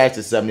Rock's attached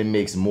to something, it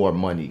makes more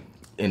money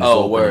in the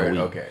opening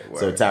week. Okay, word.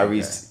 So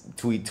Tyrese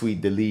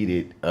tweet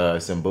deleted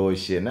some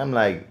bullshit. And I'm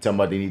like, talking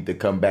about they need to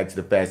come back to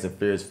the Fast and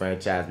Furious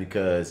franchise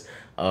because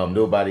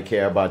nobody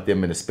care about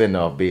them in the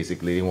spinoff,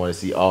 basically. They want to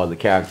see all the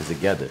characters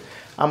together.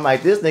 I'm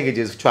like, this nigga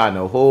just trying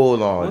to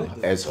hold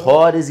on as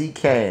hard as he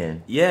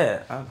can.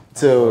 Yeah. I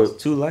to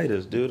 2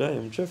 lighters, dude. I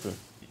am tripping.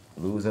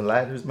 Losing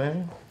lighters,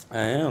 man. I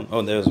am.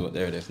 Oh, there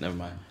it is. Never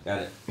mind.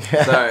 Got it.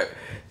 Sorry.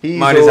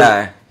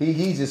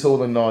 He's just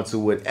holding on to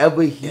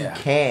whatever he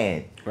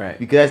can. Right.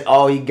 Because that's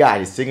all he got.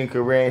 His singing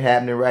career ain't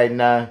happening right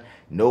now.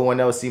 No one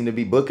else seemed to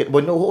be booking.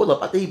 But no, hold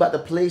up. I think he about to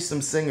play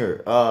some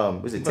singer.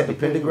 Was it Teddy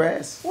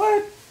Pendergrass?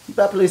 What? He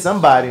about to play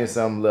somebody in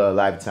some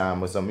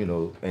Lifetime or some,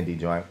 indie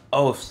joint.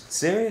 Oh,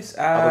 serious?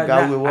 I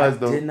forgot who it was,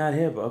 though. I did not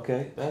hear, but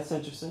okay. That's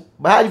interesting.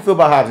 But how do you feel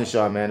about Hobbs and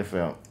Shaw, man, the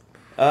film?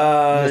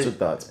 Initial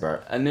thoughts, bro.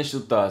 Initial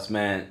thoughts,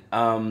 man.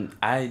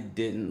 I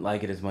didn't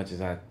like it as much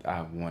as I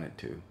wanted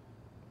to.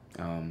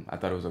 I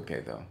thought it was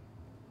okay though.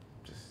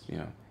 Just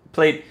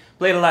played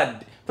a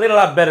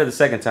lot better the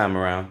second time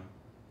around.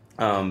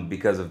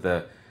 Because of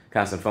the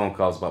constant phone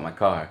calls about my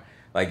car.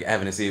 Like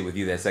having to see it with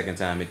you that second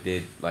time, it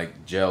did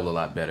like gel a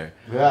lot better.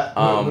 Yeah.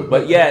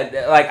 But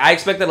yeah, like I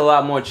expected a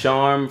lot more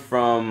charm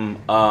from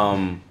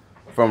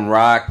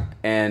Rock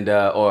and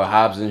or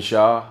Hobbs and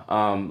Shaw.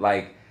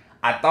 Like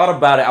I thought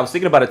about it. I was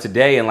thinking about it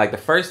today, and like the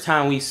first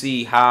time we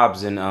see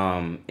Hobbs in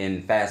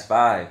Fast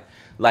 5,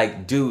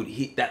 like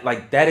dude,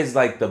 that is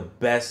like the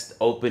best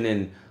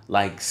opening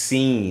like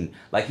scene.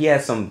 Like he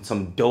has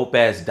some dope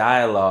ass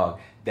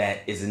dialogue that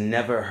is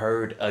never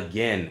heard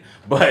again.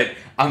 But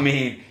I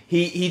mean,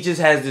 he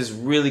just has this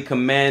really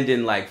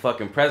commanding like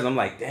fucking presence. I'm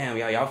like, damn,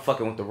 y'all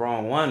fucking with the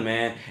wrong one,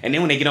 man. And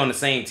then when they get on the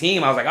same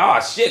team, I was like, oh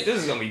shit,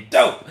 this is gonna be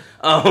dope.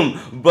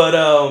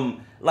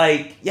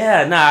 Like,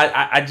 yeah, nah,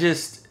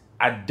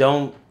 I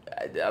don't.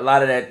 A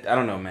lot of that, I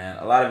don't know, man.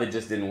 A lot of it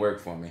just didn't work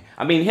for me.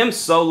 I mean, him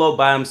solo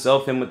by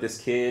himself, him with this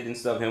kid and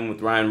stuff, him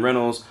with Ryan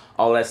Reynolds,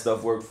 all that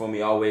stuff worked for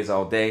me always,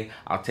 all day.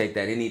 I'll take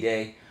that any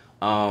day.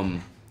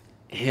 Him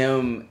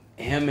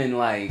and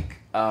like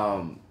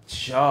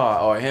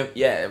Shaw or him,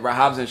 yeah,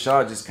 Hobbs and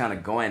Shaw just kind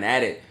of going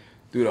at it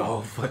through the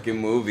whole fucking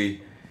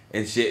movie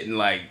and shit, and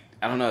like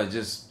I don't know,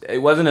 it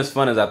wasn't as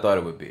fun as I thought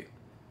it would be.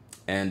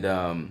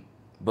 And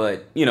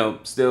but you know,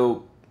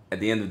 still at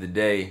the end of the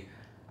day,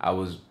 I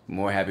was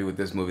more happy with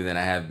this movie than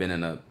I have been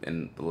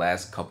in the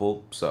last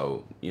couple.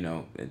 So you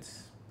know,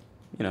 it's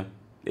a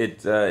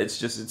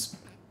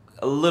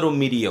little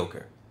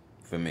mediocre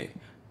for me.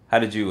 How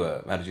did you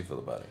feel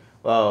about it?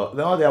 Well,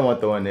 the only thing I want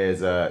to throw in there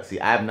is, I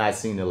have not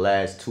seen the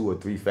last 2 or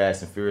 3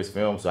 Fast and Furious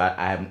films, so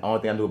the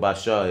only thing I knew about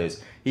Shaw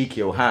is he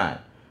killed Han.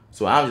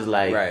 So I'm just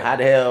like, how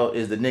the hell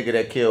is the nigga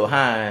that killed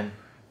Han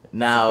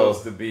now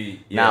supposed to be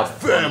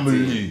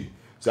family?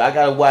 So I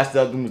gotta watch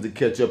the other ones to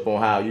catch up on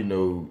how, you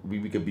know,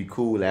 we could be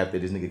cool after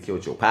this nigga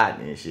killed your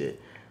partner and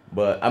shit.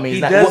 But I mean, he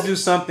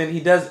does something.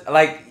 He does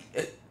like.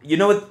 You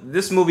know what?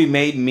 This movie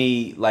made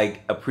me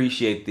like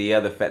appreciate the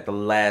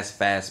last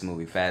Fast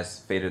movie,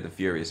 Fate of the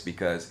Furious,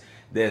 because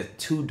there's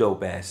 2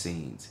 dope ass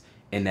scenes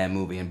in that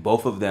movie, and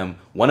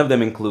one of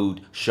them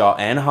include Shaw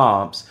and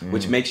Hobbs,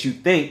 which makes you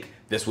think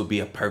this would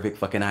be a perfect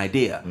fucking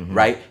idea,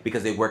 right?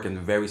 Because they work in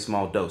very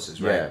small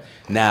doses, right? Yeah.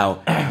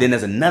 Now, then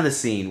there's another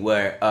scene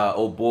where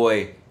old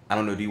boy, I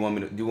don't know, do you want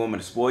me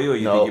to spoil you, or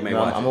you think you may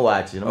watch it? I'm gonna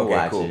watch it. I'm gonna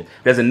watch it.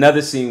 There's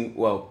another scene.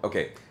 Well,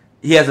 okay.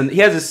 He has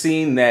a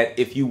scene that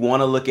if you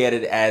want to look at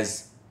it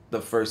as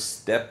the first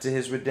step to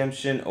his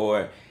redemption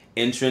or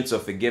entrance or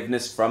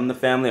forgiveness from the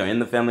family or in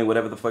the family,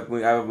 whatever the fuck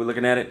we're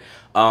looking at it,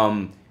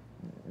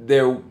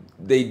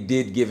 they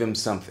did give him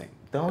something,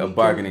 a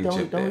bargaining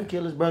chip there. Don't he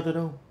kill his brother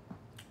though?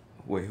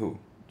 Wait, who?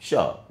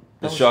 Shaw.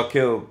 Did Shaw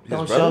kill his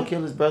brother? Shaw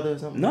kill his brother or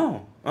something?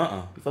 No.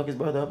 You fuck his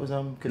brother up or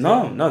something?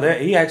 No.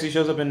 He actually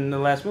shows up in the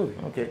last movie.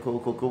 Okay, cool.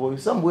 Well,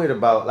 something weird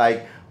about,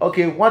 like,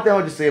 okay, one thing I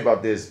want to say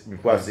about this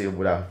before I say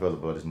what I felt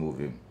about this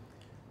movie.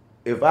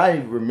 If I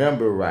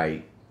remember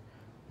right,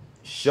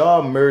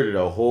 Shaw murdered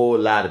a whole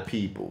lot of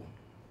people.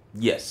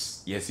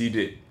 Yes, he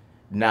did.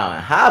 Now, in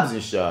Hobbs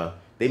and Shaw,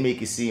 they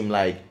make it seem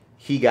like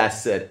he got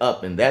set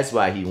up and that's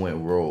why he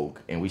went rogue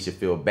and we should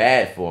feel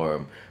bad for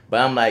him. But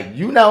I'm like,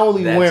 you not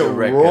only went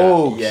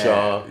rogue,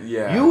 Shaw,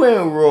 you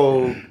went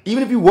rogue.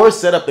 Even if you were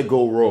set up to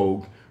go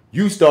rogue,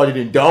 you started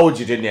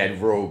indulging in that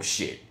rogue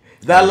shit.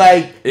 It's not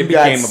like it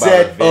became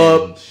set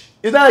up.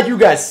 It's not like you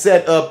got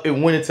set up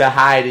and went into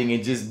hiding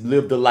and just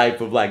lived the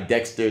life of like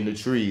Dexter in the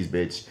trees,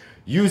 bitch.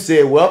 You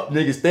said, well,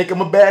 niggas think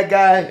I'm a bad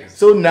guy,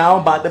 so now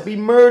I'm about to be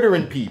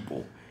murdering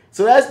people.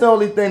 So that's the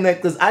only thing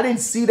because I didn't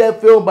see that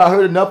film, but I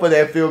heard enough of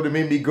that film to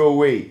make me go,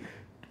 wait.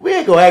 We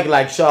ain't gonna act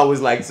like Shaw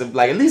was like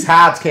at least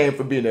Hobbs came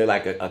from being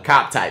a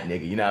cop type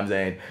nigga, you know what I'm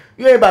saying?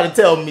 You ain't about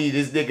to tell me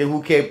this nigga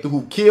who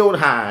killed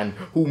Han,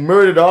 who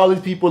murdered all these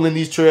people in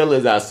these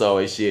trailers I saw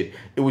and shit,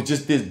 it was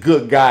just this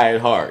good guy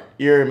at heart.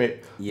 You hear me?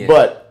 Yeah.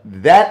 But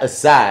that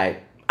aside,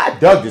 I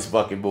dug this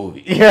fucking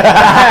movie. Okay.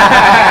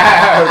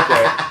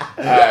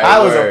 I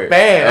was a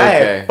fan. I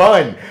had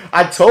fun.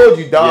 I told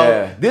you,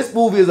 dog, this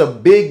movie is a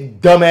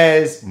big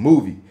dumbass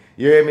movie.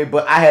 You hear me?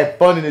 But I had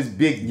fun in this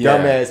big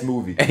dumbass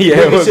movie.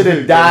 You should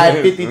have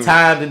died 50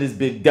 times in this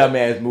big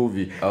dumbass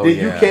movie.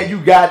 You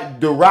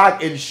got The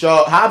Rock and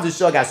Shaw. Hobbs and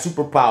Shaw got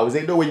superpowers.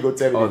 Ain't no way you gonna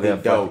tell me they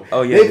don't.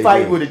 They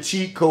fight with a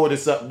cheat code or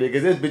something,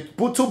 niggas. There's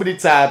been too many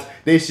times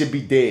they should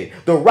be dead.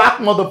 The Rock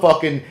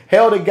motherfucking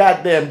held a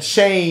goddamn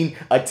chain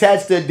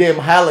attached to a damn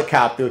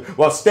helicopter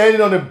while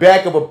standing on the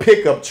back of a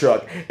pickup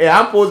truck. And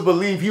I'm supposed to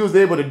believe he was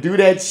able to do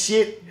that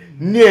shit?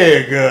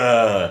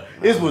 Nigga.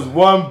 This was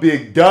one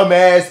big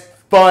dumbass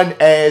fun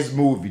ass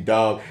movie,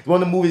 dog. It's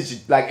one of the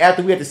movies like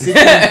after we had to sit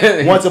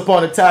in Once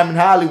Upon a Time in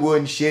Hollywood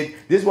and shit.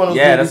 This one of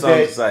those movies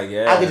that's what I'm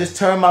like, I could just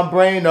turn my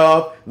brain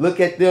off, look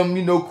at them,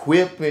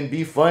 quip and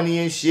be funny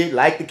and shit,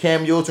 like the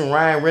cameos from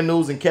Ryan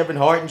Reynolds and Kevin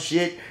Hart and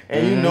shit,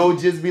 and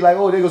just be like,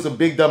 oh, there goes some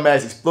big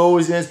dumbass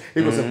explosions,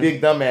 there goes some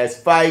big dumbass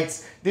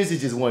fights. This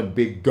is just one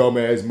big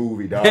dumbass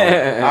movie, dog.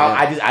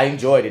 I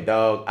enjoyed it,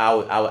 dog.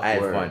 I had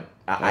fun.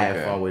 I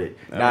had fun with it.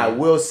 Now I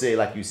will say,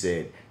 like you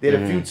said, there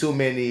are a few too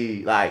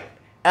many like.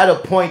 At a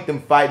point,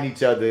 them fighting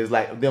each other is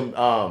like them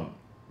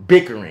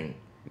bickering.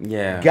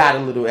 Yeah, got a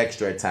little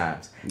extra at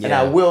times. Yeah. And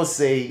I will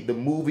say the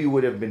movie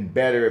would have been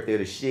better if they'd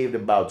have shaved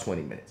about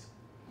 20 minutes.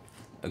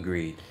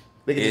 Agreed.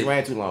 They just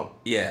ran too long.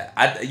 Yeah,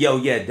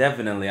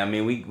 definitely. I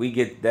mean, we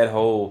get that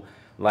whole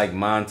like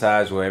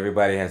montage where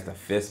everybody has the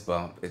fist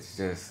bump. It's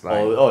just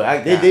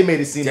like they made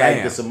it seem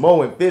like the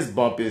Samoan fist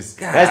bump is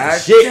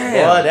that's the shit,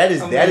 boy. That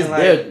is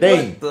their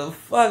thing. What the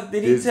fuck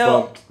did he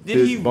tell?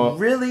 Did he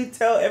really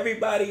tell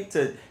everybody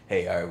to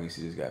Hey, all right, we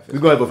see this guy. We're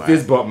going to have a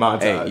fist bump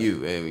montage.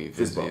 Hey,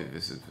 fist bump.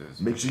 Fist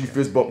Make sure you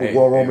fist bump with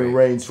Roman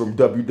Reigns from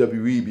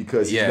WWE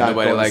because he's not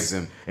nobody likes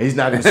him. And he's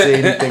not going to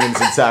say anything in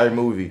this entire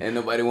movie. And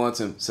nobody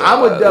wants him. So,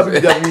 I'm a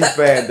WWE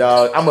fan,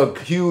 dog. I'm a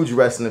huge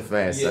wrestling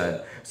fan,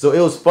 son. So it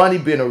was funny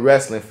being a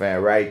wrestling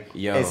fan, right?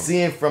 And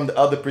seeing from the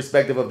other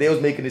perspective of they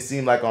was making it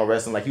seem like on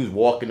wrestling, like he was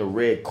walking the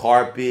red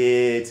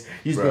carpets.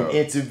 He's being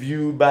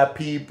interviewed by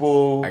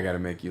people. I got to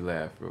make you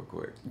laugh real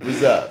quick.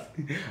 What's up?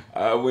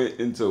 I went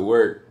into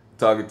work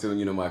talking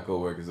to, my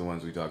coworkers, the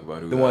ones we talk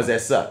about. The ones that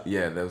suck.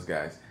 Yeah, those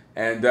guys.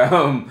 And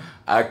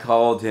I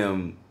called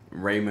him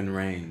Raymond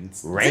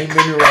Reigns. Raymond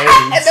Reigns.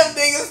 And them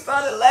niggas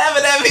started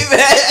laughing at me,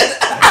 man.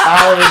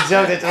 I was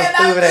joking.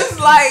 I'm just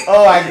like,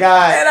 oh my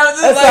God. And I'm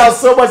just that like, sounds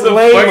so much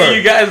lamer. What are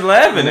you guys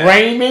laughing at?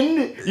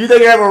 Raymond? You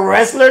think you have a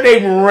wrestler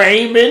named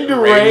Raymond?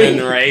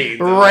 Raymond Reigns.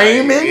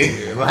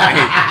 Raymond? I'm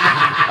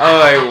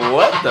like,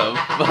 what the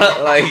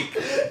fuck? Like,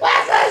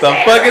 the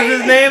fuck is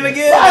his name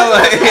again? I'm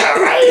like,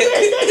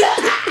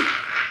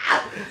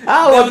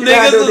 them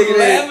niggas was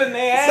laughing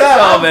their ass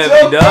off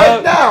at me,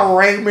 dog. Now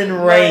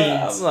Raymond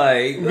Reigns. I'm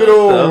like, good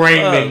old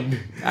Raymond.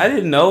 I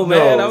didn't know,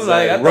 man. I'm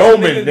like, I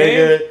Roman,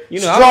 nigga. I'm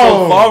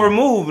so far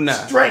removed now.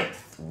 Strength.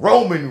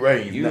 Roman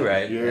Reigns. You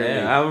right.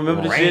 Yeah, I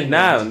remember the shit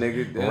now,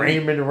 nigga.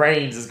 Raymond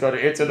Reigns is going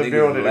to enter the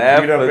building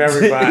and beat up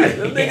everybody.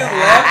 Them niggas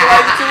laughed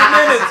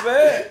like 2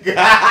 minutes,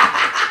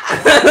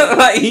 man.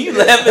 Like, you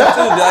laughing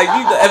too. Like,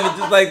 you laughing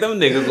just like them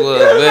niggas was,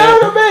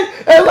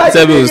 man. Like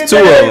it was 2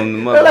 of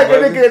them. Like a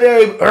nigga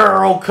named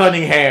Earl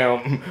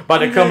Cunningham about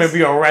to come and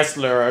be a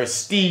wrestler, or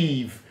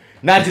Steve.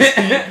 Not just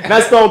Steve,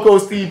 not Stone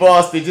Cold Steve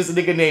Austin, just a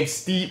nigga named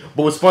Steve.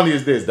 But what's funny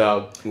is this,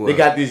 dog. What? They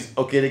got this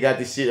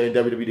shit in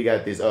WWE. They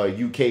got this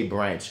UK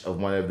branch of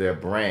one of their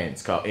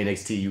brands called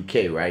NXT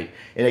UK, right?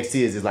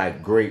 NXT is this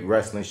like great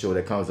wrestling show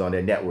that comes on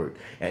their network,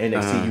 and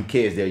NXT UK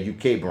is their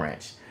UK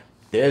branch.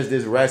 There's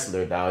this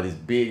wrestler, dog, this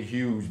big,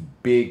 huge,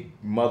 big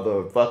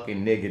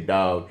motherfucking nigga,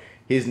 dog.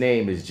 His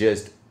name is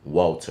just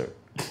Walter.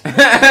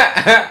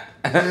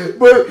 But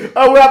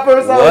when I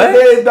first saw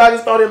his name, dog, I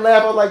started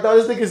laughing. I was like, dog,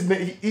 this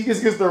nigga's he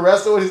just gets the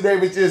wrestler. His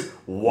name is just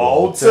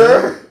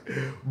Walter.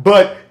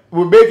 But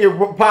what make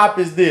it pop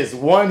is this: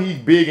 one, he's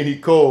big and he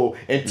cold,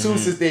 and two,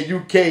 since they're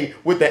UK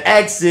with the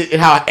accent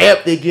and how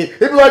amped they get,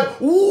 they be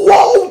like,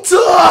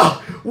 Walter,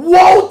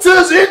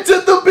 Walter's into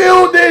the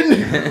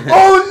building.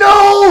 Oh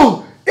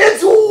no.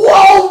 It's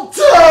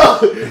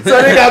Walter!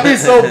 So they got me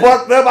so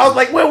fucked up. I was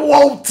like, where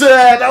Walter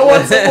at? I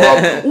want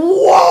some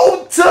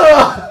Walter!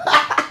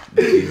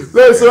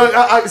 So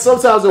I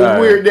sometimes a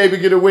weird name to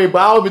get away, but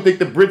I don't even think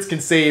the Brits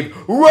can save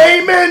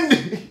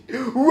Raymond!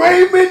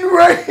 Raymond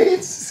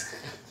Reigns!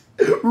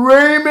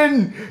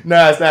 Raymond!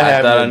 Nah, it's not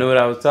happening. I thought I knew what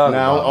I was talking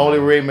about. Only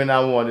Raymond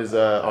I want is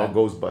on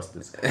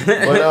Ghostbusters.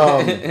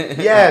 But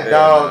yeah,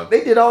 dog,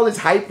 they did all this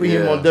hype for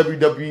him on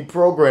WWE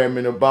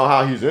programming about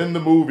how he's in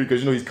the movie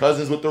because he's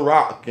cousins with The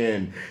Rock,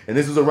 and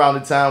this was around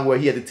the time where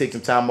he had to take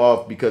some time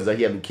off because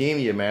he had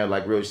leukemia, man,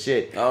 like real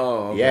shit.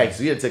 Oh, okay. Yeah,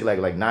 so he had to take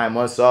like 9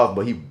 months off,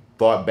 but he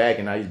fought back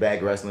and now he's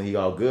back wrestling. He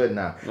all good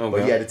now. Okay.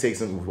 But he had to take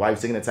some while he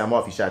was taking the time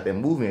off. He shot that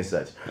movie and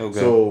such. Okay.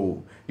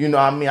 So what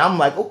I mean, I'm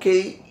like,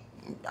 okay.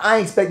 I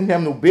ain't expecting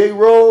him no big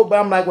role, but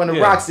I'm like when The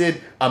Rock said,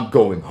 I'm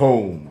going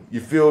home. You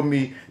feel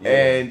me? Yeah.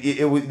 And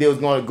they was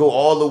going to go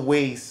all the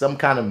way, some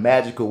kind of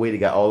magical way. They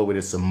got all the way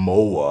to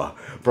Samoa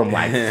from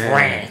like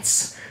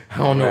France. I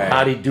don't know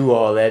how they do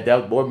all that.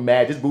 That was boy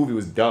mad. This movie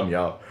was dumb,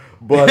 y'all.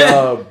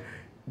 But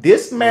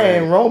this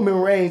man, Roman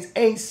Reigns,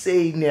 ain't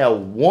saying now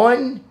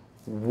one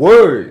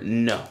word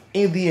in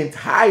the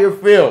entire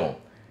film.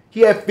 He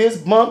had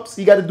fist bumps.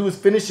 He got to do his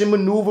finishing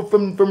maneuver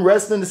from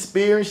wrestling, the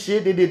spear and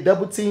shit. They did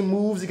double team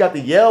moves. He got to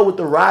yell with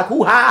The Rock,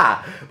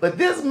 hoo-ha. But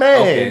this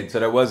man... Okay, so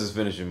that was his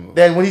finishing move.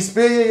 That when he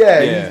speared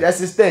you, that's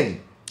his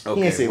thing. Okay,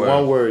 he didn't say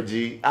one word,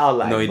 G. I was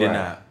like, no, he did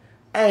not.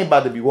 I ain't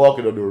about to be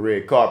walking on the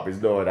red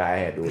carpets knowing I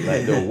had to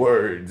like no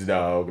words,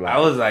 dog. Like, I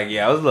was like,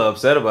 I was a little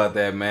upset about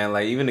that, man.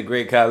 Like, even the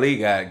Great Khali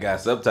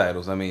got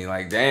subtitles. I mean,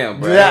 like, damn,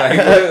 bro.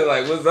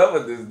 Like, what's up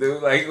with this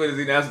dude? Like, what, does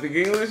he not speak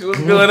English? What's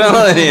going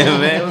on here,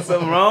 man? Was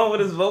something wrong with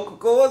his vocal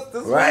cords?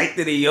 This week?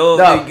 Did he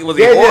was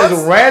he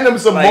just random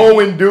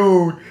Samoan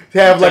dude to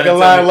have like a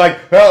line like,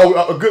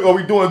 are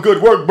we doing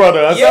good work,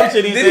 brother? Or some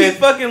shit he did he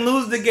fucking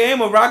lose the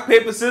game of rock,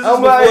 paper, scissors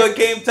before it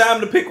came time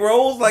to pick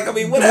roles? Like, I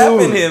mean, what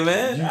happened here,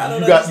 man? I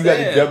don't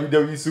understand. You got the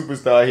WWE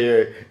superstar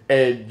here,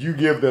 and you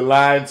give the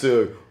line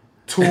to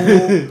two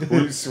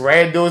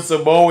random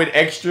Samoan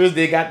extras.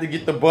 They got to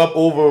get the bump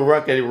over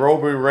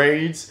Roman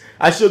Reigns.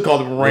 I should call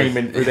him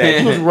Raymond for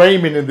that. He was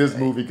Raymond in this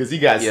movie because he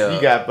got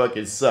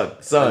fucking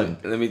sucked, son.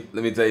 Let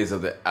me tell you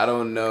something. I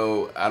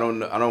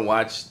don't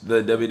watch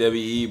the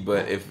WWE,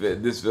 but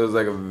this feels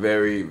like a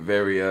very,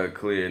 very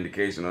clear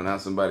indication on how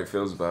somebody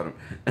feels about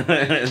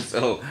him.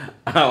 So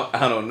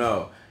I don't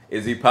know.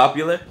 Is he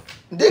popular?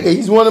 Nigga,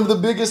 he's one of the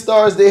biggest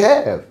stars they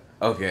have.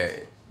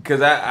 Okay. Because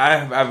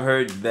I've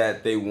heard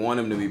that they want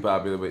him to be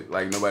popular, but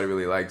like nobody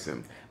really likes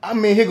him. I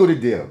mean, here go the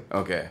deal.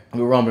 Okay.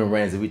 With Roman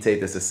Reigns, if we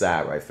take this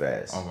aside right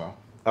fast. Okay.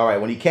 All right,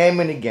 when he came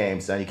in the game,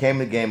 son, he came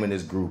in the game in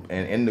this group,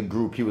 and in the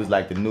group he was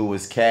like the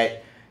newest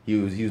cat. He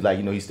was like,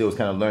 you know, he still was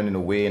kind of learning the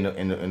way in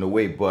the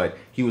way, but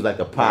he was like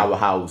a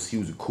powerhouse. He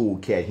was a cool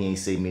cat. He ain't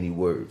say many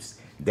words.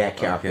 That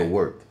character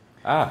worked.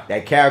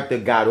 That character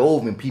got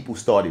over, and people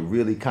started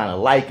really kind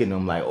of liking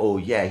him. Like, oh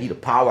yeah, he the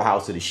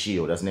powerhouse of the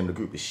Shield. That's the name of the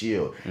group, the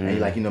Shield. And he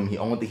like, you know, he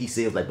only thing he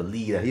said was like,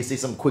 believe that. He'd say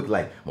something quick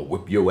like, I'm gonna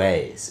whip your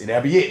ass, and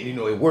that'd be it. You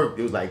know, it worked.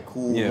 It was like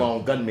cool,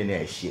 long gunman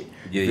ass shit.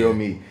 You feel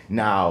me?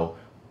 Now,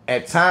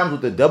 at times,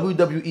 what the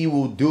WWE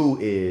will do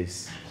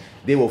is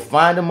they will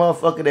find a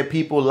motherfucker that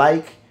people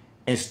like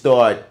and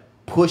start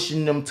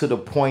pushing them to the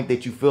point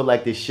that you feel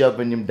like they're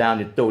shoving them down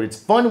your throat. It's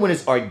fun when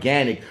it's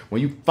organic.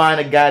 When you find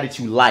a guy that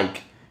you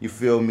like. You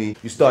feel me?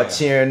 You start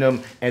cheering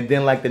them, and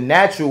then like the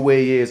natural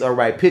way is, all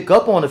right, pick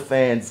up on the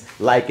fans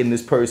liking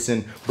this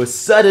person, but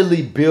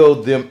subtly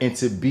build them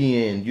into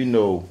being, you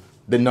know,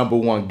 the number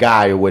one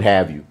guy or what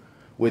have you.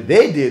 What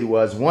they did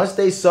was, once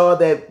they saw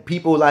that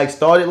people like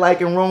started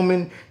liking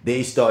Roman,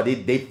 they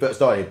started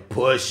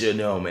pushing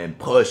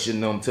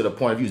them to the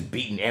point of he was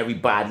beating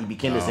everybody. He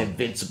became this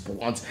invincible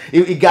once.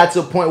 It got to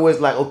a point where it's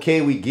like,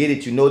 okay, we get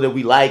it. You know that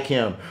we like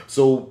him.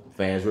 So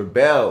fans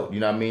rebelled. You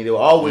know what I mean? They were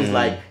always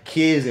like,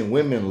 kids and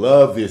women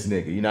love this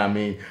nigga. You know what I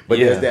mean? But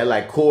there's that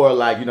like core,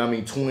 like, you know what I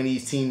mean,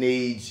 20s,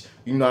 teenage,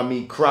 you know what I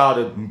mean, crowd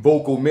of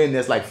vocal men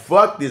that's like,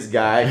 fuck this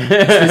guy.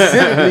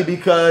 Specifically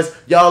because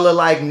y'all are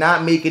like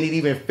not making it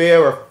even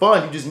fair or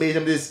fun. You just made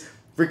him this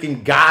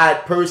freaking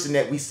God person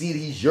that we see that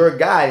he's your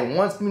guy. And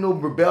once, you know,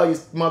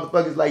 rebellious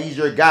motherfuckers like he's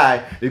your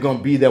guy, they're gonna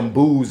be them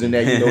boos and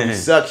that, you know, he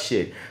suck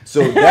shit.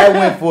 So that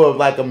went for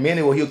like a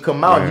minute where he'll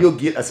come out and he'll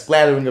get a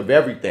splattering of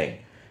everything.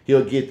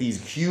 He'll get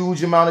these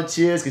huge amount of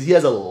cheers because he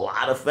has a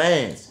lot of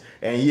fans.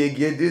 And he'll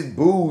get this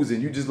booze,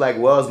 and you just like,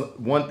 well,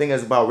 one thing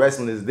that's about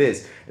wrestling is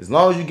this. As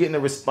long as you're getting a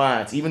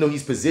response, even though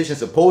he's positioned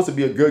supposed to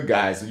be a good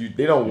guy, so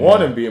they don't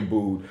want him being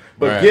booed,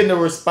 but getting a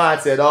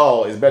response at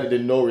all is better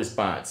than no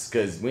response,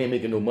 because we ain't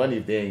making no money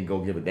if they ain't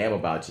gonna give a damn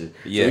about you.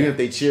 So even if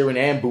they cheering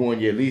and booing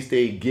you, at least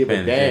they give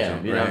a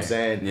damn. You know what I'm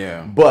saying?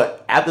 Yeah.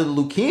 But after the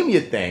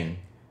leukemia thing,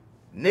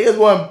 niggas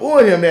wasn't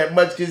booing him that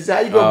much, because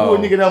how you gonna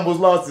boo a nigga that almost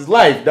lost his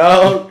life,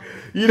 dog?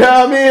 You know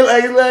what I mean?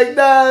 Like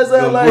nah,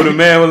 so like put a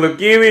man with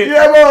leukemia.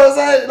 Yeah, bro.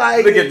 It's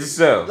like look at the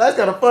show. That's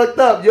kind of fucked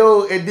up,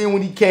 yo. And then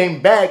when he came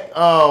back,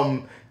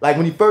 like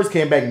when he first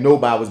came back,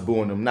 nobody was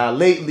booing him. Now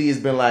lately, it's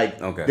been like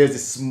there's a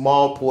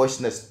small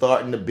portion that's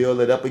starting to build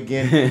it up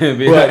again,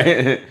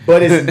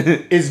 but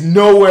it's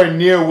nowhere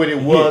near what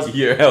it was.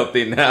 You're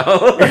healthy now.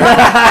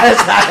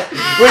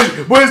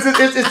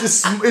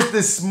 It's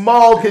the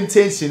small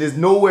contention. It's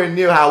nowhere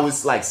near how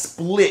it's like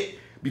split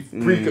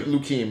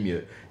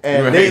pre-leukemia.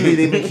 And lately,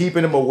 they've been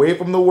keeping him away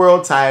from the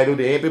world title.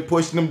 They ain't been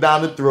pushing him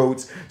down the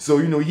throats. So,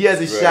 you know, he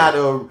has a shot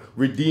of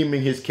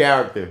redeeming his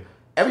character.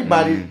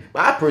 Everybody,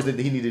 I personally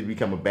think he needed to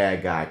become a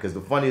bad guy. Because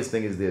the funniest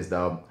thing is this,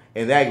 dog.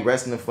 In that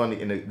wrestling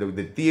funny, in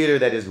the theater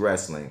that is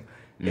wrestling,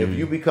 if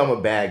you become a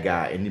bad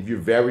guy, and if you're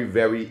very,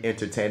 very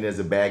entertaining as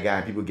a bad guy,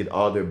 and people get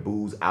all their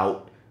boos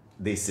out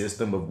their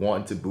system of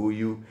wanting to boo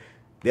you,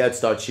 they'll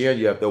start cheering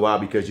you after a while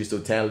because you're so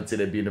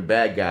talented at being a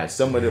bad guy.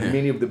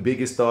 Many of the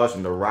biggest stars,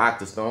 from The Rock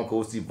to Stone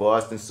Cold Steve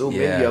Austin, so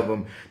many of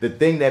them, the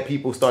thing that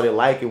people started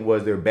liking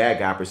was their bad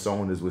guy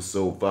personas was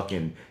so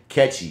fucking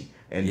catchy.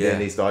 And then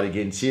they started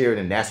getting cheered,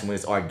 and that's when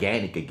it's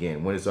organic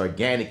again. When it's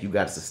organic, you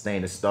got to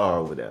sustain a star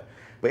over there.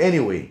 But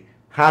anyway,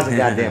 how's the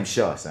goddamn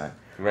show, son?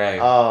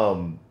 Right.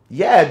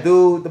 Yeah,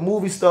 dude, the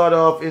movie started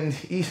off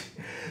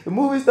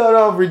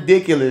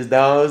ridiculous,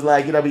 dog. It's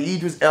like, you know, I mean,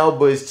 Idris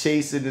Elba is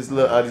chasing this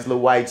little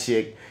white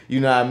chick,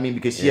 you know what I mean,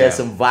 because she has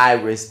some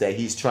virus that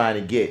he's trying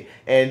to get.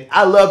 And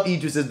I love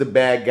Idris as the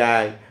bad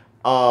guy,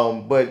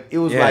 but it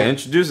was like, he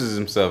introduces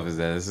himself as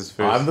that. This is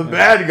first. I'm the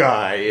bad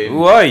guy. And,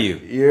 who are you?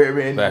 Yeah,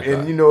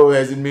 and you know,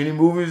 as in many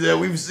movies that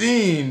we've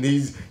seen,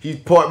 he's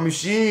part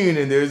machine,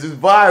 and there's this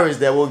virus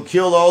that will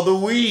kill all the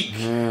weak,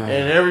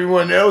 and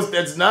everyone else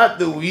that's not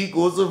the weak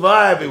will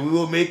survive, and we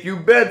will make you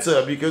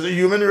better because the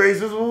human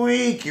race is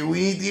weak, and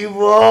we need to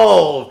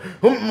evolve.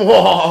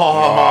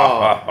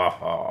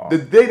 The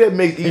thing that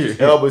makes Idris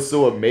Elba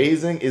so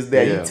amazing is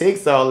that he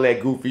takes all that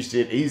goofy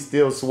shit, he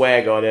still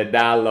swag all that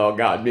dialogue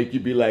out and make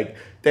you be like,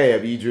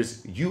 damn,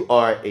 Idris, you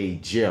are a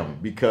gem,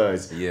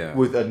 because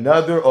with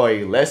another or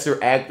a lesser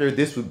actor,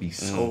 this would be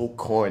so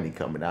corny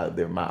coming out of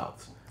their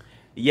mouths.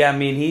 Yeah, I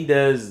mean, he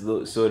does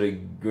sort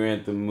of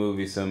grant the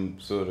movie some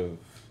sort of,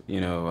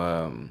 you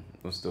know,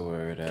 what's the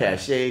word?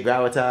 Cachet,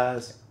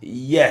 gravitas?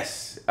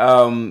 Yes.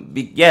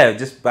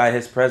 Just by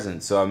his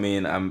presence. So, I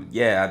mean,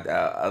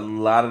 a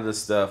lot of the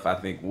stuff I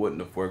think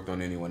wouldn't have worked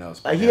on anyone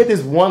else. He had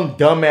this one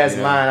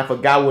dumbass line, I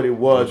forgot what it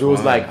was. Which it was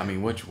one? like, I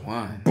mean, which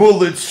one?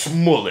 Bullets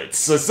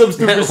schmullets or some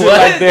stupid shit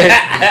like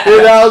that.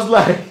 And I was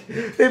like,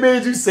 they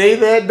made you say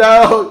that,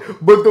 dog.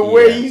 But the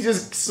way he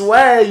just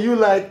swag, you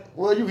like,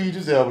 well, you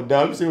Idris Elba,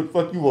 dog. You say what the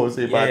fuck you want to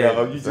say about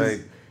that. You just,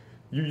 like,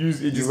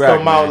 it just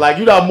come out like,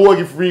 you know,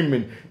 Morgan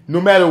Freeman. No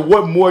matter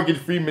what Morgan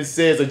Freeman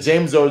says or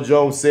James Earl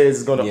Jones says,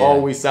 is going to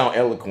always sound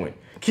eloquent.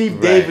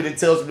 Keith David, it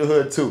tells from the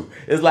hood too.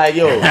 It's like,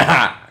 yo,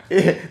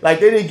 Like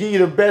they didn't give you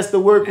the best to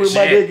work with,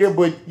 my nigga,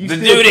 but you the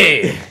still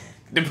duty,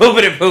 the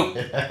poopity poop.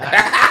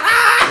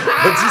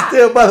 But you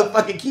still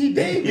motherfucking Keith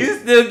David. You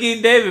still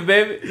Keith David,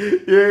 baby.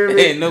 You know what I mean?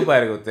 Ain't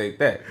nobody gonna take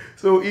that.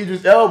 So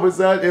Idris Elba,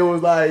 son, it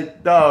was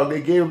like, dog,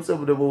 they gave him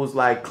some of the most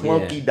like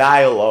clunky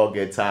dialogue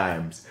at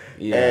times.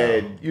 Yeah.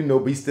 And, you know,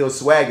 be still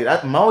swagging.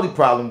 My only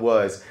problem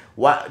was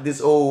why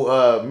this old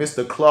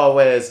Mr.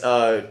 Claw-ass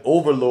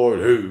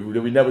overlord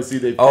that we never see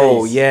their face.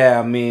 Oh, yeah,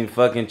 I mean,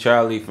 fucking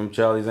Charlie from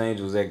Charlie's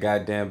Angels, that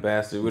goddamn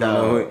bastard. We don't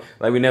know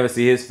who, we never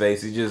see his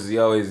face. He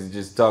always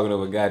just talking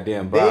over a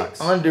goddamn box.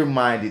 They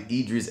undermined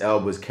Idris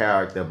Elba's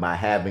character by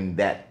having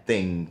that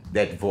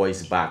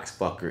voice box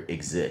fucker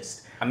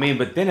exist. I mean,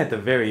 but then at the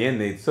very end,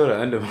 they sort of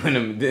undermined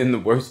him in the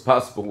worst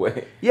possible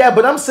way. Yeah,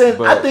 but I'm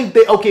saying, I think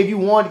if you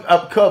want,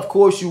 of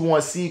course you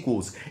want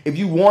sequels. If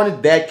you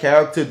wanted that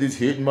character, this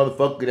hidden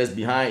motherfucker that's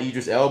behind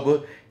Idris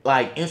Elba,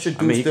 like, introduce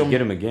them. You can get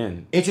him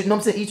again.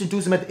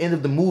 Introduce him at the end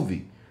of the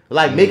movie.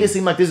 Like, make it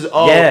seem like this is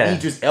all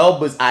Idris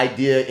Elba's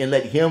idea and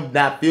let him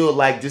not feel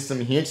like just some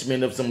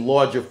henchman of some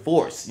larger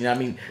force. You know what I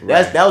mean?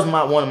 That was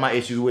one of my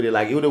issues with it.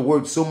 Like, it would have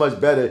worked so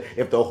much better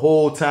if the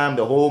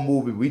whole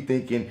movie, we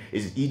thinking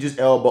is Idris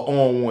Elba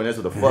on one. That's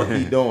what the fuck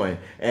he doing.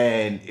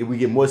 And if we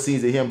get more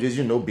scenes of him just,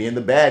 you know, being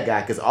the bad guy.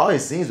 Because all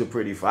his scenes were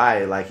pretty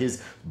fire. Like,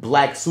 his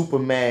black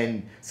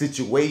Superman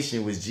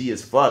situation was G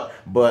as fuck.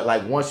 But,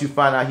 like, once you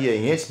find out he a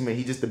henchman,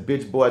 he just a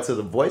bitch boy to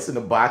the voice in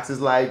the box.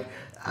 It's like,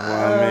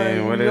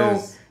 man, what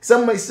is...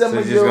 Somebody, so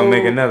just gonna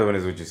make another one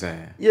is what you're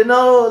saying. You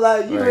know,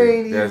 like you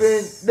ain't even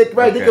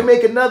they can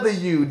make another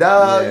you,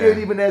 dog. You ain't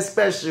even that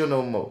special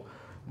no more.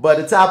 But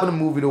at the top of the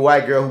movie, the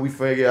white girl who we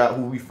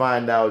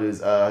find out is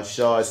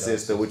Shaw's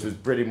sister, which was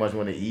pretty much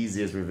one of the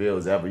easiest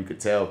reveals ever. You could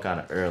tell kind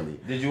of early.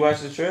 Did you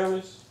watch the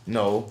trailers?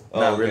 No,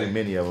 not really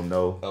many of them,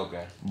 no.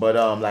 Okay. But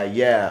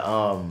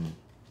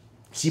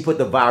she put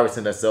the virus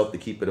in herself to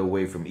keep it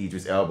away from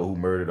Idris Elba, who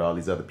murdered all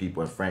these other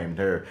people and framed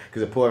her.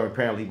 Because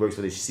apparently he works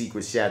for this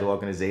secret shadow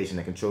organization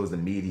that controls the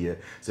media.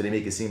 So they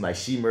make it seem like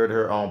she murdered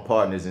her own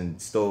partners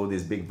and stole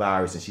this big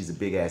virus, and she's a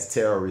big ass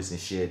terrorist and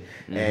shit.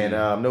 Mm-hmm.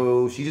 And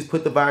no, she just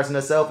put the virus in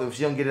herself. If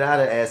she don't get it out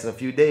of her ass in a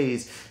few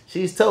days,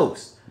 she's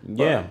toast.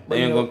 Yeah, but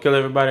they ain't gonna kill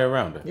everybody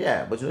around her.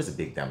 Yeah, but you know, it's a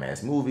big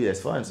dumbass movie. That's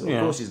fun. So of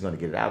course she's gonna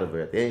get it out of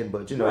her at the end.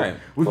 But you know,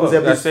 we're supposed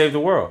to have save the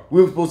world.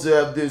 We're supposed to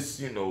have this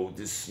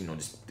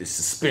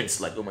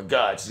suspense. Like, oh my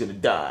God, she's gonna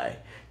die.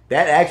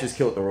 That actress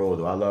killed the role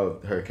though. I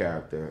love her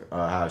character.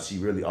 How she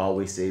really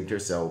always saved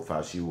herself.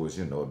 How she was,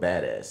 a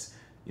badass.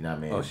 You know what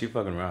I mean? Oh, she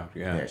fucking rocked.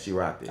 Yeah, she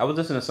rocked it. I was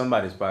listening to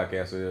somebody's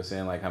podcast where they were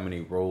saying like how many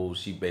roles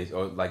she based,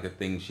 or like the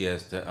things she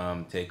has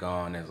to take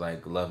on as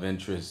like love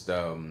interest.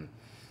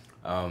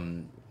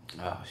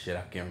 Oh shit,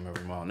 I can't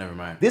remember them all. Never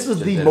mind. This was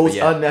the most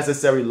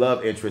unnecessary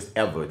love interest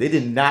ever. They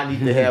did not need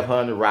to have her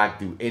and The Rock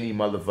do any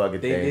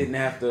motherfucking thing. They didn't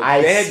have to.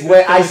 I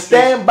swear, I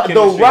stand by The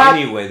Rock.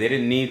 Anyway, they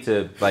didn't need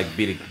to like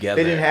be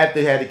together. They didn't have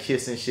to have the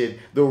kiss and shit.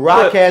 The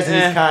Rock has in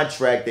his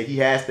contract that he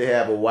has to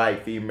have a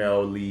white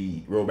female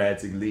lead,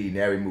 romantic lead in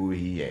every movie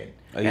he in.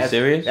 Are you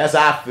serious? That's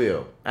how I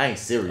feel. I ain't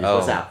serious.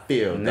 That's how I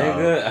feel,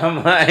 nigga. Dog.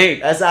 I'm like,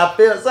 that's how I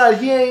feel. Son,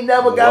 he ain't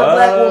never got a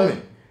black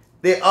woman.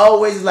 They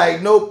always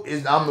like, nope,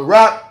 I'm The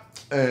Rock.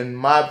 And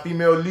my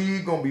female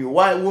lead gonna be a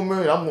white woman,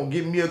 and I'm gonna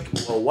give me a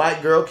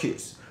white girl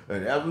kiss,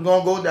 and that's what's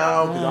gonna go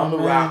down because I'm The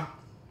Rock.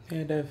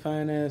 Yeah, that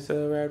fine ass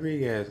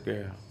Rodriguez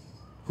girl.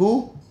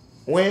 Who?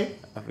 When?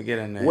 I forget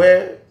her name.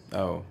 Where?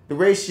 Oh, the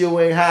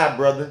ratio ain't high,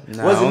 brother.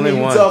 Nah, Wasn't me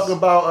talking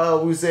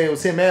about? We were saying it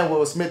was him and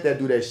Will Smith that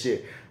do that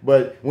shit.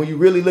 But when you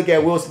really look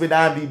at Will Smith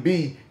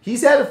IMDb,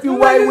 he's had a few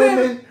white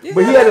women,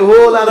 but he had a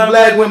whole lot of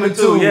black women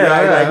too. Yeah,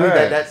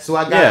 right? So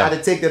I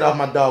gotta take that off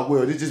my dog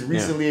Will. It's just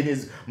recently in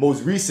his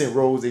most recent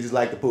roles, they just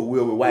like to put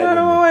Will with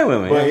white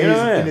women. But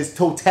in his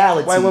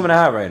totality, white women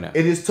are hot right now.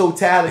 In his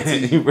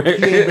totality, he ain't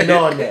been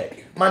on that.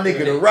 My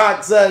nigga, The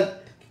Rock, son,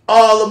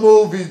 all the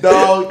movies,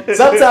 dog.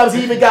 Sometimes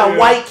he even got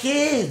white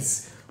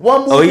kids.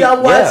 One movie I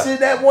watched,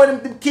 that one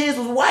of the kids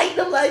was white.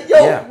 And I'm like,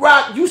 yo,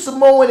 Rock, you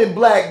Samoan and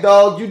black,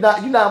 dog. You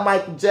not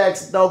Michael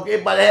Jackson, dog.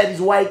 Everybody had these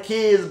white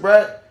kids,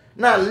 bruh.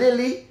 Not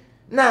Lily,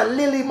 my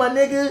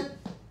nigga.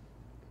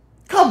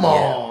 Come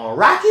on,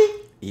 Rocky.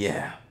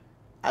 Yeah,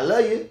 I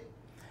love you.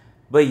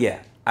 But yeah,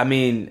 I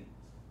mean,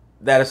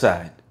 that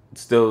aside,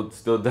 still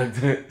dug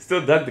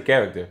the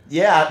character.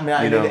 Yeah, I mean,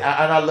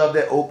 I love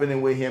that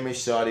opening with him and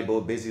Shawty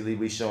both basically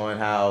be showing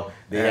how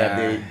they have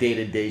their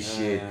day-to-day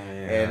shit.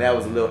 And that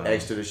was a little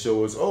extra to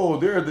show us,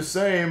 they're the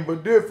same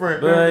but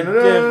different.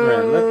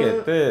 Look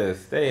at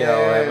this. They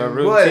all have a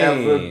routine.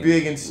 Whatever,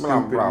 big and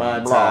stupid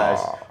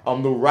montage.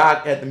 The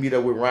Rock had to meet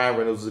up with Ryan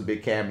Reynolds, was a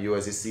big cameo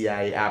as a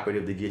CIA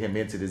operative to get him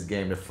into this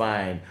game to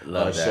find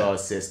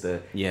Shaw's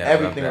sister. Yeah,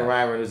 everything in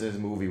Ryan Reynolds in this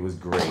movie was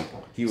great.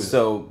 He was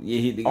on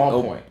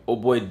point.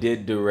 Old boy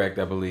did direct,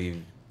 I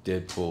believe,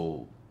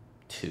 Deadpool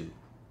 2.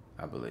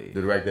 I believe.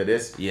 The director of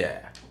this?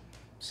 Yeah.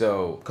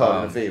 So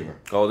called in a favor.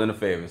 Called in a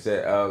favor.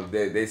 Said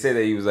they said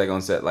that he was like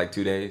on set like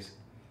 2 days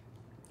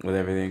with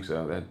everything.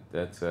 So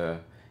that's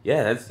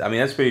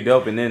pretty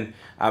dope. And then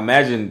I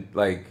imagine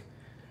like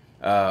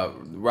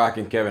Rock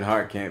and Kevin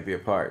Hart can't be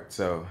apart.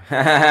 So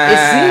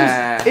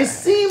it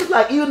seems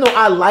like, even though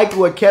I liked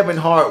what Kevin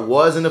Hart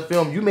was in the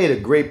film, you made a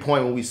great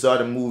point when we saw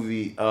the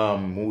movie,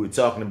 when we were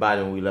talking about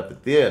it when we left the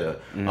theater,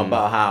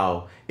 about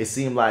how it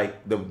seemed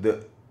like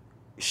the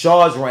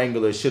Shaw's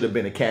Wrangler should have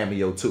been a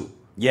cameo too.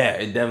 Yeah,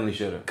 it definitely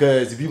should have.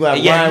 Because if you got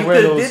Ryan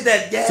Reynolds, did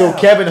that, yeah. So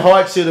Kevin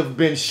Hart should have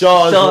been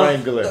Shaw's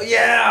Wrangler.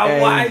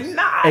 Yeah, why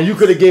not? And you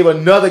could have gave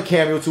another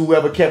cameo to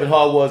whoever Kevin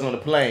Hart was on the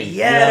plane.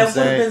 Yeah, you know that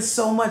would have been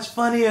so much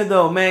funnier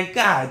though, man.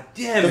 God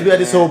damn it. Because we had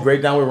this whole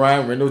breakdown with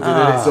Ryan Reynolds.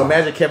 So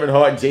imagine Kevin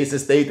Hart and Jason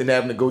Statham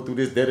having to go through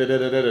this. Like,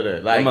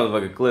 that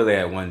motherfucker clearly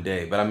had one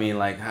day, but I mean,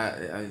 like,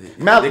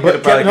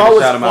 but Kevin Hart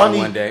was funny.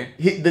 One day.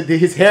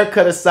 His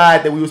haircut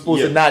aside that we were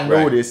supposed to not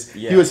notice,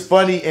 he was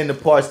funny in the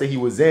parts that he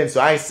was in. So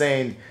I ain't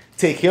saying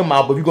take him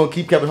out, but if you're gonna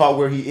keep Kevin Hart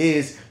where he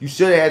is, you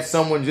should have had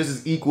someone just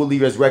as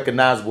equally as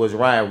recognizable as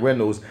Ryan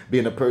Reynolds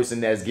being the person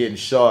that's getting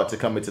shot to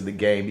come into the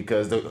game,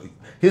 because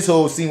his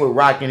whole scene with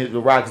Rock and The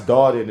Rock's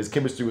daughter and his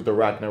chemistry with The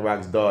Rock and The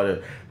Rock's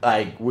daughter,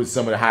 like, was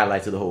some of the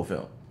highlights of the whole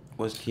film.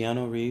 Was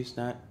Keanu Reeves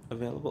not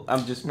available?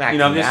 I'm just,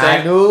 I'm just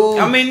saying.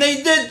 I mean,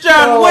 they did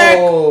John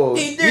Wick.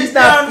 He's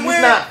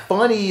not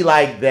funny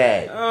like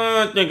that.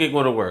 I think it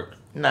would have worked.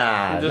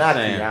 Nah, not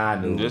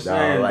Keanu. Just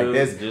saying, like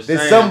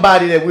there's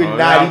somebody that we're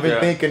not even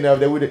thinking of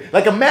that would,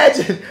 like,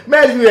 imagine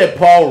we had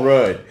Paul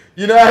Rudd.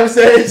 You know what I'm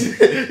saying?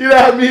 You know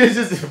what I mean? It's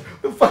just,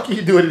 what the fuck are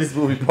you doing in this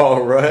movie,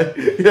 Paul Rudd?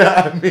 You know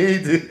what I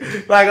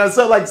mean? Like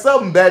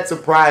something that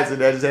surprising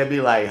that just had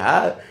me like,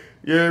 huh?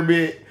 You know what I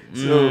mean?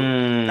 So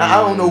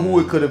I don't know who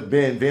it could have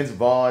been. Vince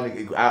Vaughn.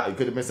 It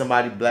could have been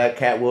somebody black.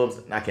 Cat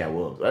Williams. Not Cat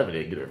Williams. Whatever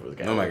they get her for the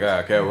Cat. Oh my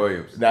God, Cat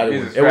Williams.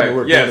 It wouldn't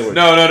work. Yes.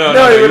 No.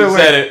 You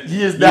said it.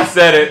 You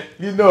said it.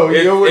 You know.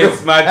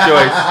 It's my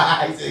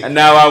choice. And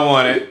now I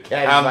want it.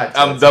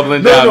 I'm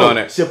doubling down on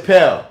it.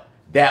 Chappelle.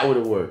 That would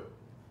have worked.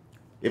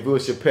 If it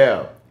was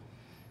Chappelle.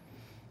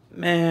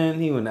 Man,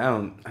 he would. I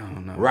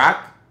don't know.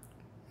 Rock.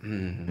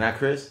 Not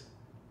Chris.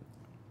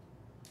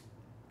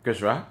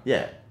 Chris Rock.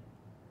 Yeah.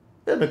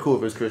 That'd been cool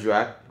if it was Chris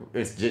Rock.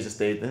 It's Jason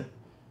Statham.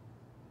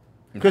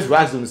 Chris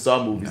Rock's doing the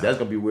Saw movies. No. That's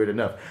gonna be weird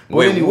enough. But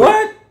wait, anyway,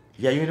 what?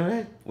 Yeah, you know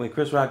that? Wait,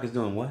 Chris Rock is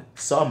doing what?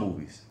 Saw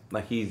movies.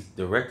 Like he's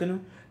directing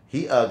them?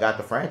 He got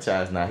the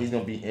franchise now. He's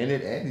gonna be in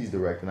it and he's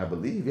directing, I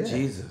believe. Yeah.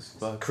 Jesus.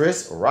 Fuck.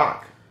 Chris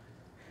Rock.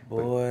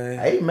 Boy.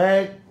 But, hey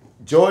man,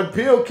 Jordan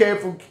Peele came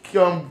from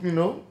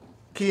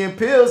Key and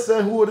Peele,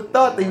 son. Who would have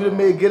thought they would have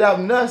made Get Out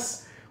and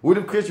Us? What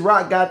if Chris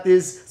Rock got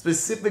this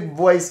specific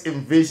voice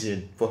and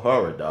vision for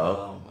horror, dog?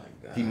 Oh.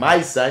 He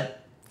might, son.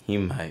 He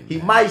might.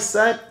 He might,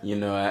 son. You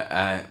know,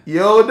 I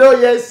Yo, no,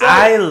 yes, son.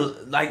 I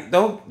like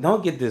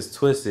don't get this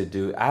twisted,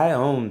 dude. I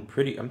own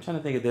I'm trying to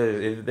think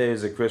if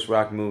there's a Chris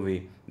Rock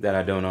movie that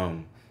I don't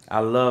own. I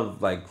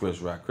love like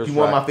Chris Rock. He's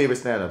one of my favorite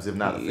stand-ups, if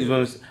not the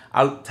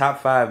favorite.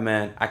 Top 5,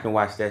 man. I can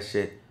watch that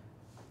shit.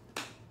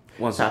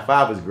 Top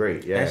 5 was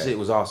great. Yeah, that shit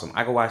was awesome.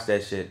 I can watch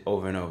that shit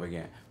over and over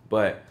again.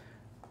 But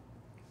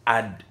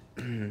I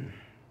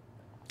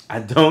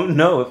don't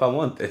know if I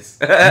want this.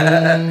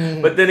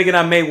 But then again,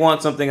 I may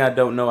want something I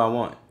don't know I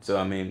want. So,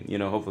 I mean,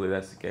 hopefully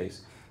that's the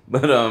case.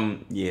 But,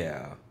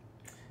 yeah.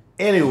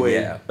 Anyway.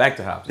 Yeah, back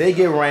to Hobbs. They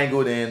get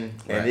wrangled in,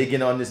 and they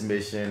get on this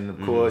mission.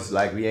 Of course,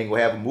 like, we ain't going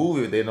to have a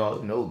movie. They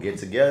don't get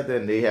together,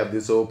 and they have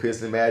this whole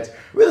pissing match.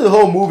 Really, the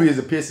whole movie is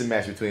a pissing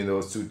match between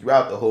those two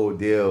throughout the whole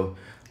deal.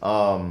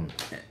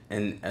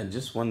 And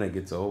just one that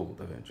gets old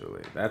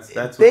eventually. That's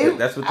what the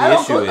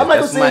issue is.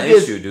 That's my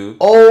issue, dude.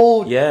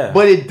 Old, yeah,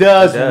 but it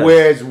does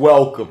where it's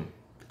welcome.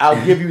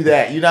 I'll give you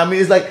that. You know what I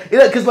mean? It's like,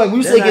 because like when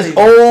you say it gets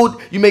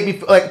old, you make me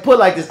like put it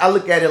like this. I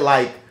look at it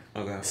like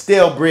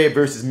stale bread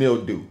versus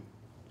mildew.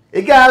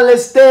 It got a little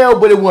stale,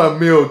 but it wasn't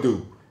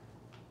mildew.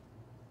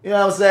 You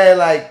know what I'm saying?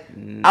 Like,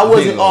 I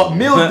wasn't off.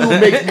 Mildew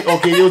makes me,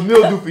 okay, it was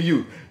mildew for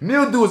you.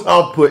 Mildew is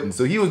off-putting,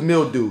 so he was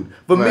mildewed.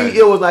 For me,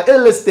 it was like, a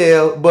little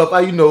stale, but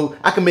if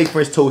I can make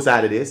French toast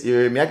out of this. You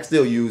know what I mean? I can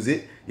still use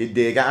it. You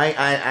dig? I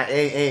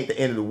ain't the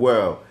end of the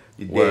world.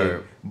 You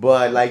dig?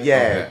 But like,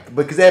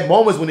 because at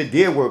moments when it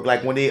did work,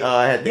 like when they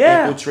had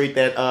to infiltrate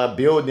that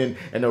building,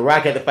 and The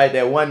Rock had to fight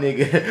that one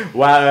nigga,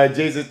 while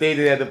Jason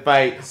Statham had to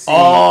fight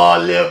all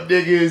them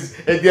niggas,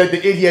 and then at the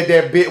end he had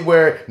that bit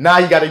where now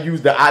you got to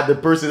use the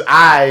person's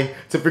eye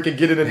to freaking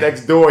get in the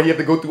next door. He had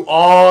to go through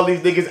all these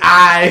niggas'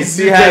 eyes.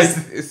 See,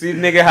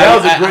 nigga,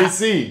 that was a great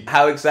scene.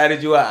 How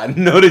excited you are! I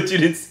know that you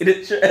didn't see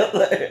the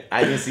trailer.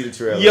 I didn't see the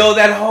trailer. Yo,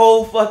 that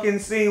whole fucking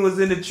scene was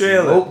in the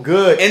trailer. Oh,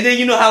 good. And then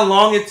you know how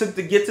long it took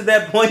to get to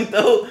that point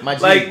though.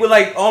 We're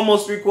like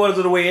almost 3/4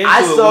 of the way into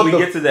it when we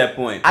get to that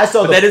point. I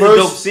saw that is a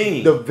dope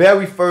scene. The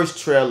very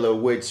first trailer,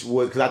 which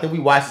was because I think we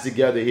watched it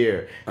together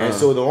here, and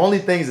so the only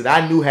things that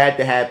I knew had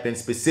to happen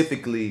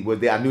specifically was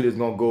that I knew they was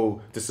gonna go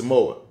to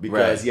Samoa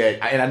because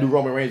and I knew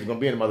Roman Reigns was gonna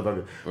be in the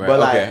motherfucker. Right.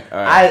 But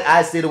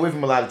I stayed away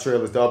from a lot of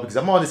trailers, dog, because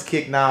I'm on this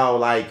kick now.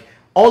 Like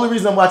Only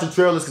reason I'm watching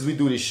trailers because we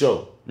do this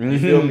show. You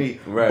feel me?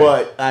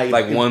 Right.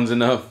 But one's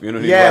enough. You know.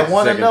 Yeah,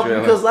 one enough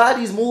because a lot of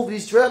these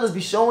movies, trailers be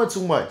showing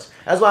too much.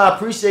 That's why I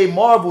appreciate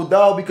Marvel,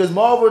 dog. Because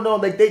Marvel,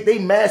 like they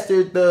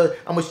mastered the.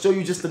 I'm gonna show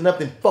you just enough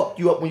and fuck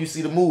you up when you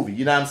see the movie.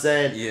 You know what I'm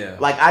saying? Yeah.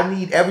 Like I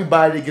need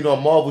everybody to get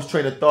on Marvel's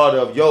train of thought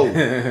of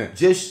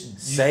just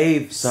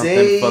save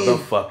something for the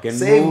fucking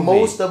movie. Save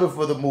most of it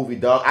for the movie,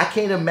 dog. I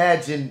can't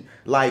imagine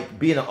like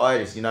being an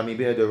artist. You know what I mean?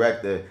 Being a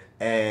director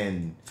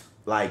and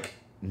like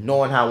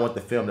knowing how I want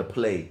the film to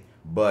play.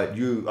 But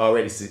you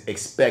already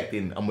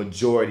expecting a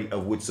majority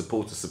of what's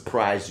supposed to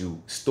surprise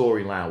you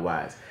storyline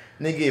wise.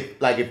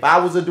 Nigga, if I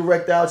was a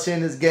director out here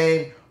in this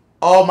game,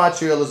 all my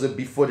trailers would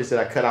be footage that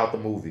I cut out the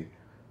movie.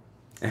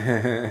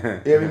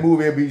 Every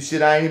movie would be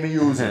shit I ain't even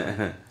using.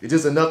 It's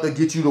just enough to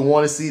get you to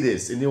want to see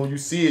this. And then when you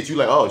see it, you're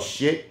like, oh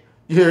shit.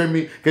 You hear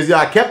me? Because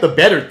I kept the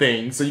better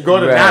thing, so you're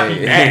going to not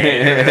be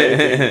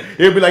mad.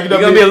 It'll be like, you're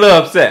going to be a little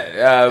upset.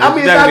 I mean,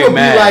 it's not going to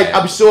be like,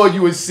 I'm sure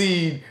you would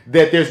see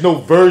that there's no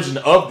version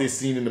of this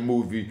scene in the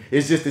movie.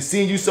 It's just the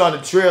scene you saw in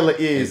the trailer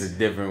is... It's a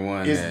different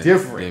one. It's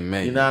different.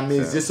 You know what I mean?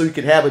 So. It's just so you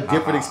can have a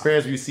different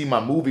experience when you see my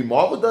movie.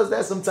 Marvel does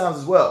that sometimes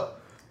as well.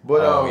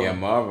 But, yeah,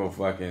 Marvel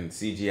fucking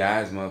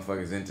CGI's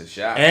motherfuckers into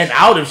shots. And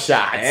out of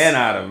shots.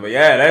 Yeah, them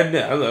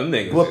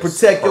niggas but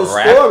protect your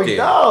story,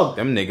 dog.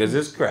 Them niggas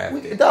is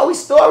crafty. Dog, we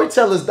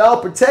storytellers,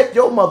 dog. Protect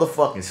your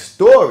motherfucking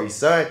story,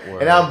 son.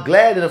 Word. And I'm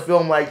glad in a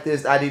film like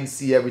this, I didn't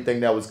see everything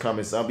that was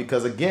coming, son.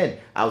 Because, again,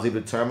 I was able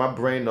to turn my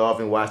brain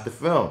off and watch the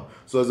film.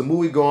 So as the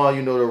movie go on,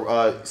 you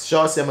know,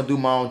 Shaw said I'm going to do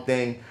my own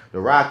thing. The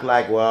Rock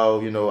like,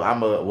 well, you know,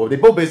 they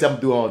both basically have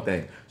to do their own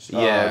thing.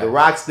 The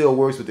Rock still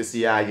works with the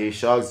CIA.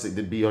 Shaw's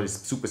to be on his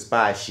super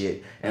spy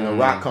shit. And The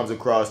Rock comes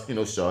across, you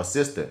know, Shaw's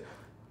sister.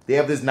 They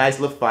have this nice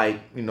little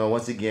fight, you know,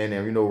 once again.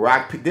 And, you know,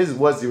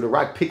 The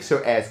Rock picks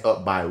her ass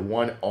up by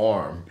one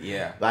arm.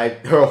 Yeah.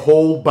 Like, her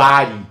whole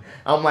body.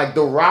 I'm like,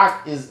 The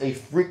Rock is a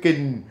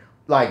freaking,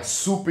 like,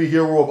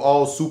 superhero of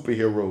all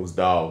superheroes,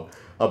 dog.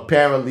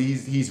 Apparently,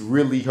 he's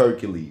really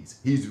Hercules.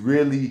 He's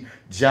really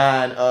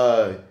John,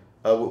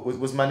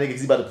 what's my nigga?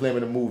 He's about to play him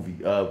in a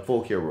movie,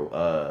 folk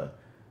hero.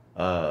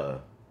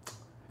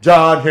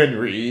 John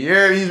Henry.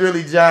 Yeah, he's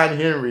really John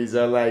Henry.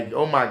 So like,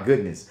 oh my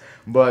goodness.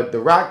 But The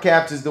Rock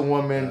captures the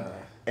woman,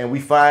 and we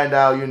find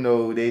out, you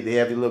know, they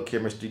have a little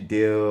chemistry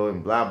deal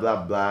and blah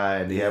blah blah,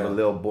 and they have a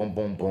little boom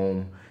boom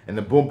boom, and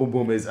the boom boom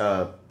boom is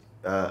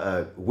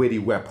witty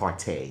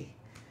repartee.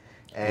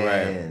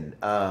 And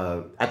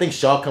I think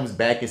Shaw comes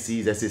back and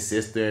sees that's his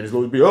sister, and it's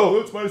going to be, oh,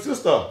 it's my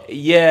sister.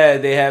 Yeah,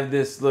 they have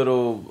this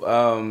little,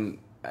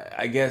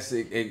 I guess,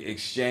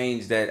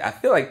 exchange that I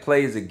feel like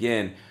plays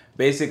again.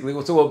 Basically,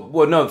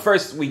 no.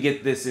 First, we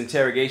get this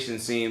interrogation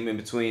scene in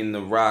between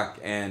The Rock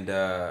and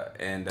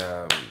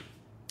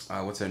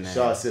what's her name?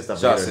 Shaw's sister.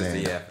 Shaw's sister,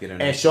 yeah. Get her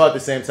name. And Shaw at the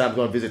same time is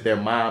going to visit their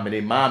mom, and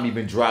their mom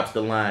even drops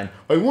the line,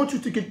 I want you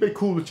to get back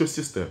cool with your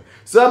sister.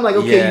 So I'm like,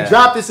 okay, you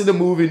drop this in the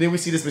movie, and then we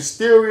see this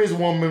mysterious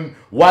woman,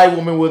 white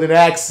woman with an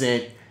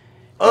accent.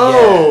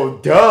 Oh,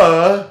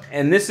 duh.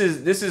 And this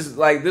is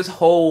like this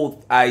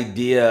whole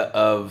idea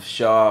of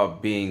Shaw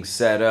being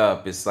set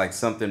up is like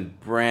something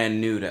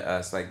brand new to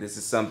us. Like this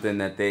is something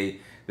that they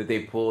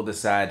pulled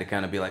aside to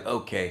kind of be like,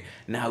 okay,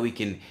 now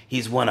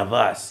he's one of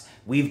us.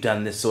 We've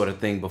done this sort of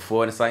thing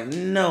before. And it's like,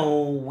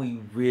 no, we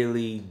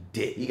really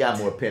did. He got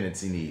more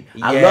penance he need.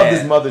 Yeah. I love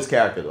his mother's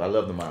character, though. I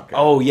love the mom character.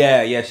 Oh,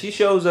 yeah. She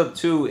shows up,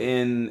 too,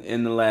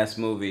 in the last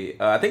movie.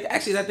 I think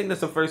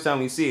that's the first time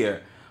we see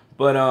her.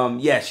 But,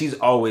 yeah, she's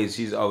always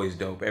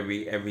dope.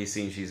 Every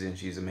scene she's in,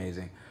 she's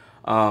amazing.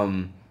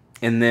 And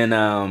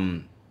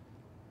then...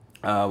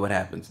 what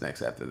happens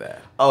next after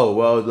that? Oh,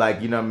 well,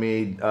 like, you know what I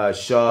mean?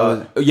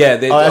 Shaw.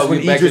 That's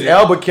when Idris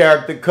Elba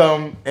character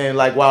come and,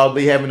 like, while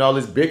they having all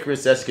this bickering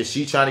session, because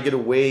she trying to get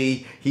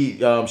away.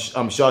 Shaw's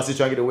still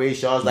trying to get away.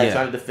 Shaw's, like,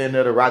 trying to defend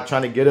her. The Rock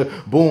trying to get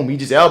her. Boom.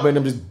 Idris Elba and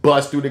them just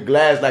bust through the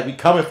glass like, we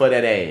coming for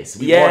that ass.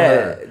 We want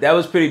her. That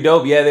was pretty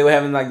dope. Yeah, they were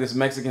having, like, this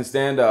Mexican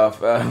standoff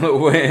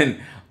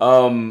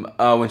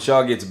when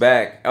Shaw gets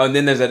back. Oh, and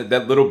then there's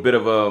that little bit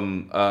of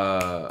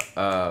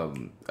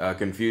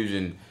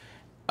confusion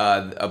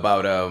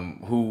about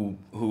who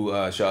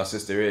Shaw's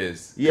sister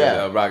is.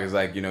 Yeah, Rock is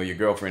like, you know, your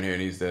girlfriend here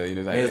needs to, you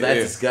know, like, that's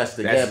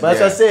disgusting. But that's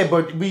what I said.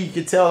 But we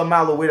could tell a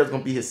mile away that's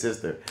gonna be his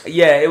sister.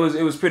 Yeah, it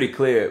was pretty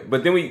clear.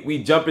 But then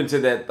we jump into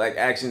that like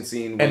action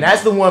scene, and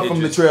that's the one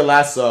from the trailer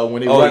I saw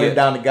when they running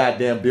down the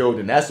goddamn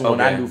building. That's the one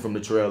I knew from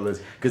the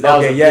trailers because that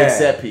was a big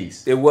set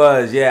piece. It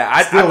was, yeah.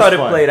 I thought it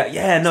played out.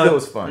 Yeah, no, it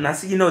was fun. And I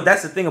see, you know,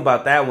 that's the thing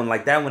about that one.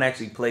 Like that one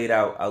actually played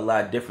out a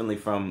lot differently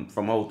from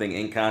whole thing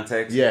in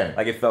context. Yeah,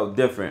 like it felt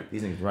different.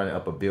 These niggas running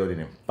up a building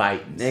and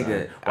fighting,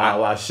 nigga.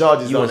 While Shaw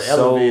just on the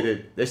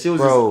elevator. That shit was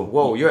just,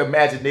 whoa, your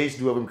imagination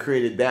whoever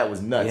created that was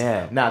nuts.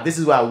 Yeah. Now, this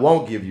is what I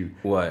won't give you.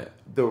 What?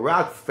 The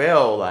Rock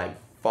fell like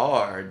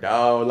far,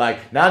 dog.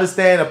 Like, now I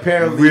understand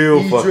apparently Real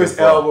Idris fucking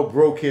far. Elba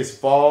broke his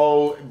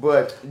fall,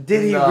 but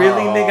Did he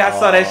really, nigga? I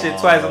saw that shit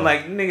twice. I'm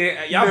like,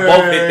 nigga, y'all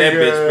both hit that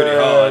bitch pretty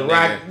hard,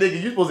 nigga.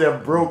 Nigga, you supposed to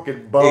have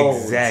broken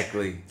bones.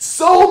 Exactly.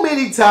 So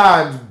many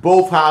times,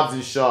 both Hobbs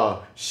and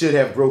Shaw should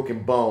have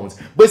broken bones,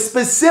 but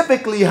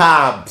specifically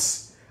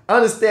Hobbs. I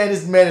understand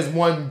this man is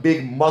one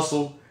big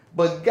muscle,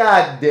 but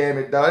god damn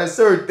it, dog. There's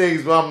certain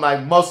things where I'm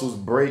like, muscles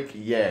break,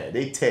 yeah,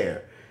 they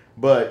tear.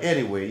 But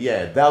anyway,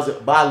 yeah, that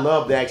was. But I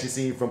love the action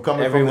scene from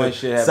coming from the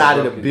side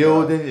of the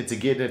building and to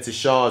get into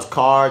Shaw's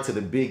car to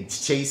the big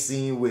chase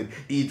scene with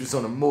Idris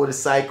on a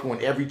motorcycle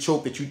and every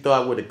trope that you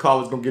thought where the car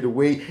was gonna get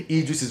away.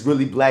 Idris is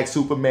really Black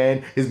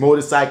Superman. His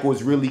motorcycle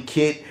is really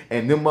Kit,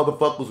 and them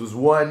motherfuckers was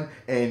one.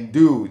 And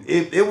dude,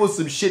 it was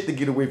some shit to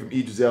get away from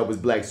Idris Elba's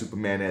Black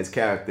Superman as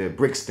character,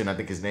 Brixton, I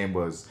think his name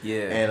was.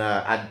 Yeah. And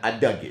I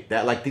dug it.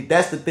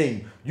 That's the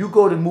thing. You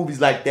go to movies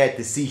like that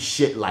to see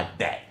shit like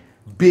that.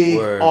 Big,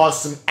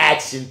 awesome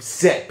action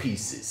set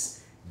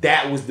pieces.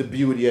 That was the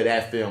beauty of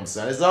that film,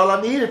 son. That's all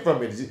I needed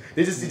from it.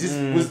 It just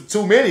was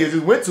too many. It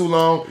just went too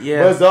long.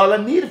 Yeah. But that's all I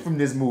needed from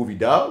this movie,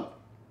 dog.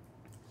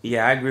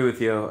 Yeah, I agree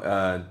with you.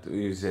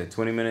 You said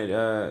 20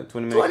 minutes,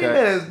 20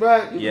 minutes,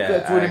 bro. You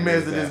got 20 I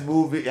minutes of this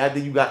movie. I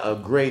think you got a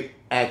great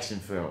action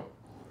film.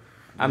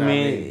 I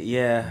mean,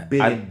 yeah. Big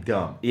and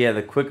dumb. Yeah,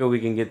 the quicker we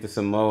can get to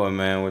Samoa,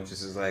 man, which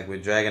is like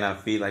we're dragging our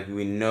feet, like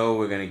we know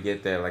we're going to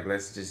get there. Like,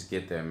 let's just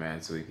get there,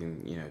 man, so we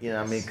can, you know. You know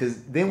what I mean?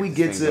 Because then we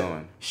get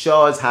to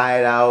Shaw's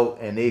hideout,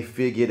 and they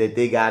figure that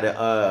they got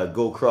to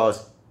go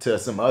across to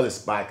some other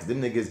spot, because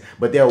them niggas,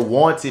 but they're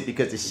wanted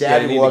because the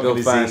Shadow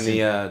organization. They need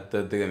to go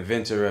find the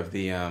inventor of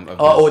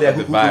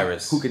the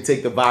virus. Who could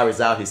take the virus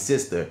out, his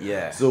sister.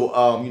 Yeah.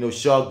 So,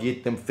 Shaw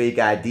get them fake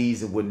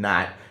IDs and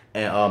whatnot.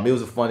 And it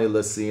was a funny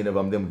little scene of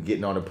them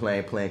getting on the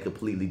plane, playing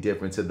completely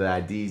different to the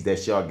IDs that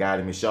Shaw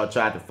got him. And Shaw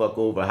tried to fuck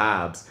over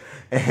Hobbs.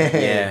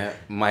 Yeah,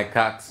 Mike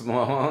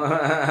Coxmore.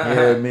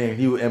 Yeah,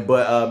 man.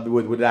 But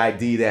with the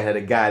ID that had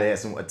a guy that had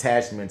some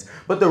attachments.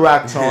 But The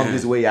Rock charmed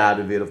his way out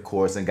of it, of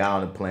course, and got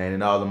on the plane,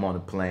 and all of them on the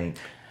plane.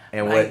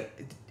 And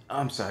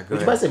I'm sorry, What go ahead.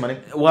 you about to say, money?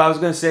 Well, I was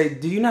going to say,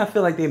 do you not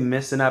feel like they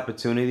missed an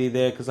opportunity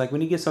there? Because, like, when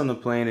he gets on the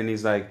plane and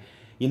he's like,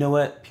 you know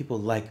what? People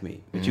like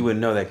me. But you wouldn't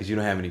know that because you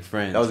don't have any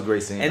friends. That was a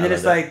great scene. And then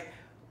it's like,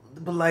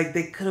 but like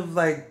they could have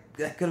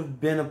that could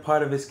have been a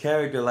part of his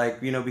character, like,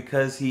 you know,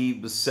 because he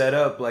was set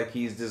up like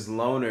he's this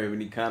loner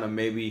and he kind of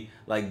maybe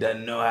like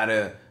doesn't know how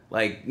to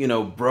like, you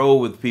know, bro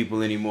with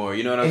people anymore.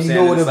 You know what I'm saying? You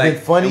know what would have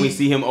been funny? And we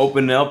see him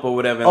open up or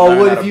whatever. Oh,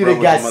 what if you'd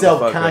have got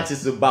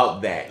self-conscious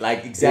about that?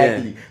 Like,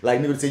 exactly. Yeah.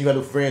 Like, nigga say you got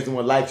no friends and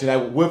one likes you.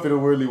 Like, what if it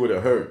really would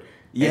have hurt?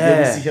 Yeah. And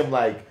then we see him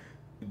like,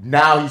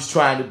 now he's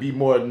trying to be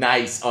more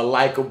nice or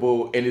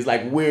likable, and it's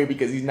like weird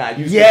because he's not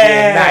used to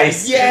being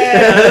nice.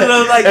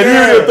 Yeah, like, and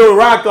then he'll throw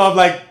Rock off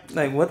like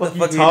what the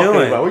fuck you you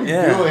doing? About? What you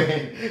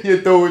doing?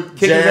 He'll throw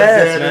Kick jabs his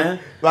ass, at him. man.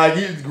 Like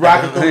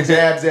Rock will throw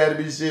jabs at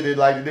him and shit, and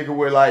like the nigga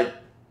would like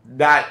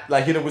not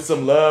like hit him with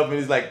some love, and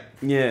he's like,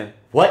 yeah,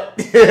 what?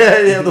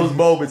 Yeah, those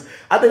moments.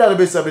 I think that would have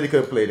been something they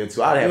could have played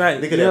into. I'd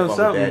have they could have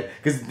fun with that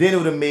because then it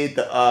would have made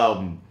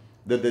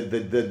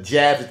the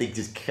jabs that they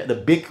just the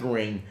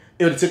bickering.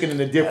 It would have taken in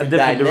a different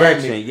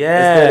direction,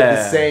 instead of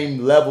the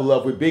same level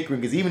of with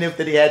bickering. Because even if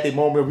they had their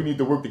moment of we need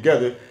to work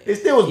together, it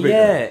still was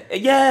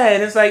bickering. Yeah,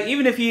 and it's like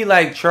even if he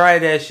like tried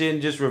that shit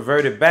and just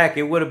reverted back,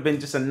 it would have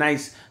been just a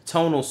nice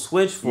tonal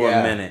switch for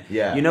a minute.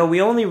 Yeah, you know, we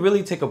only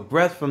really take a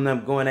breath from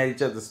them going at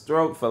each other's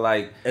throat for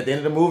like at the end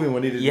of the movie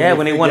when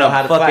they want to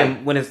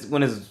fucking when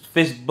it's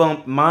fist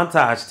bump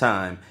montage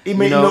time.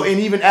 And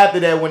even after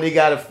that when they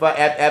got a fight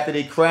after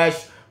they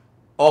crash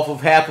off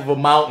of half of a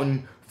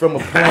mountain. From a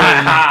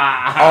plane,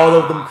 all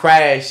of them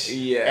crash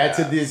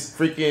into this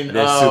freaking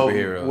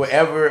superheroes.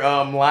 Wherever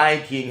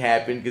Lion King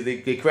happened because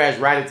they crashed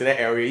right into that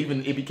area.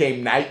 Even it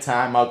became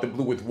nighttime out the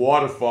blue with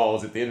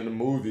waterfalls at the end of the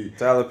movie.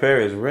 Tyler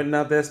Perry is renting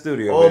out that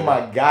studio. Oh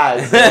my God!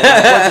 This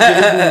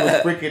movie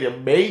was freaking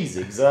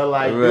amazing. So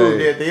like,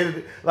 dude, at the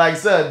end, like,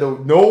 son,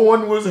 no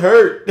one was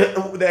hurt.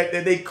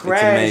 that they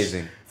crashed. It's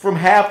amazing. From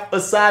half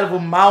a side of a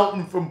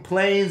mountain from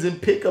planes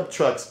and pickup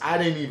trucks. I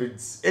didn't even...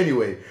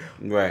 Anyway.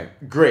 Right.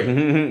 Great.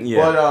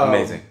 Yeah, but,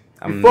 amazing.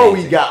 Before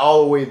we got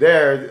all the way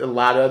there, a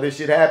lot of other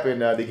shit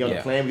happened. They get on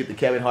the plane, we get the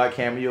Kevin Hart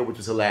cameo, which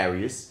was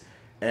hilarious.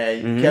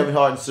 And Kevin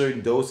Hart in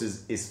certain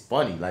doses is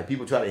funny. Like,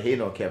 people try to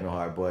hate on Kevin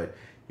Hart, but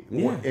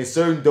in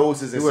certain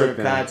doses, in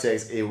certain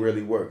contexts, it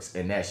really works.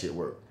 And that shit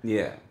worked.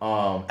 Yeah.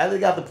 After they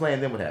got off the plane,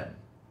 then what happened?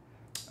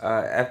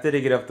 After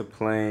they get off the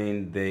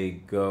plane, they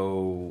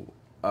go...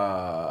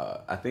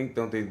 I think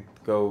don't they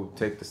go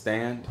take the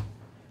stand?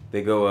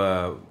 They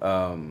go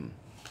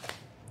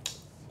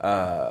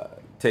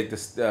take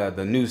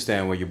the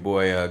newsstand where your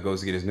boy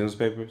goes to get his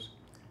newspapers.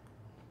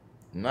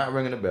 Not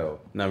ringing a bell.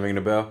 Not ringing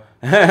a bell.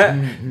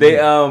 They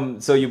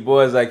so your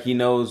boy's like he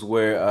knows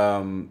where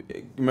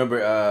remember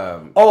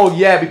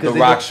because the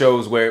Rock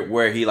shows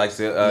where he likes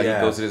to he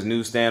goes to this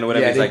newsstand or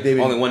whatever. It's like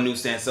only one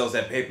newsstand sells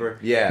that paper.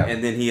 Yeah.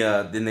 And then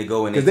then they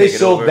go and because they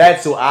showed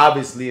that so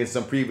obviously in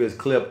some previous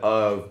clip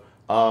of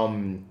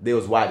they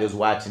was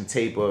watching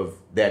tape of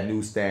that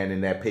newsstand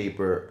and that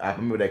paper. I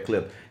remember that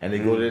clip. And they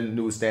go to the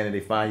newsstand and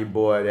they find your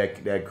boy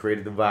that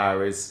created the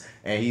virus,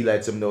 and he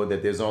lets them know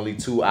that there's only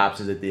 2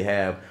 options that they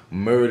have: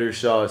 murder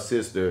Shaw's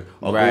sister,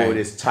 or go to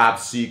this top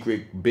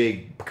secret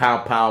big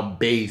compound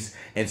base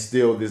and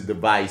steal this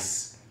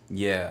device.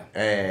 Yeah.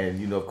 And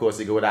you know, of course,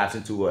 they go with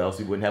option 2, or else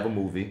we wouldn't have a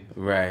movie.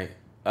 Right.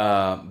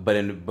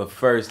 But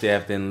first they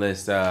have to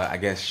enlist I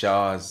guess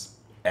Shaw's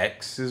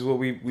ex is what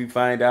we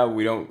find out.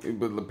 We don't,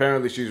 but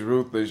apparently she's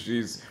ruthless.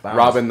 She's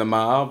robbing the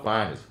mob.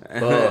 Fine as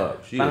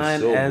fuck. She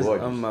is so as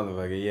gorgeous. a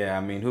motherfucker. Yeah,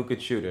 I mean, who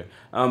could shoot her?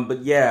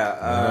 But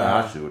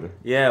yeah, I'll shoot her.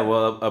 Yeah,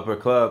 well, upper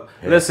club.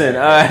 Yeah. Listen,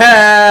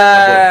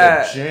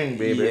 ching,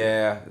 baby.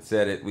 Yeah,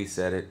 said it. We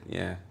said it.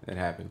 Yeah, it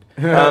happened.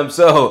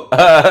 So.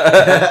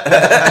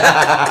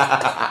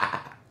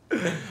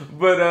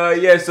 But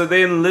yeah, so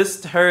they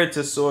enlist her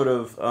to sort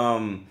of to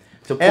and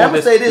I'm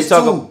gonna say this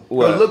too.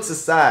 What? Looks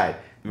aside,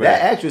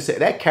 that actress,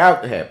 that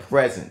character had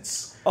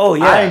presence. Oh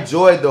yeah, I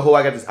enjoyed the whole.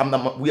 I got this.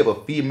 We have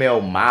a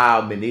female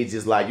mob, and they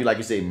just like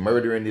you say,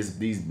 murdering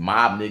these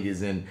mob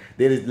niggas, and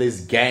they're this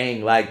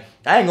gang. Like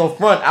I ain't gonna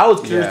front. I was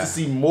curious to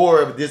see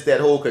more of that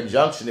whole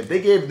conjunction. If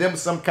they gave them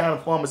some kind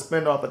of form of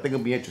spinoff, I think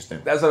it'd be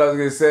interesting. That's what I was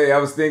gonna say. I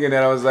was thinking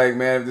that. I was like,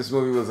 man, if this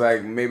movie was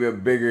like maybe a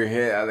bigger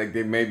hit, I think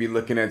they may be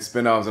looking at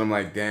spinoffs. And I'm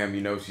like, damn,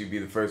 you know, she'd be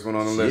the first one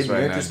on the list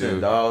right now,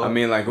 dude. Dog. I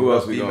mean, like, who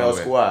else we going with?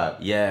 Female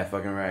squad. Yeah,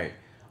 fucking right.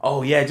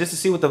 Oh yeah, just to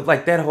see what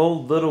that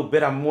whole little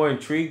bit. I'm more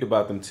intrigued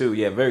about them too.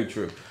 Yeah, very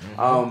true.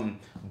 Mm-hmm.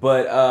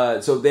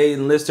 But so they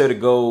enlist her to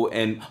go,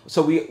 and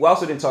so we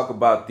also didn't talk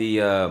about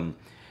the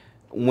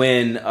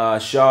when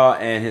Shaw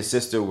and his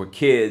sister were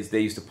kids. They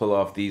used to pull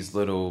off these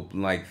little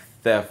like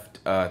theft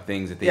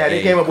things that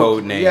they gave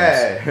code names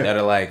that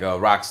are like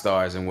rock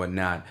stars and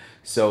whatnot.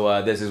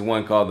 So there's this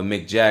one called the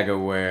Mick Jagger,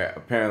 where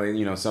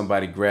apparently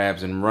somebody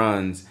grabs and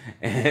runs,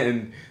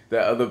 and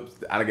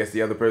I guess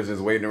the other person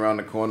is waiting around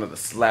the corner to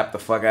slap the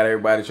fuck out of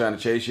everybody trying to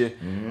chase you.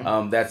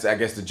 Mm-hmm. That's I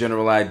guess the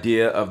general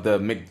idea of the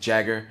Mick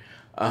Jagger.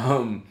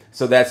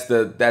 So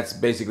that's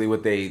basically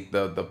what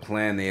the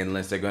plan they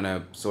enlist. They're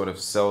gonna sort of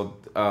sell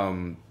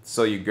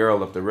your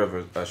girl up the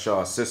river,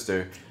 Shaw's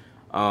sister.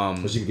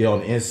 So she can get on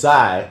the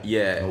inside.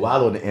 Yeah. And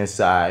while on the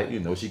inside,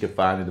 she can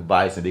find the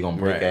device and they're going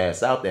to break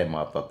ass out that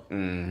motherfucker.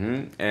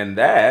 Mm-hmm. And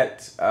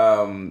that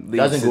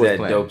leads to that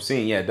dope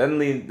scene. Yeah, doesn't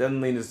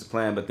lead us to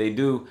plan, but they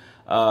do.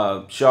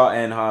 Shaw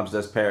and Hobbs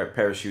does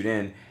parachute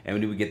in,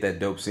 and we get that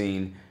dope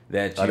scene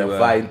that you... they're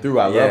fighting through.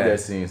 I love that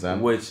scene, son.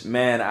 Which,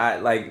 man, I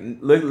like...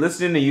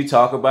 listening to you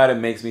talk about it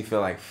makes me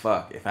feel like,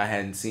 fuck, if I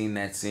hadn't seen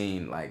that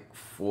scene like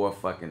 4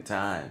 fucking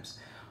times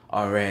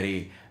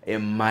already... It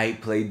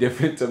might play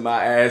different to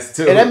my ass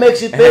too. And that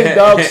makes you think,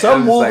 dog.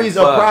 Some movies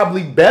are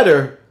probably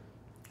better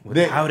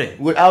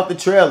without the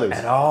trailers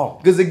at all.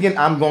 Because again,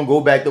 I'm gonna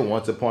go back to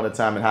Once Upon a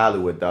Time in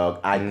Hollywood, dog.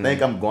 I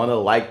think I'm gonna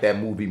like that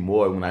movie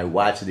more when I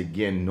watch it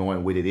again,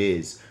 knowing what it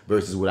is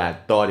versus what I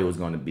thought it was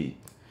gonna be.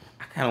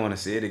 I kind of want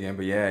to see it again,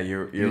 but yeah,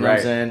 you're know right. What I'm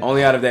saying?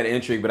 Only out of that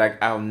intrigue, but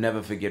I'll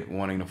never forget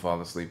wanting to fall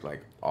asleep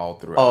like all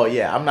throughout. Oh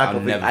yeah, I'm not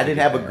gonna. I didn't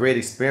have a great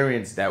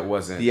experience that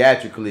wasn't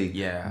theatrically.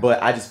 Yeah,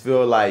 but I just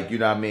feel like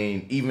what I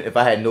mean. Even if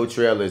I had no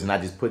trailers and I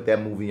just put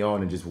that movie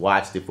on and just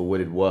watched it for what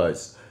it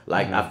was,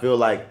 like I feel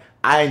like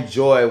I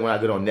enjoy when I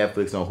get on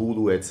Netflix, on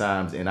Hulu at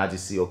times, and I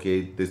just see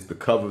the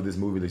cover of this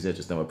movie looks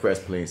interesting. I'm gonna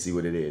press play and see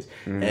what it is,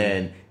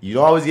 and you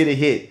don't always get a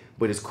hit.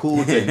 But it's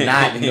cool to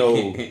not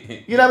know.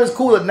 It's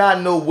cool to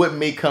not know what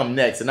may come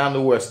next, and I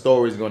know where a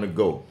story is gonna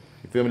go.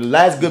 You feel me? The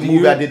last good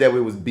movie I did that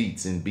with was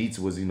Beats, and Beats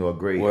was a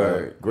great,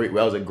 great.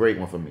 That was a great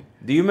one for me.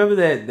 Do you remember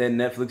that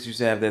Netflix used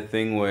to have that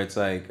thing where it's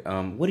like,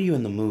 what are you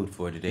in the mood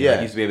for today? Yeah. Like,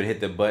 you used to be able to hit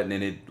the button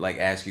and it like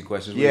ask you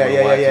questions. Yeah. Like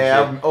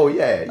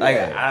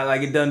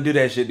it doesn't do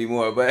that shit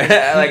anymore. But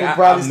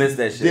I miss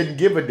that shit. Didn't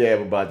give a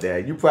damn about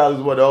that. You probably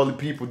was one of the only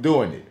people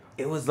doing it.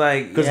 It was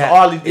like because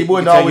it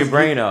wouldn't always your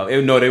brain out.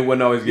 No, they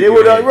wouldn't always get. They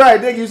would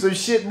right. They give you some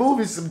shit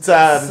movies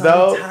sometimes,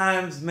 though.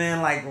 Sometimes,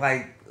 man, like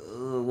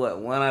what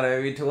 1 out of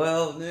every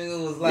 12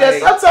 nigga was like. Yeah,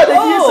 sometimes they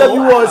give you something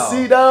you want to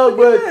see, dog.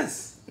 But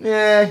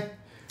yeah,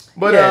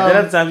 but then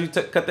other times you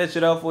cut that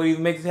shit off before you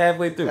make it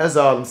halfway through. That's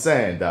all I'm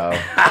saying, dog.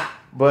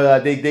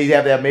 But they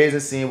have that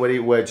amazing scene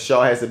where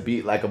Shaw has to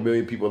beat like 1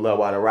 million people up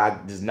while The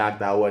Rock just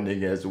knocked out one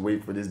nigga, has to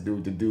wait for this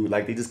dude to do.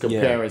 Like they just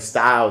comparing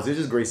styles. It's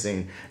just a great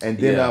scene. And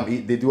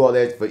then they do all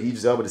that for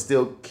Idris Elba to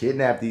still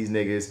kidnap these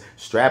niggas,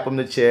 strap them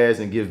to chairs,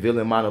 and give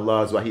villain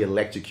monologues while he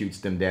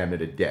electrocutes them damn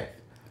to death.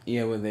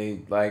 Yeah, when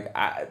they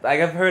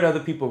I've heard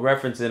other people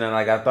reference it, and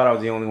like I thought I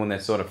was the only one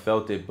that sort of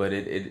felt it, but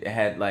it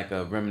had like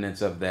a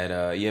remnants of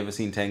that. You ever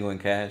seen Tango and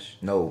Cash?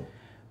 No.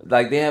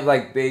 Like they have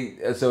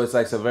so it's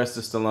like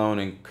Sylvester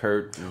Stallone and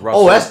Kurt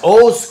Russell. Oh, that's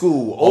old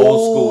school.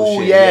 Old school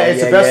shit. Yeah, and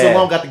Sylvester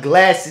Stallone got the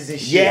glasses and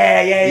shit.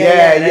 Yeah.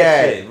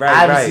 Shit. Right,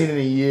 I haven't seen it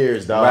in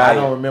years, dog. Right. I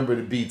don't remember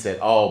the beats at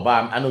all,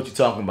 but I know what you're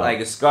talking about. Like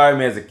it scarred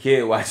me as a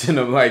kid watching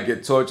them like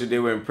get tortured. They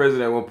were in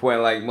prison at one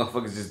point. Like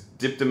motherfuckers just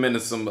dipped them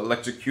into some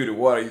electrocuted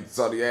water. You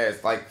saw the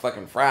ass like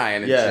fucking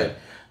frying and shit.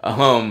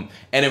 And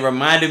it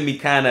reminded me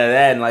kind of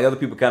that, and like other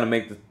people kind of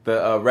make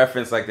the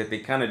reference like that. They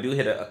kind of do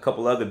hit a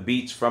couple other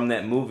beats from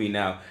that movie.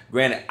 Now,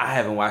 granted, I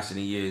haven't watched it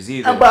in years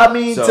either. But I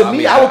mean, to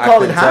me, I would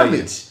call it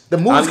homage. The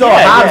movie's called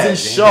Hobbs and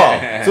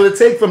Shaw. So to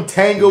take from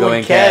Tango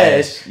and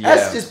Cash,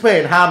 that's just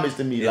paying homage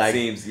to me. It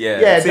seems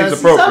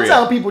appropriate.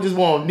 Sometimes people just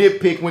want to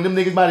nitpick when them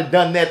niggas might have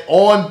done that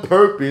on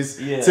purpose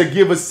to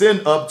give a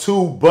send up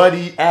to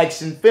buddy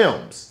action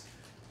films.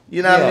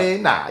 You know what I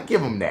mean? Nah,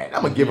 give them that.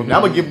 I'm gonna give them that.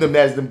 I'm gonna give them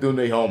that as them doing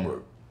their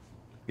homework.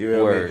 You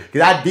know what I mean?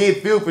 Because I did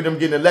feel for them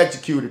getting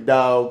electrocuted,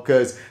 dog.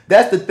 Because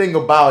that's the thing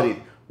about it.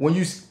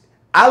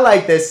 I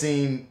like that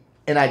scene,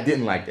 and I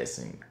didn't like that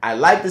scene. I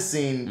like the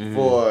scene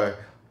for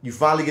you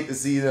finally get to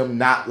see them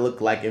not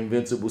look like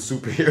invincible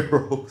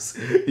superheroes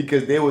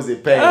because they was in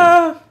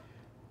pain.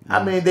 You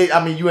and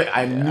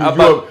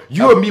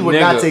me would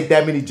not take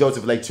that many jokes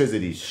of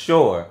electricity.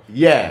 Sure.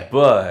 Yeah.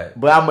 But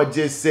I'ma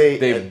just say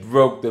they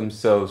broke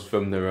themselves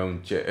from their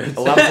own chairs.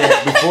 I'm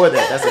saying before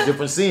that's a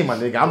different scene, my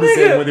nigga. I'm just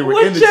saying when they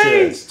were in the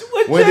chairs.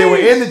 When they were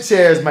in the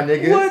chairs, my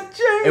nigga. What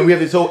changed? And we have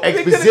this whole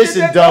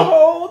exposition dump the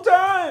whole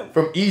time.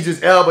 From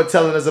Idris Elba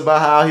telling us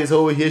about how his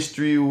whole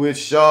history with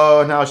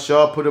Shaw and how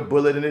Shaw put a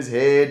bullet in his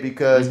head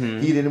because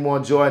he didn't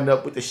want to join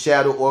up with the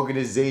shadow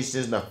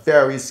organizations,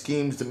 nefarious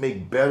schemes to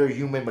make better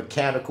human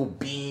mechanical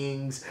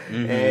beings.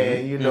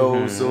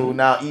 And so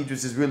now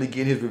Idris is really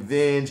getting his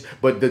revenge,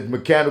 but the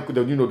mechanical,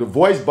 the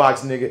voice box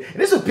nigga, and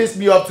this would piss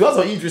me off too. I was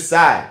on Idris'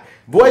 side.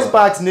 Voice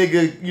box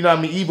nigga,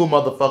 evil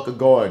motherfucker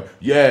going,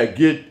 yeah,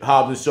 get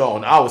Hobbs and Shaw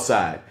on our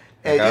side.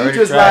 And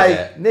Idris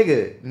like,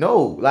 nigga,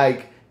 no,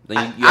 like,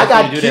 I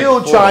got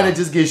killed trying to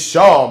just get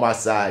Shaw on my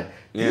side.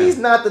 Yeah. He's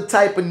not the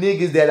type of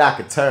niggas that I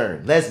could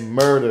turn. Let's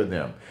murder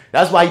them.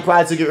 That's why he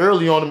probably took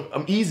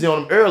it easy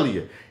on him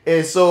earlier.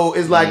 And so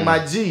it's like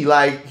my G,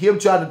 like him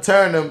trying to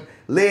turn them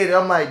later.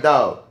 I'm like,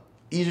 dog,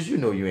 Idris,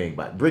 you ain't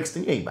about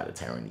Brixton, you ain't about to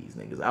turn these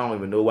niggas. I don't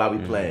even know why we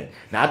playing.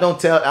 Now I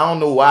don't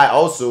know why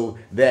also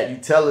that you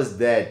tell us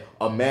that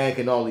a man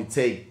can only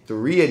take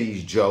 3 of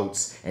these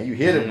jokes and you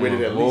hit him with it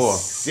at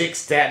least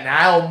 6 that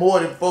now more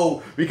than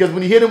 4. Because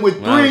when you hit him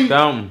with 3,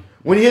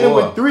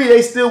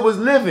 they still was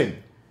living.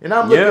 And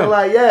I'm looking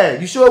like,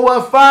 you sure it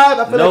wasn't 5?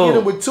 I feel like you hit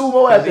him with 2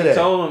 more after that. He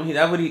told him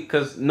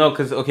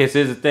okay, so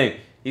here's the thing.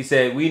 He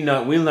said we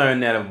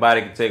learned that a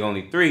body can take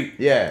only 3.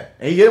 Yeah.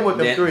 And he hit him with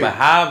them 3. But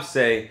Hobbs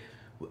say,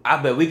 I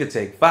bet we could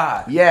take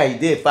 5. Yeah, he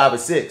did 5 or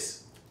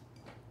 6.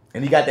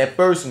 And he got that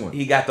first one.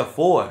 He got the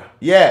 4.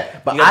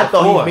 Yeah, but I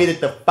thought he made it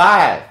to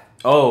 5.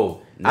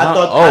 Oh, no. I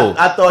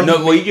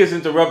thought he gets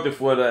interrupted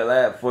for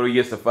he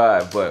gets to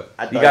 5, but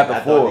he got the 4. I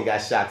thought he got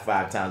shot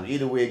 5 times.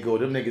 Either way it go,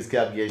 them niggas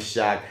kept getting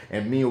shot.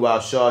 And meanwhile,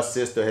 Shaw's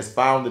sister has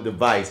found the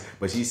device,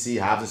 but she see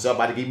Hobbs and Shaw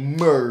about to get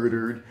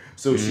murdered.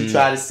 So she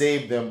tried to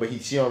save them, but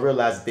she don't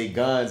realize that their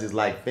guns is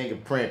like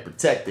fingerprint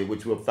protected,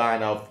 which we'll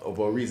find out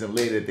for a reason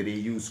later that they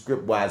used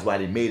script-wise why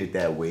they made it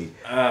that way.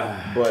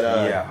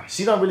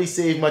 She don't really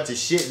save much of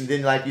shit, and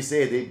then like you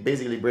said, they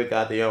basically break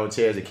out their own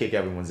chairs and kick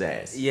everyone's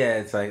ass. Yeah,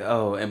 it's like,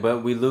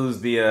 but we lose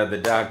the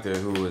doctor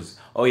who was,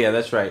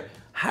 that's right.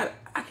 I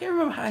can't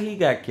remember how he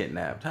got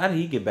kidnapped. How did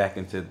he get back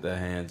into the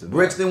hands of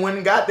Brixton went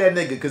and got that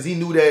nigga because he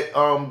knew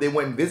that they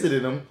went and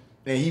visited him,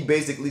 and he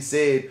basically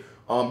said,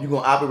 you gonna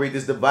operate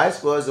this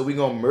device for us or we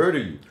gonna murder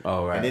you.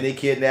 Oh, right. And then they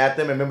kidnapped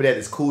him. Remember that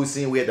this cool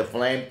scene we had the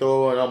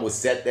flamethrower and almost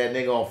set that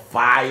nigga on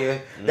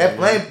fire. That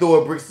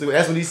flamethrower Brixton,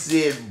 that's when he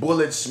said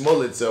bullets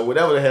schmullets or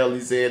whatever the hell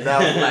he said. Now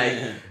I'm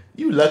like,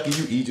 you lucky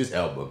you Idris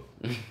Elba.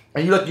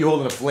 And you lucky you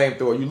holding a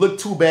flamethrower. You look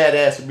too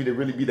badass for me to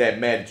really be that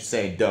mad that you're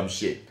saying dumb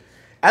shit.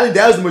 I think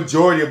that was the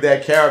majority of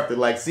that character.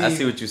 Like, I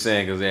see what you're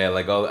saying, because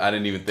I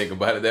didn't even think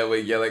about it that way.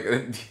 Yeah, like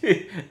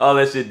all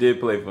that shit did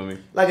play for me.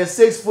 Like a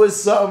 6 foot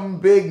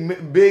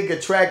something big,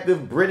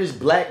 attractive British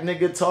black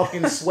nigga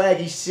talking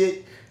swaggy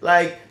shit.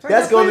 Like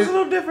that's gonna a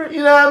little different.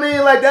 You know what I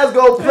mean? Like that's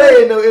gonna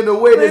play in a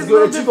way that's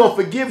good that you gonna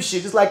forgive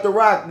shit. Just like The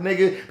Rock,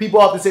 nigga.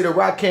 People often say The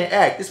Rock can't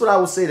act. That's what I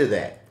would say to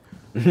that.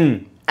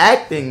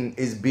 Acting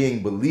is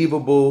being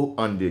believable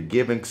under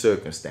given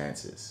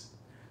circumstances.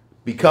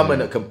 Becoming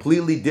a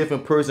completely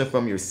different person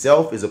from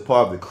yourself is a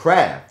part of the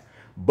craft,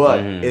 but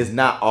it's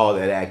not all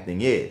that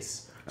acting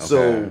is. Okay.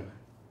 So,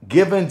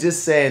 given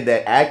just saying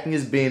that acting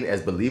is being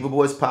as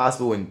believable as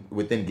possible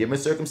within given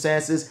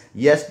circumstances,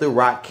 yes, The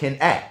Rock can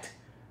act.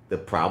 The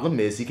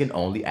problem is he can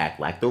only act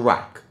like The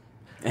Rock.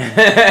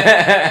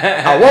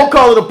 I won't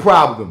call it a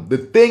problem. The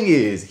thing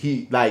is,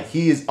 he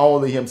is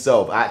only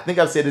himself. I think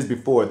I've said this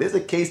before. There's a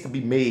case to be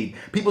made.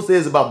 People say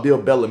this about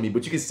Bill Bellamy,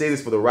 but you can say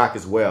this for The Rock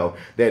as well.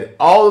 That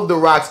all of The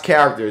Rock's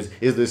characters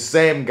is the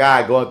same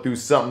guy going through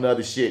something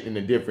other shit in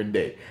a different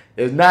day.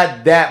 There's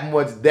not that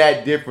much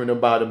that different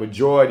about a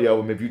majority of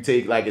them if you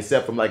take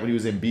except from when he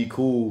was in Be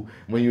Cool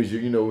when he was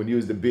when he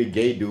was the big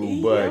gay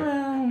dude. But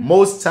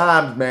most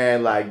times,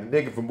 man, like the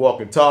nigga from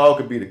Walking Tall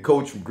could be the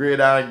coach from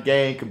Gridiron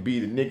Gang, could be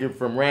the nigga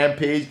from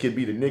Rampage, could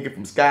be the nigga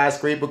from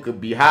Skyscraper, could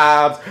be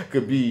Hobbs,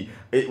 could be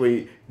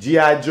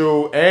G.I.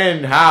 Joe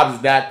and Hobbs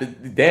is not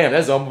damn,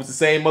 that's almost the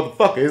same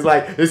motherfucker. It's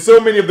like there's so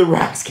many of the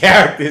Rock's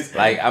characters.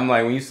 Like I'm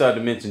like when you start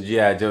to mention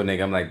G.I. Joe,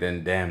 nigga, I'm like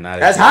then damn, now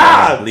that's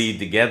Hobbs. Bleed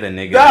together,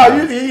 nigga. No,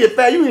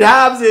 you need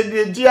Hobbs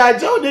and G.I.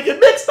 Joe, nigga,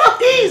 mixed up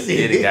easy.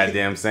 Yeah, the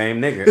goddamn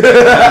same nigga.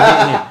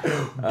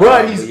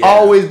 But he's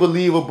always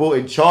believable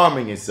and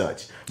charming and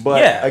such.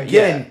 But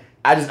again,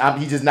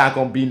 he's just not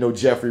gonna be no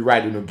Jeffrey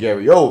Wright or no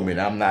Gary Oldman.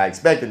 I'm not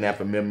expecting that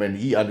from him, and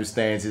he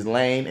understands his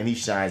lane and he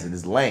shines in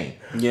his lane.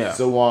 Yeah.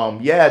 So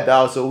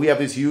dog. So we have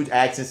this huge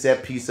action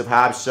set piece of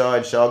Hobbs Shaw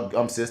and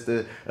Shaw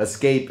sister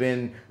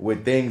escaping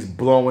with things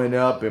blowing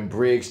up and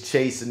Briggs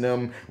chasing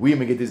them. We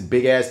even get this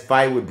big ass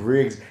fight with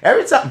Briggs.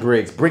 Every time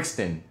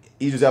Brixton,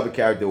 Idris Elba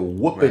character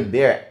whooping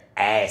their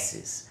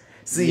asses.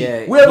 See,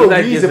 we have a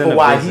reason for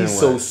why he's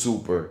so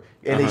super.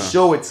 And they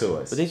show it to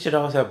us. But they should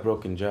always have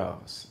broken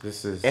jaws.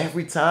 This is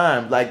every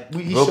time. Like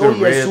he showed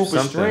he had super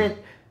strength,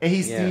 and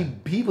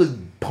he was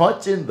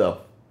punching the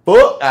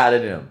fuck out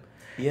of them.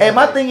 Yeah, and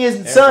my thing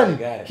is, son,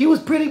 he was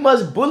pretty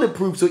much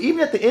bulletproof. So even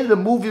at the end of the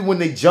movie when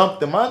they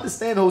jumped him, I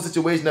understand the whole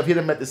situation of hit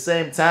him at the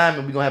same time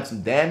and we're gonna have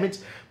some damage.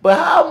 But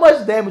how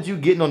much damage you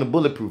getting on the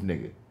bulletproof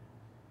nigga?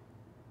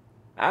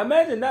 I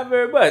imagine not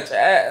very much.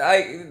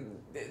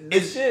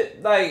 Is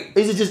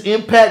it just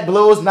impact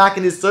blows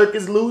knocking his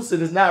circuits loose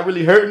and it's not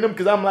really hurting him?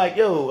 Because I'm like,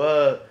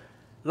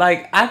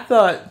 I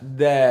thought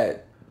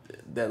that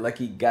like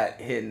he got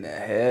hit in the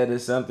head or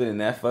something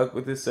and that fucked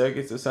with his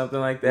circuits or something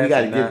like that. We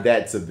gotta give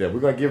that to them. We're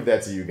gonna give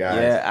that to you guys.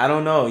 Yeah, I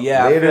don't know.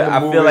 Yeah, I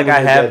feel like I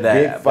have that.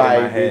 Big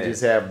fight, they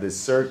just have the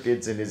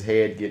circuits in his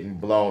head getting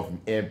blown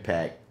from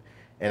impact.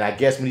 And I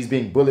guess when he's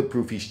being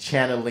bulletproof, he's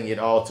channeling it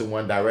all to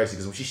one direction.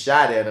 Because when she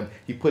shot at him,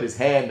 he put his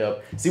hand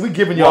up. See, we're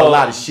giving y'all a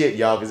lot of shit,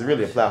 y'all, because it's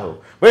really a plot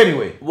hole. But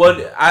anyway.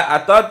 Well, I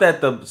thought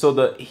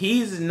that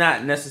he's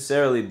not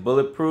necessarily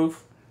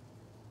bulletproof.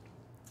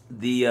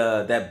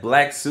 That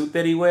black suit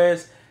that he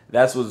wears,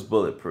 that's what's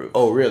bulletproof.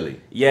 Oh,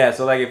 really? Yeah,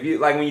 so like if you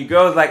like when you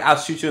go like I'll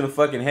shoot you in the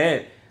fucking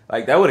head,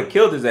 like that would have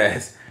killed his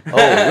ass. Oh,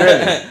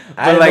 really?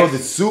 I didn't know the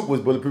suit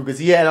was bulletproof because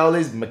he had all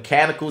these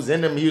mechanicals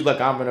in him. He was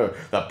like, I'm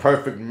the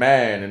perfect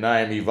man and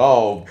I am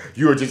evolved.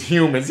 You're just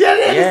humans. Yeah,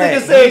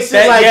 this nigga saying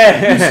shit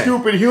like, you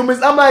stupid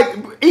humans. I'm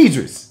like,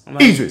 Idris,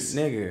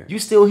 nigga. You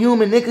still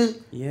human,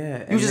 nigga?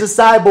 Yeah. You just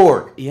a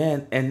cyborg.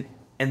 Yeah, and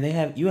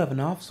you have an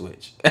off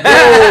switch. Oh,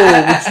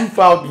 which you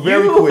found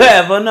very quick. You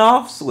have an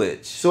off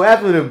switch. So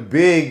after the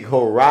big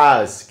hurrah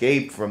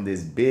escape from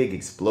this big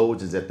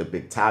explosions at the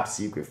big top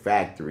secret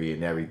factory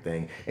and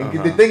everything, and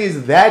the thing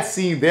is that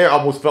scene there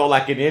almost felt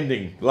like an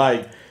ending.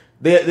 Like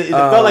it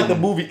felt like the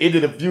movie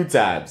ended a few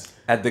times.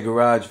 At the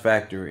garage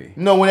factory.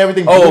 No, when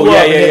everything blew up and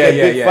that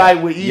big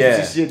fight with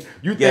Idris and shit.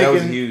 You thinking that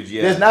was huge,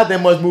 there's not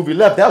that much movie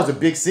left. That was a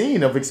big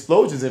scene of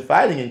explosions and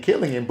fighting and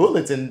killing and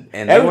bullets and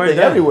everything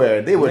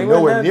everywhere. They were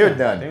nowhere near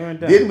done.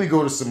 Then we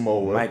go to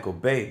Samoa. Michael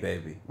Bay,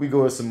 baby. We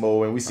go to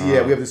Samoa and we see we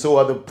have this whole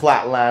other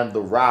plot line of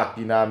The Rock,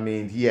 you know what I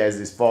mean? He has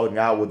this falling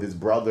out with his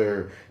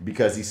brother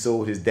because he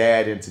sold his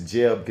dad into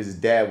jail because his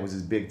dad was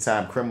this big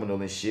time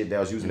criminal and shit that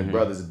was using the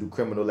brothers to do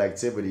criminal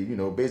activity, you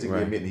know, basically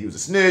admitting he was a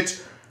snitch.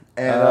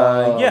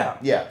 And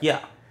yeah.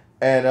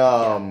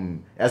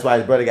 And that's why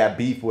his brother got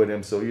beef with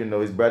him. So, you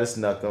know, his brother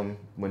snuck him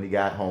when he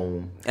got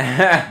home.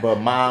 But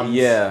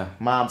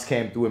moms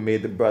came through and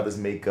made the brothers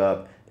make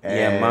up.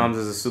 And Moms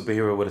is a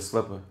superhero with a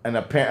slipper. And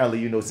apparently,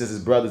 you know, since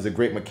his brother's a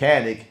great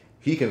mechanic,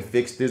 he can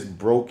fix this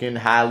broken,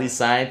 highly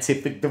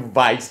scientific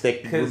device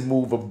that can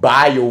remove a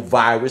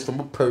biovirus from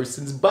a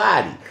person's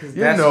body.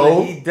 That's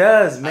what he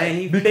does, man.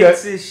 He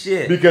fixes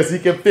shit. Because he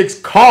can fix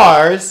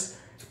cars.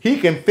 He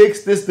can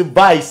fix this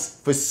device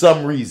for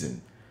some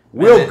reason.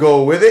 We'll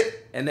go with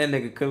it. And that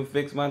nigga couldn't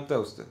fix my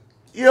toaster.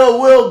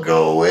 We'll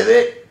go with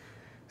it.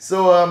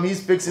 So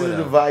he's fixing the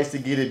device to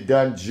get it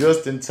done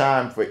just in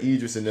time for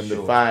Idris and them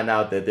to find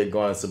out that they're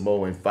going to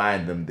Samoa and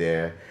find them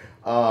there.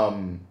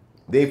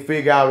 They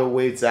figure out a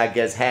way to, I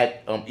guess,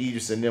 hack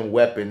Idris and them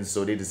weapons,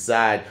 so they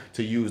decide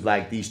to use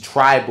like these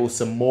tribal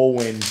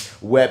Samoan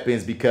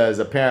weapons because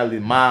apparently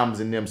Moms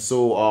and them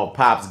sold all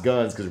Pop's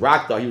guns because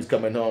Rock thought he was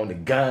coming home to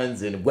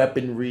guns and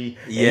weaponry.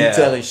 And he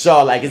telling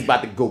Shaw like it's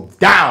about to go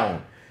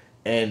down.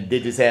 And they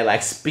just had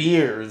like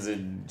spears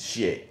and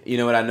shit. You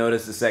know what I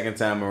noticed the second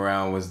time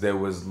around was there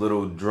was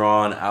little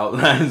drawn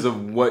outlines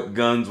of what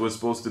guns were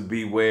supposed to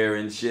be where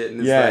and shit.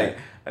 And it's like,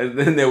 and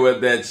then there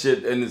was that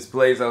shit in its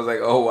place. I was like,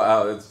 oh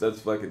wow,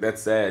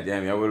 that's sad.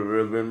 Damn, I would have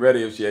really been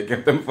ready if she had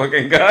kept them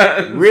fucking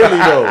guns. Really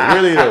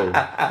though.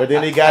 But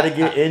then they got to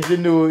get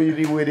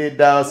ingenuity with it,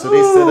 dog. So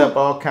they set up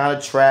all kind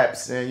of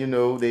traps, and you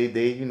know they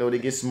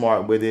get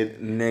smart with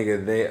it.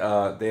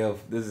 Nigga,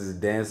 this is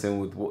dancing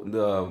with what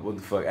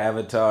the fuck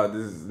Avatar.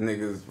 This is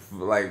niggas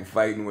like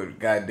fighting with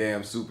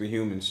goddamn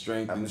superhuman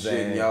strength and shit.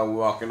 And y'all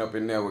walking up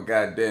in there with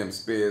goddamn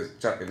spears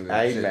chucking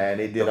this shit. Man,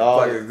 they did the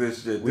all. Fuck is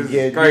this shit? This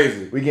is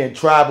crazy. We getting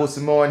tribal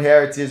Samoan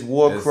heritage,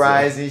 war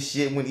cries and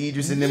shit when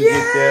Idris and them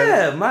get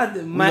there.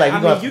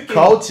 Yeah, you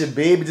culture,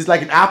 baby. Just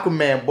like an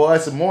Aquaman, boy.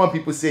 Samoan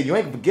people say you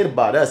ain't gonna forget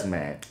about us,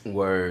 man.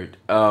 Word.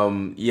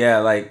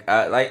 Yeah,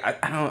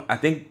 I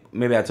think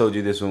maybe I told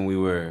you this when we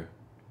were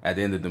at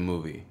the end of the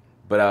movie,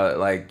 but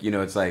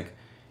it's like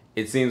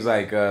it seems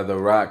like The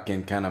Rock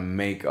can kind of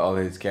make all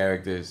his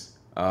characters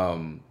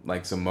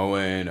like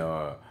Samoan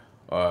or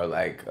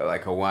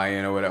like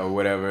Hawaiian or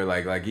whatever.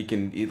 Like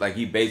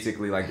he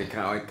basically to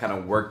kind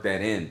of work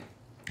that in.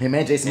 Hey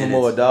man, Jason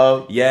Momoa,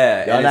 dog.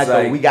 Yeah, y'all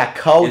not we got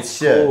culture. It's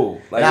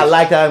cool. And I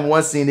like how in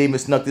one scene they even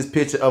snuck this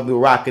picture of The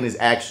Rock and his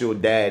actual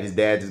dad. His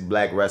dad's this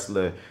black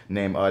wrestler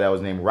named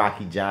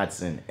Rocky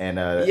Johnson. And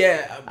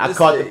I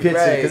caught the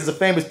picture because it's a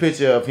famous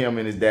picture of him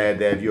and his dad.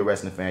 That if you're a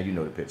wrestling fan, you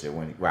know the picture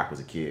when Rock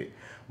was a kid.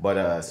 But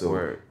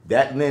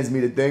that lends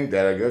me to think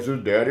that I guess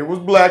his daddy was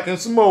black in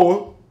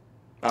Samoa.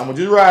 I'm gonna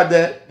just ride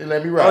that and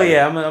let me ride. Oh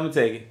yeah, I'm gonna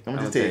take it. I'm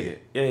gonna just take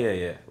it.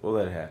 Yeah. We'll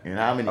let it happen. And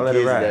how many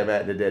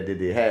kids did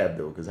they have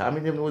though? Because how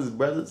many of them was his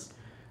brothers?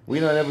 We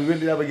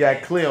really never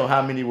got clear on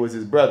how many was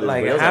his brothers.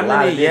 Like how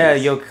many? Yeah,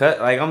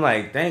 I'm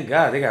like, thank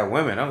God they got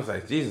women. I was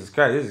like, Jesus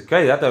Christ, this is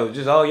crazy. I thought it was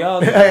just all y'all.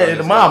 Hey,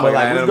 the mama,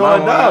 what's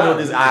going on on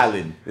this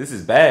island? This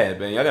is bad,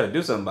 man. Y'all got to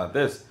do something about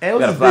this. You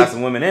got to fly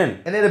some women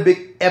in. And then a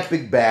big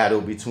epic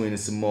battle between the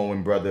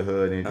Samoan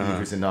Brotherhood and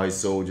Idris and all his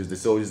soldiers. The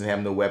soldiers didn't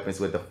have no weapons,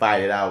 so we had to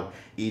fight it out.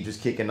 Idris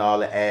kicking all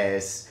the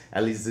ass.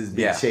 At least this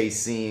big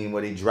chase scene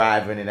where they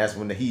driving, and that's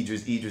when the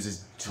Idris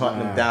is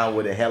hunting them down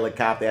with a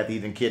helicopter after he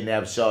even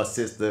kidnapped Shaw's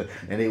sister,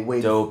 and they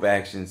wait. Dope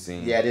action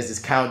scene. Yeah, there's this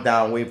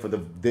countdown waiting for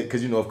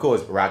because of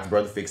course Rock's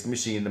brother fixed the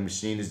machine. The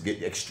machine is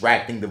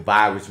extracting the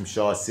virus from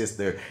Shaw's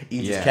sister.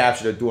 Idris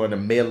captured her during the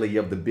melee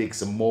of the big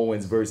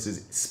Samoans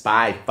versus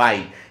spy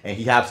fight, and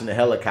he hops in the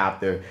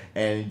helicopter,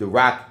 and The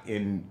Rock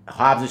and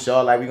Hobbs and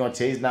Shaw we're gonna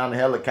chase down the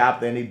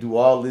helicopter, and they do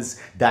all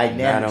this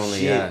dynamic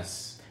shit.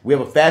 We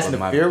have a Fast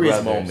and the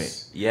Furious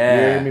moment. Yeah.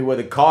 You hear me? Where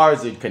the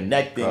cars are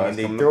connecting and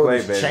they throw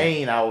this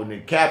chain out and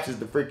it captures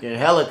the freaking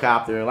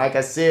helicopter. And like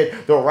I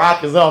said, The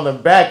Rock is on the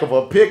back of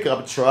a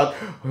pickup truck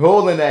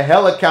holding a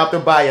helicopter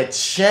by a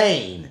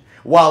chain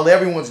while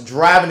everyone's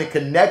driving and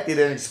connected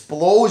and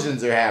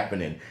explosions are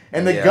happening.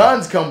 And the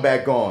guns come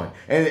back on.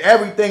 And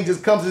everything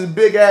just comes to this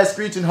big ass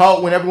screeching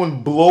halt when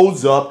everyone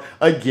blows up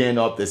again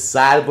off the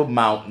side of a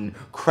mountain,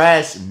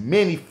 crash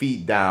many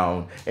feet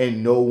down,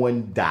 and no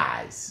one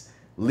dies.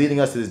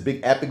 Leading us to this big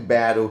epic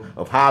battle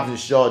of Hobbs and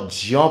Shaw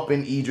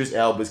jumping Idris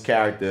Elba's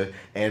character.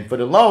 And for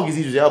the longest,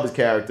 Idris Elba's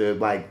character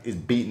is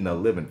beating the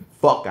living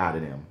fuck out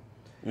of them.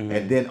 Mm-hmm.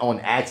 And then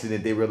on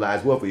accident, they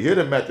realize, well, if we hit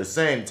them at the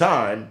same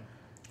time,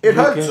 it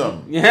hurts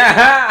them.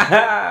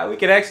 Yeah, we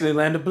could actually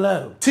land a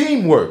blow.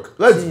 Teamwork.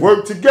 Let's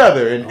work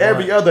together. And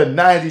every other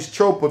 90s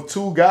trope of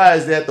two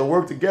guys that have to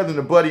work together in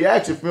a buddy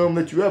action film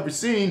that you ever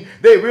seen,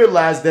 they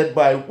realize that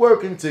by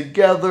working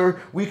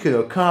together, we can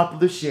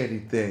accomplish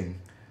anything.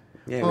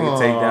 Yeah, we can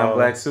take down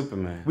Black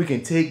Superman. We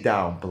can take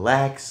down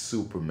Black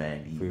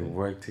Superman. Even. We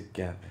work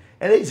together.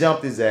 And they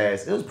jumped his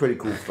ass. It was a pretty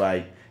cool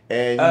fight.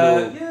 And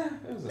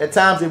at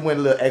times it went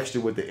a little extra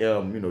with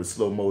the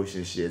slow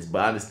motion shits.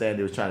 But I understand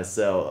they was trying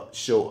to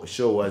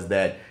show us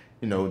that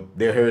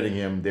they're hurting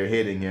him, they're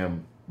hitting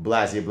him,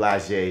 blase. And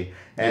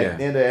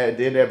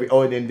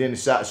then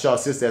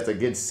Shaw's sister has to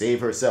again save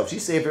herself. She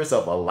saved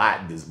herself a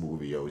lot in this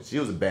movie, yo. She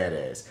was a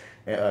badass.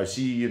 And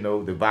she,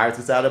 the virus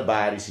was out of her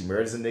body. She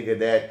murders a nigga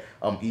that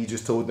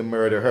Idris told to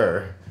murder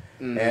her.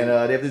 Mm-hmm. And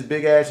they have this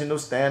big ass,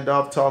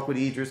 standoff talk with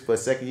Idris. For a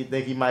second, you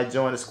think he might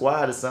join the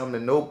squad or something.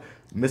 And nope,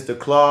 Mr.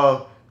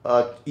 Claw,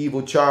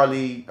 Evil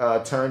Charlie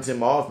turns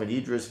him off, and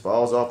Idris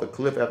falls off a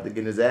cliff after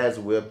getting his ass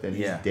whipped, and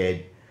he's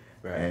dead.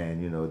 Right.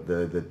 And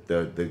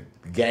the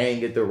gang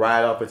get to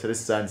ride off into the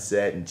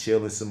sunset and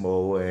chill in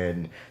Samoa,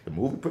 and the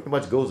movie pretty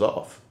much goes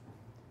off.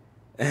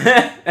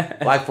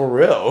 Like for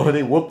real,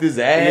 they whooped his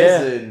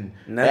ass and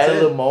had a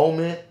little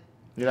moment.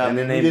 And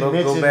then they both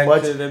go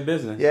back to their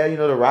business. Yeah,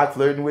 The Rock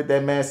flirting with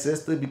that man's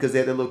sister because they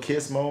had a little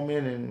kiss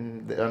moment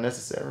and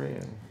unnecessary.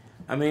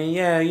 I mean,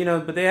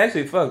 but they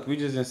actually fucked. We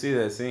just didn't see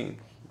that scene.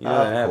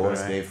 Of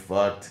course, they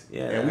fucked.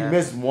 Yeah, and we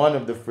missed one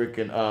of the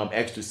freaking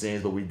extra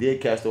scenes, but we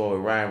did catch the one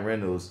with Ryan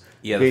Reynolds.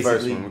 Yeah,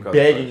 basically the first one,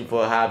 begging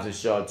for Hobbs and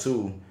Shaw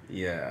too.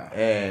 Yeah,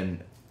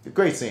 and a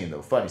great scene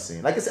though, funny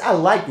scene. Like I said, I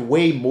liked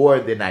way more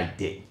than I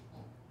did.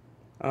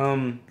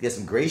 Get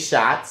some great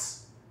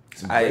shots,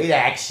 some great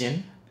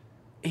action.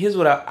 Here's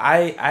what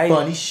I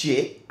funny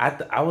shit.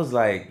 I was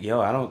like, yo,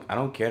 I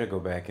don't care to go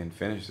back and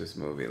finish this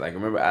movie. Like,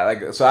 remember, I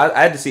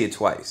had to see it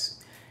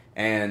twice,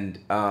 and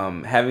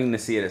having to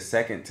see it a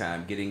second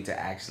time, getting to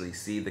actually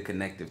see the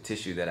connective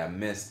tissue that I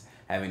missed,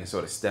 having to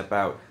sort of step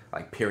out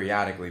like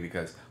periodically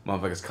because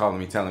motherfuckers calling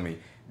me, telling me,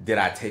 did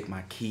I take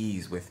my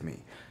keys with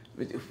me?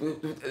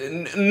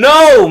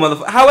 No,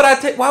 motherfucker.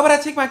 Why would I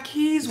take my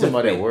keys with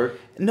me? At work?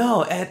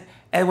 No,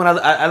 And when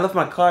I left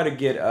my car to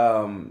get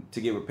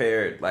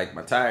repaired, like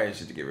my tire and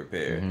shit to get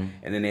repaired,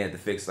 and then they had to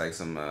fix like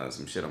some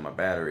shit on my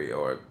battery,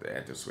 or they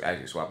had to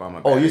actually swap out my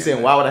battery. Oh, you're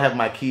saying why would I have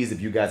my keys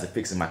if you guys are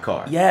fixing my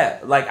car? Yeah,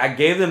 like I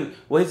gave them.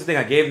 Well, here's the thing: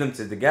 I gave them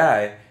to the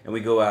guy, and we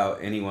go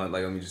out, and he wants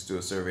like, let me just do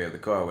a survey of the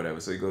car or whatever.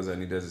 So he goes out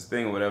and he does his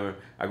thing or whatever.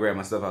 I grab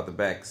my stuff out the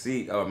back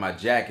seat or my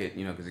jacket,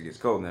 you know, because it gets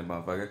cold in that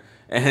motherfucker,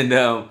 and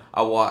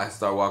I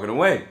start walking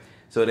away.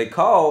 So they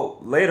call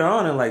later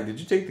on and like, did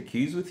you take the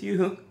keys with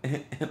you?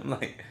 And I'm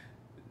like,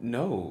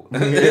 no. No,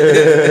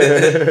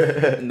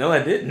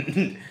 I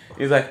didn't.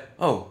 He's like,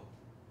 oh,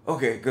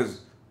 okay,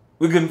 because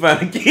we couldn't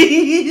find the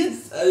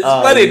keys. It's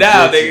funny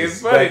now, nigga.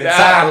 It's funny now. At the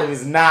time, it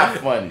was not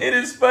funny. It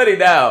is funny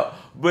now,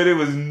 but it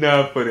was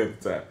not funny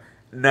at the time.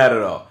 Not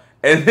at all.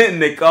 And then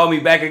they call me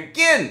back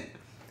again,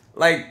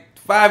 like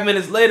 5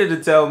 minutes later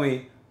to tell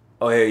me,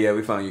 oh, hey, yeah,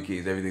 we found your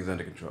keys. Everything's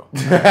under control.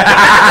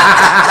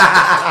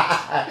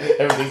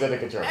 Everything's under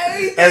control.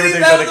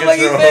 Everything's under control.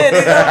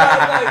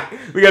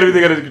 We got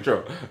everything under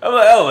control. I'm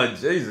like, oh, my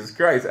Jesus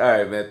Christ. All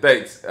right, man.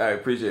 Thanks. All right,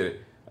 appreciate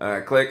it. All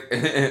right, click.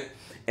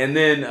 And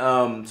then,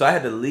 so I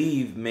had to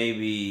leave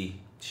maybe,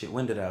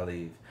 when did I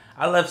leave?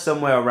 I left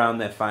somewhere around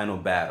that final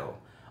battle.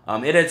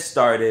 It had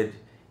started.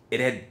 It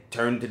had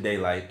turned to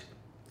daylight.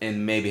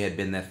 And maybe had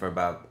been there for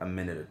about a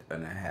minute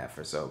and a half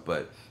or so.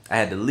 But I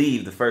had to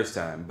leave the first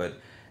time. But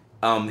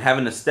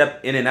having to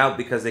step in and out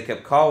because they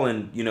kept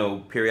calling, you know,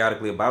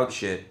 periodically about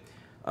shit.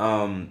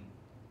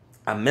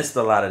 I missed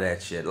a lot of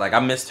that shit. Like, I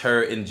missed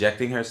her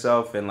injecting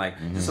herself and, like,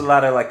 just a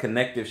lot of, like,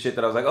 connective shit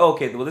that I was like, oh,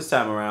 okay, well, this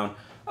time around,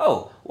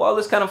 oh, well,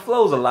 this kind of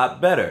flows a lot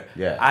better.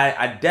 Yeah.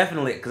 I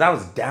definitely, because I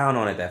was down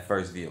on it that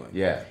first viewing.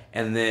 Yeah.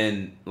 And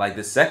then, like,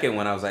 the second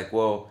one, I was like,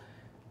 well,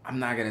 I'm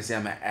not going to say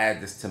I'm going to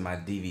add this to my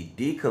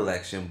DVD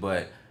collection,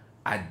 but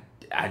I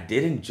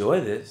did enjoy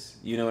this.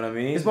 You know what I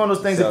mean? It's one of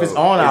those things, if it's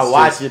on, I'll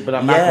watch it, but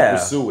I'm not going to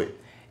pursue it.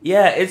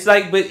 Yeah, it's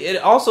like, but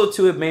it also,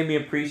 too, it made me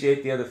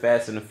appreciate the other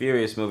Fast and the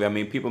Furious movie. I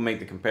mean, people make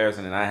the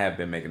comparison, and I have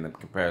been making the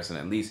comparison,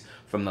 at least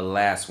from the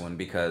last one,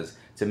 because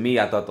to me,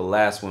 I thought the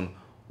last one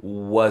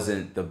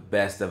wasn't the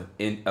best of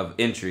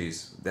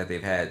entries that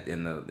they've had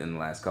in the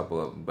last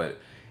couple of them. But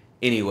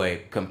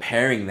anyway,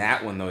 comparing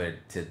that one, though,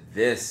 to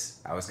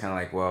this, I was kind of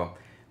like, well,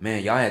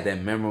 man, y'all had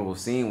that memorable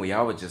scene where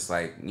y'all were just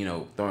like, you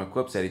know, throwing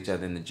quips at each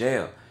other in the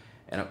jail.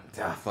 And I'm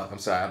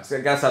sorry.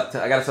 I gotta stop.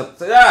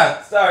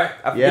 Sorry.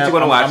 I forget you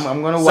want to watch.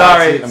 I'm gonna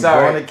watch it. I'm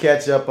going to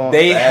catch up on.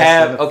 They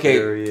have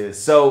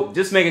Furious. So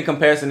just making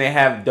comparison, they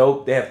have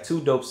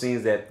two dope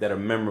scenes that are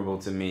memorable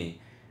to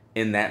me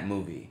in that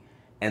movie,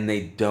 and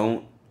they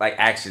don't like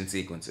action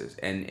sequences.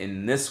 And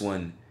in this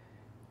one,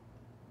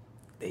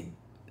 they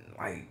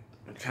like.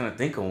 I'm trying to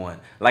think of one.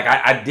 Like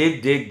I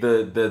did dig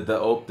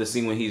the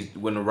scene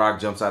when the Rock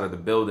jumps out of the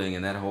building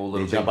and that whole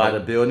little. They jump out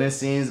of the building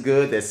scene's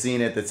good. That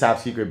scene at the top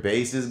secret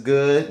base is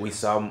good. We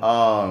saw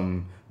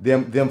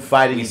them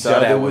fighting each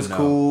other was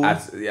cool. I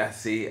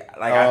see.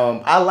 Like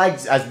I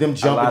liked them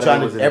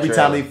jumping every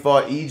time they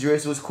fought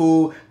Idris was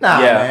cool.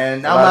 Man,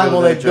 I'm not gonna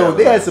let go.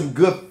 They had some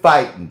good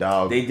fighting,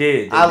 dog. They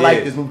did. I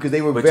like this movie because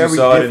they were very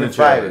different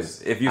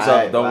fighters. If you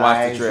saw, don't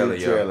watch the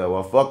trailer,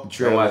 Well, fuck the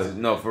trailer.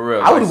 No, for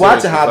real. I would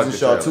watch a Hobbs and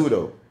Shaw too,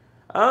 though.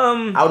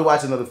 I would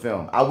watch another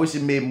film. I wish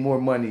it made more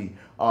money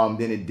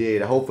than it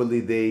did.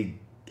 Hopefully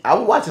I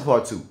would watch a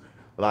part 2.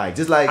 Like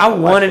just like I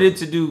wanted it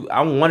to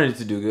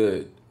do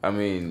good. I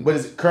mean, but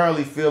it's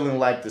currently feeling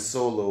like the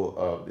solo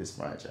of this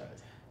franchise.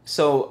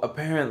 So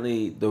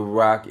apparently, The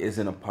Rock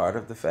isn't a part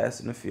of the Fast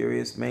and the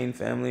Furious main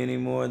family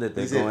anymore. That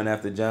they're going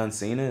after John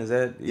Cena. Is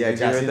that? Yeah,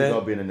 John Cena's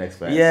gonna be in the next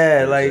Fast.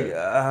 Yeah, like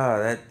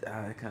that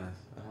kind of.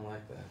 I don't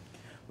like that.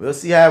 We'll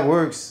see how it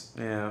works.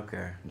 Yeah,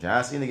 okay.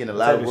 John Cena getting a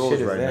lot of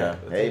roles right now.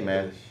 Hey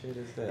man,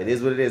 it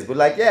is what it is. But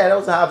like, yeah, that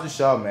was Hobbs and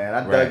Shaw, man.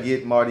 I dug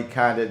it. Marty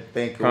kind of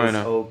think it was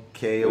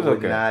okay or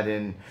whatnot,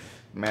 and.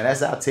 Man,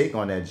 that's our take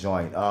on that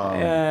joint.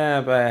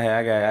 Yeah, but hey,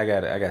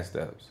 I got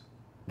steps.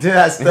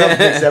 That stuff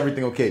makes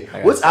everything okay.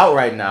 What's out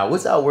right now?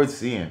 What's out worth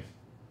seeing?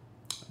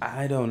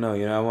 I don't know.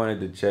 You know, I wanted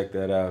to check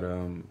that out.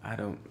 I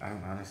don't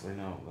honestly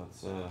know.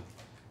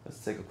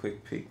 Let's take a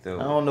quick peek though.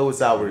 I don't know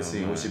what's out worth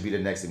seeing. What should be the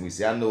next thing we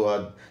see? I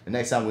know the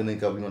next time we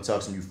link up, we're gonna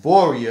talk some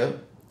Euphoria.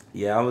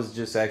 Yeah, I was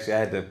just I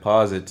had to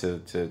pause it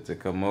to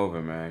come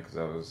over, man, because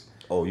I was.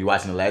 Oh, you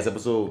watching the last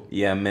episode?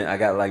 Yeah, man, I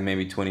got like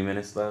maybe 20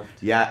 minutes left.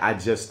 Yeah, I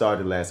just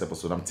started the last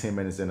episode. I'm 10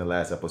 minutes in the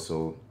last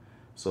episode.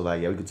 So,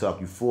 like, yeah, we can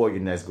talk Euphoria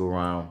next go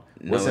round.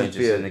 No interest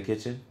in the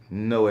kitchen?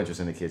 No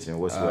interest in the kitchen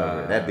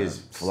whatsoever. That bitch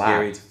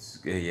fly.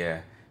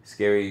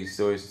 Scary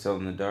stories to tell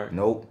in the dark?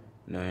 Nope.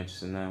 No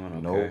interest in that one?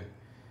 Okay. Nope.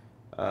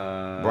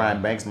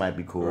 Brian Banks might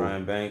be cool.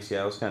 Brian Banks,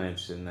 yeah, I was kind of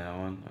interested in that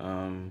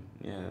one.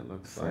 Yeah, it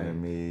looks like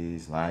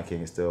Frenemies, Lion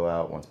King is still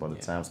out. Once upon a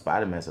time,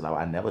 Spider-Man still out.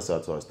 I never saw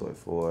Toy Story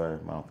 4.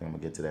 I don't think I'm gonna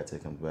get to that till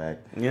it comes back.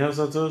 You never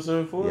saw Toy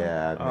Story 4?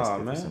 Yeah, I missed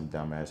it for some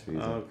dumbass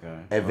reason. Okay.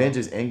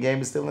 Avengers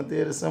Endgame is still in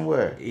theater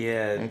somewhere.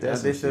 Yeah, are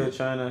they still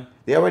trying to?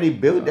 They already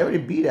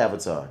beat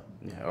Avatar.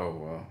 Yeah, oh,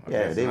 well.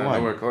 Yeah, they won.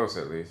 Nowhere close,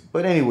 at least.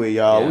 But anyway,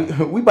 y'all,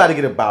 we about to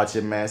get about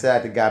you, man. Shout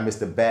out to guy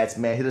Mr. Bats,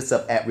 man. Hit us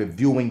up at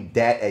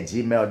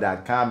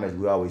reviewingdat@gmail.com. As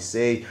we always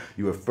say,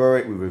 you refer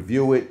it, we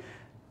review it.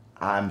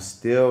 I'm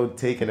still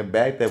taken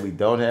aback that we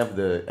don't have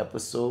the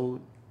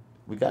episode.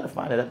 We got to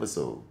find that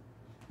episode.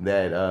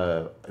 That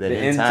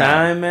in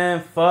time,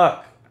 man.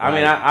 Fuck. I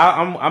mean,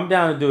 I'm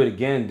down to do it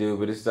again, dude.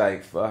 But it's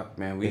like, fuck,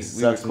 man. We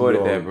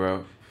recorded that,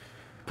 bro.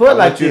 Put I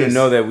like want you this. to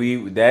know that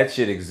that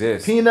shit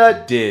exists.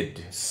 Peanut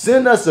did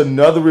send us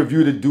another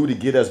review to do to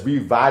get us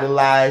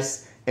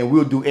revitalized, and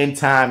we'll do in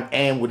time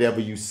and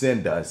whatever you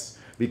send us.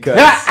 Because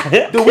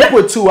dude, we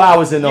put 2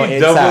 hours in on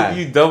in time.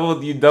 You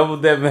doubled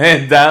that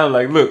man down.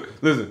 Like, look,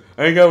 listen,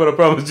 I ain't got what I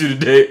promised you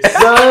today,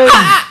 son.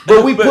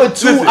 But we put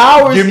 2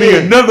 hours. Give me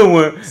another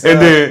one, son,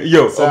 and then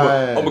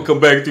I'm gonna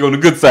come back to you on the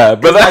good side.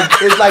 But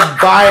it's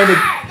like buying it.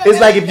 It's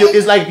like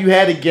if you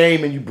had a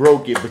game and you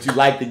broke it, but you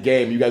like the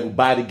game, you gotta go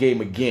buy the game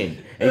again.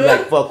 And you're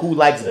like, fuck, who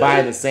likes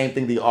buying the same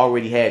thing they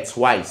already had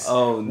twice?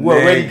 Oh, we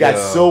already got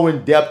so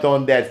in depth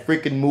on that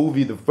freaking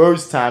movie the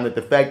first time that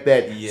the fact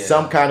that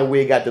some kind of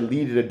way it got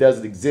deleted or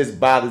doesn't exist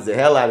bothers the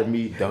hell out of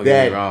me. Don't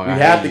get me wrong, we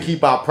have to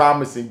keep our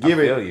promise and give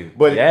it.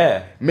 But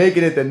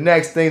making it the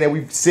next thing that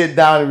we sit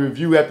down and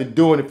review after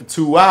doing it for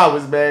 2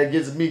 hours, man,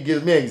 gives me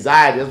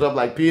anxiety. That's why I'm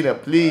like,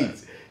 Peanut,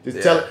 please.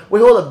 Just tell it. Wait,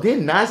 hold up.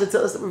 Didn't Nasa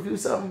tell us to review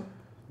something?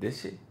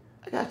 This shit?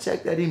 I gotta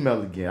check that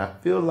email again. I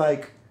feel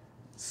like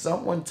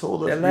someone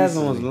told us that last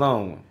one was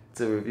long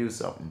to review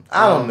something.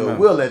 I don't know.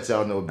 We'll let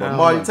y'all know. But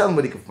Marty, tell them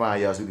where they can find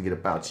y'all so we can get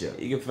about you.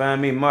 You can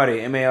find me,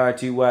 Marty,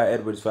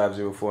 MartyEdwards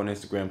 504 on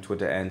Instagram,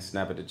 Twitter, and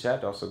Snap at the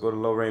chat. Also, go to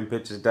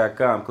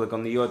lowrainpictures.com. Click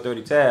on the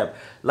Your30 tab.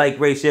 Like,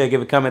 rate, share,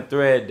 give a comment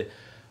thread.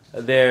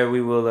 There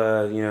we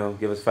will,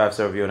 give us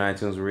 5-star review on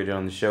iTunes. We'll read it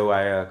on the show.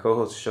 I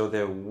co-host the show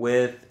there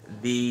with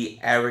the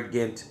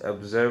Arrogant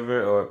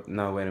Observer. Or,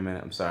 no, wait a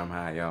minute. I'm sorry, I'm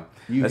high, y'all.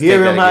 Do you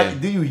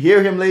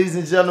hear him, ladies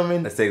and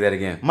gentlemen? Let's take that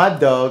again. My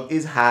dog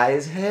is high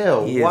as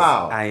hell.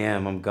 Wow. I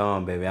am. I'm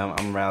gone, baby.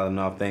 I'm rattling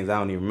off things I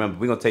don't even remember.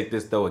 We're going to take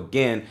this, though,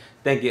 again.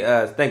 Thank you,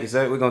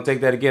 sir. We're going to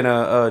take that again,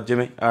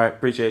 Jimmy. All right,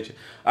 appreciate you.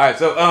 All right,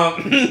 so,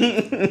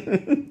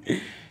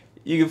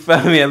 you can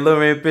find me at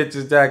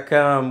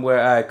lowrainpictures.com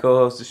where I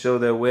co-host the show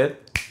there with,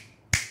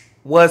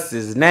 what's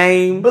his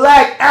name?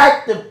 Black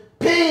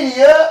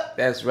Actopedia.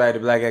 That's right, the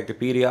Black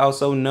Actopedia,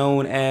 also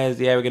known as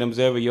the Arrogant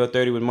Observer.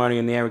 Your30 with Marty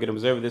and the Arrogant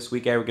Observer. This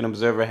week, Arrogant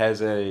Observer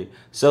has a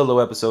solo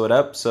episode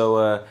up,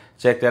 so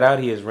check that out.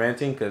 He is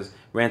ranting, because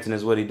ranting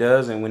is what he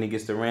does, and when he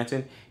gets to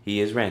ranting, he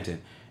is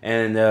ranting.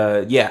 And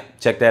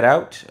check that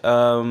out.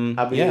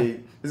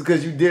 It's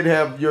because you did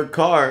have your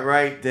card,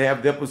 right, to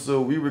have the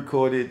episode we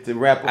recorded to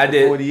wrap up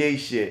the 48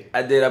 shit.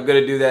 I did. I'm going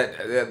to do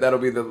that. That'll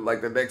be the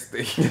next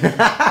thing.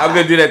 I'm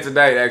going to do that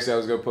tonight, actually. I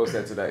was going to post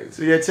that tonight.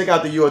 So, check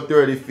out the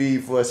Your30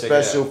 feed for a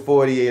special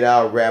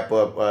 48-hour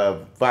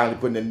wrap-up. Finally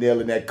putting a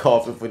nail in that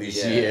coffin for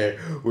this year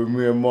with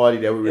me and Marty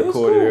that we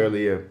recorded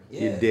earlier.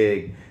 Yeah. You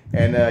dig.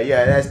 And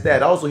that's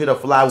that. Also hit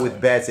up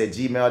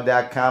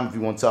FlyWithBats@gmail.com if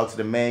you want to talk to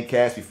the main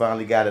cast. We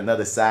finally got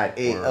another side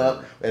 8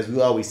 up. As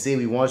we always say,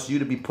 we want you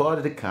to be part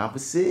of the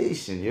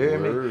conversation. You hear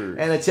me?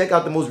 And check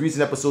out the most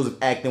recent episodes of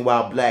Acting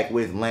While Black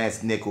with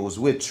Lance Nichols,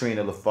 with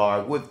Trina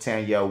Lafargue, with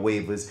Tanya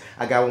Wavers.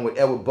 I got one with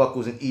Edward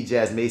Buckles and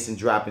E-Jazz Mason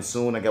dropping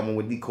soon. I got one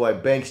with Nicoy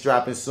Banks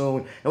dropping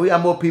soon. And we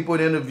got more people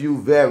to interview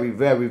very,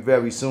 very,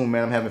 very soon,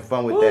 man. I'm having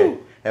fun with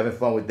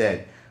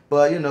that.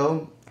 But,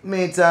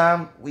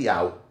 meantime, we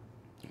out.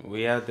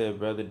 We out there,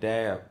 brother.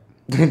 Dab.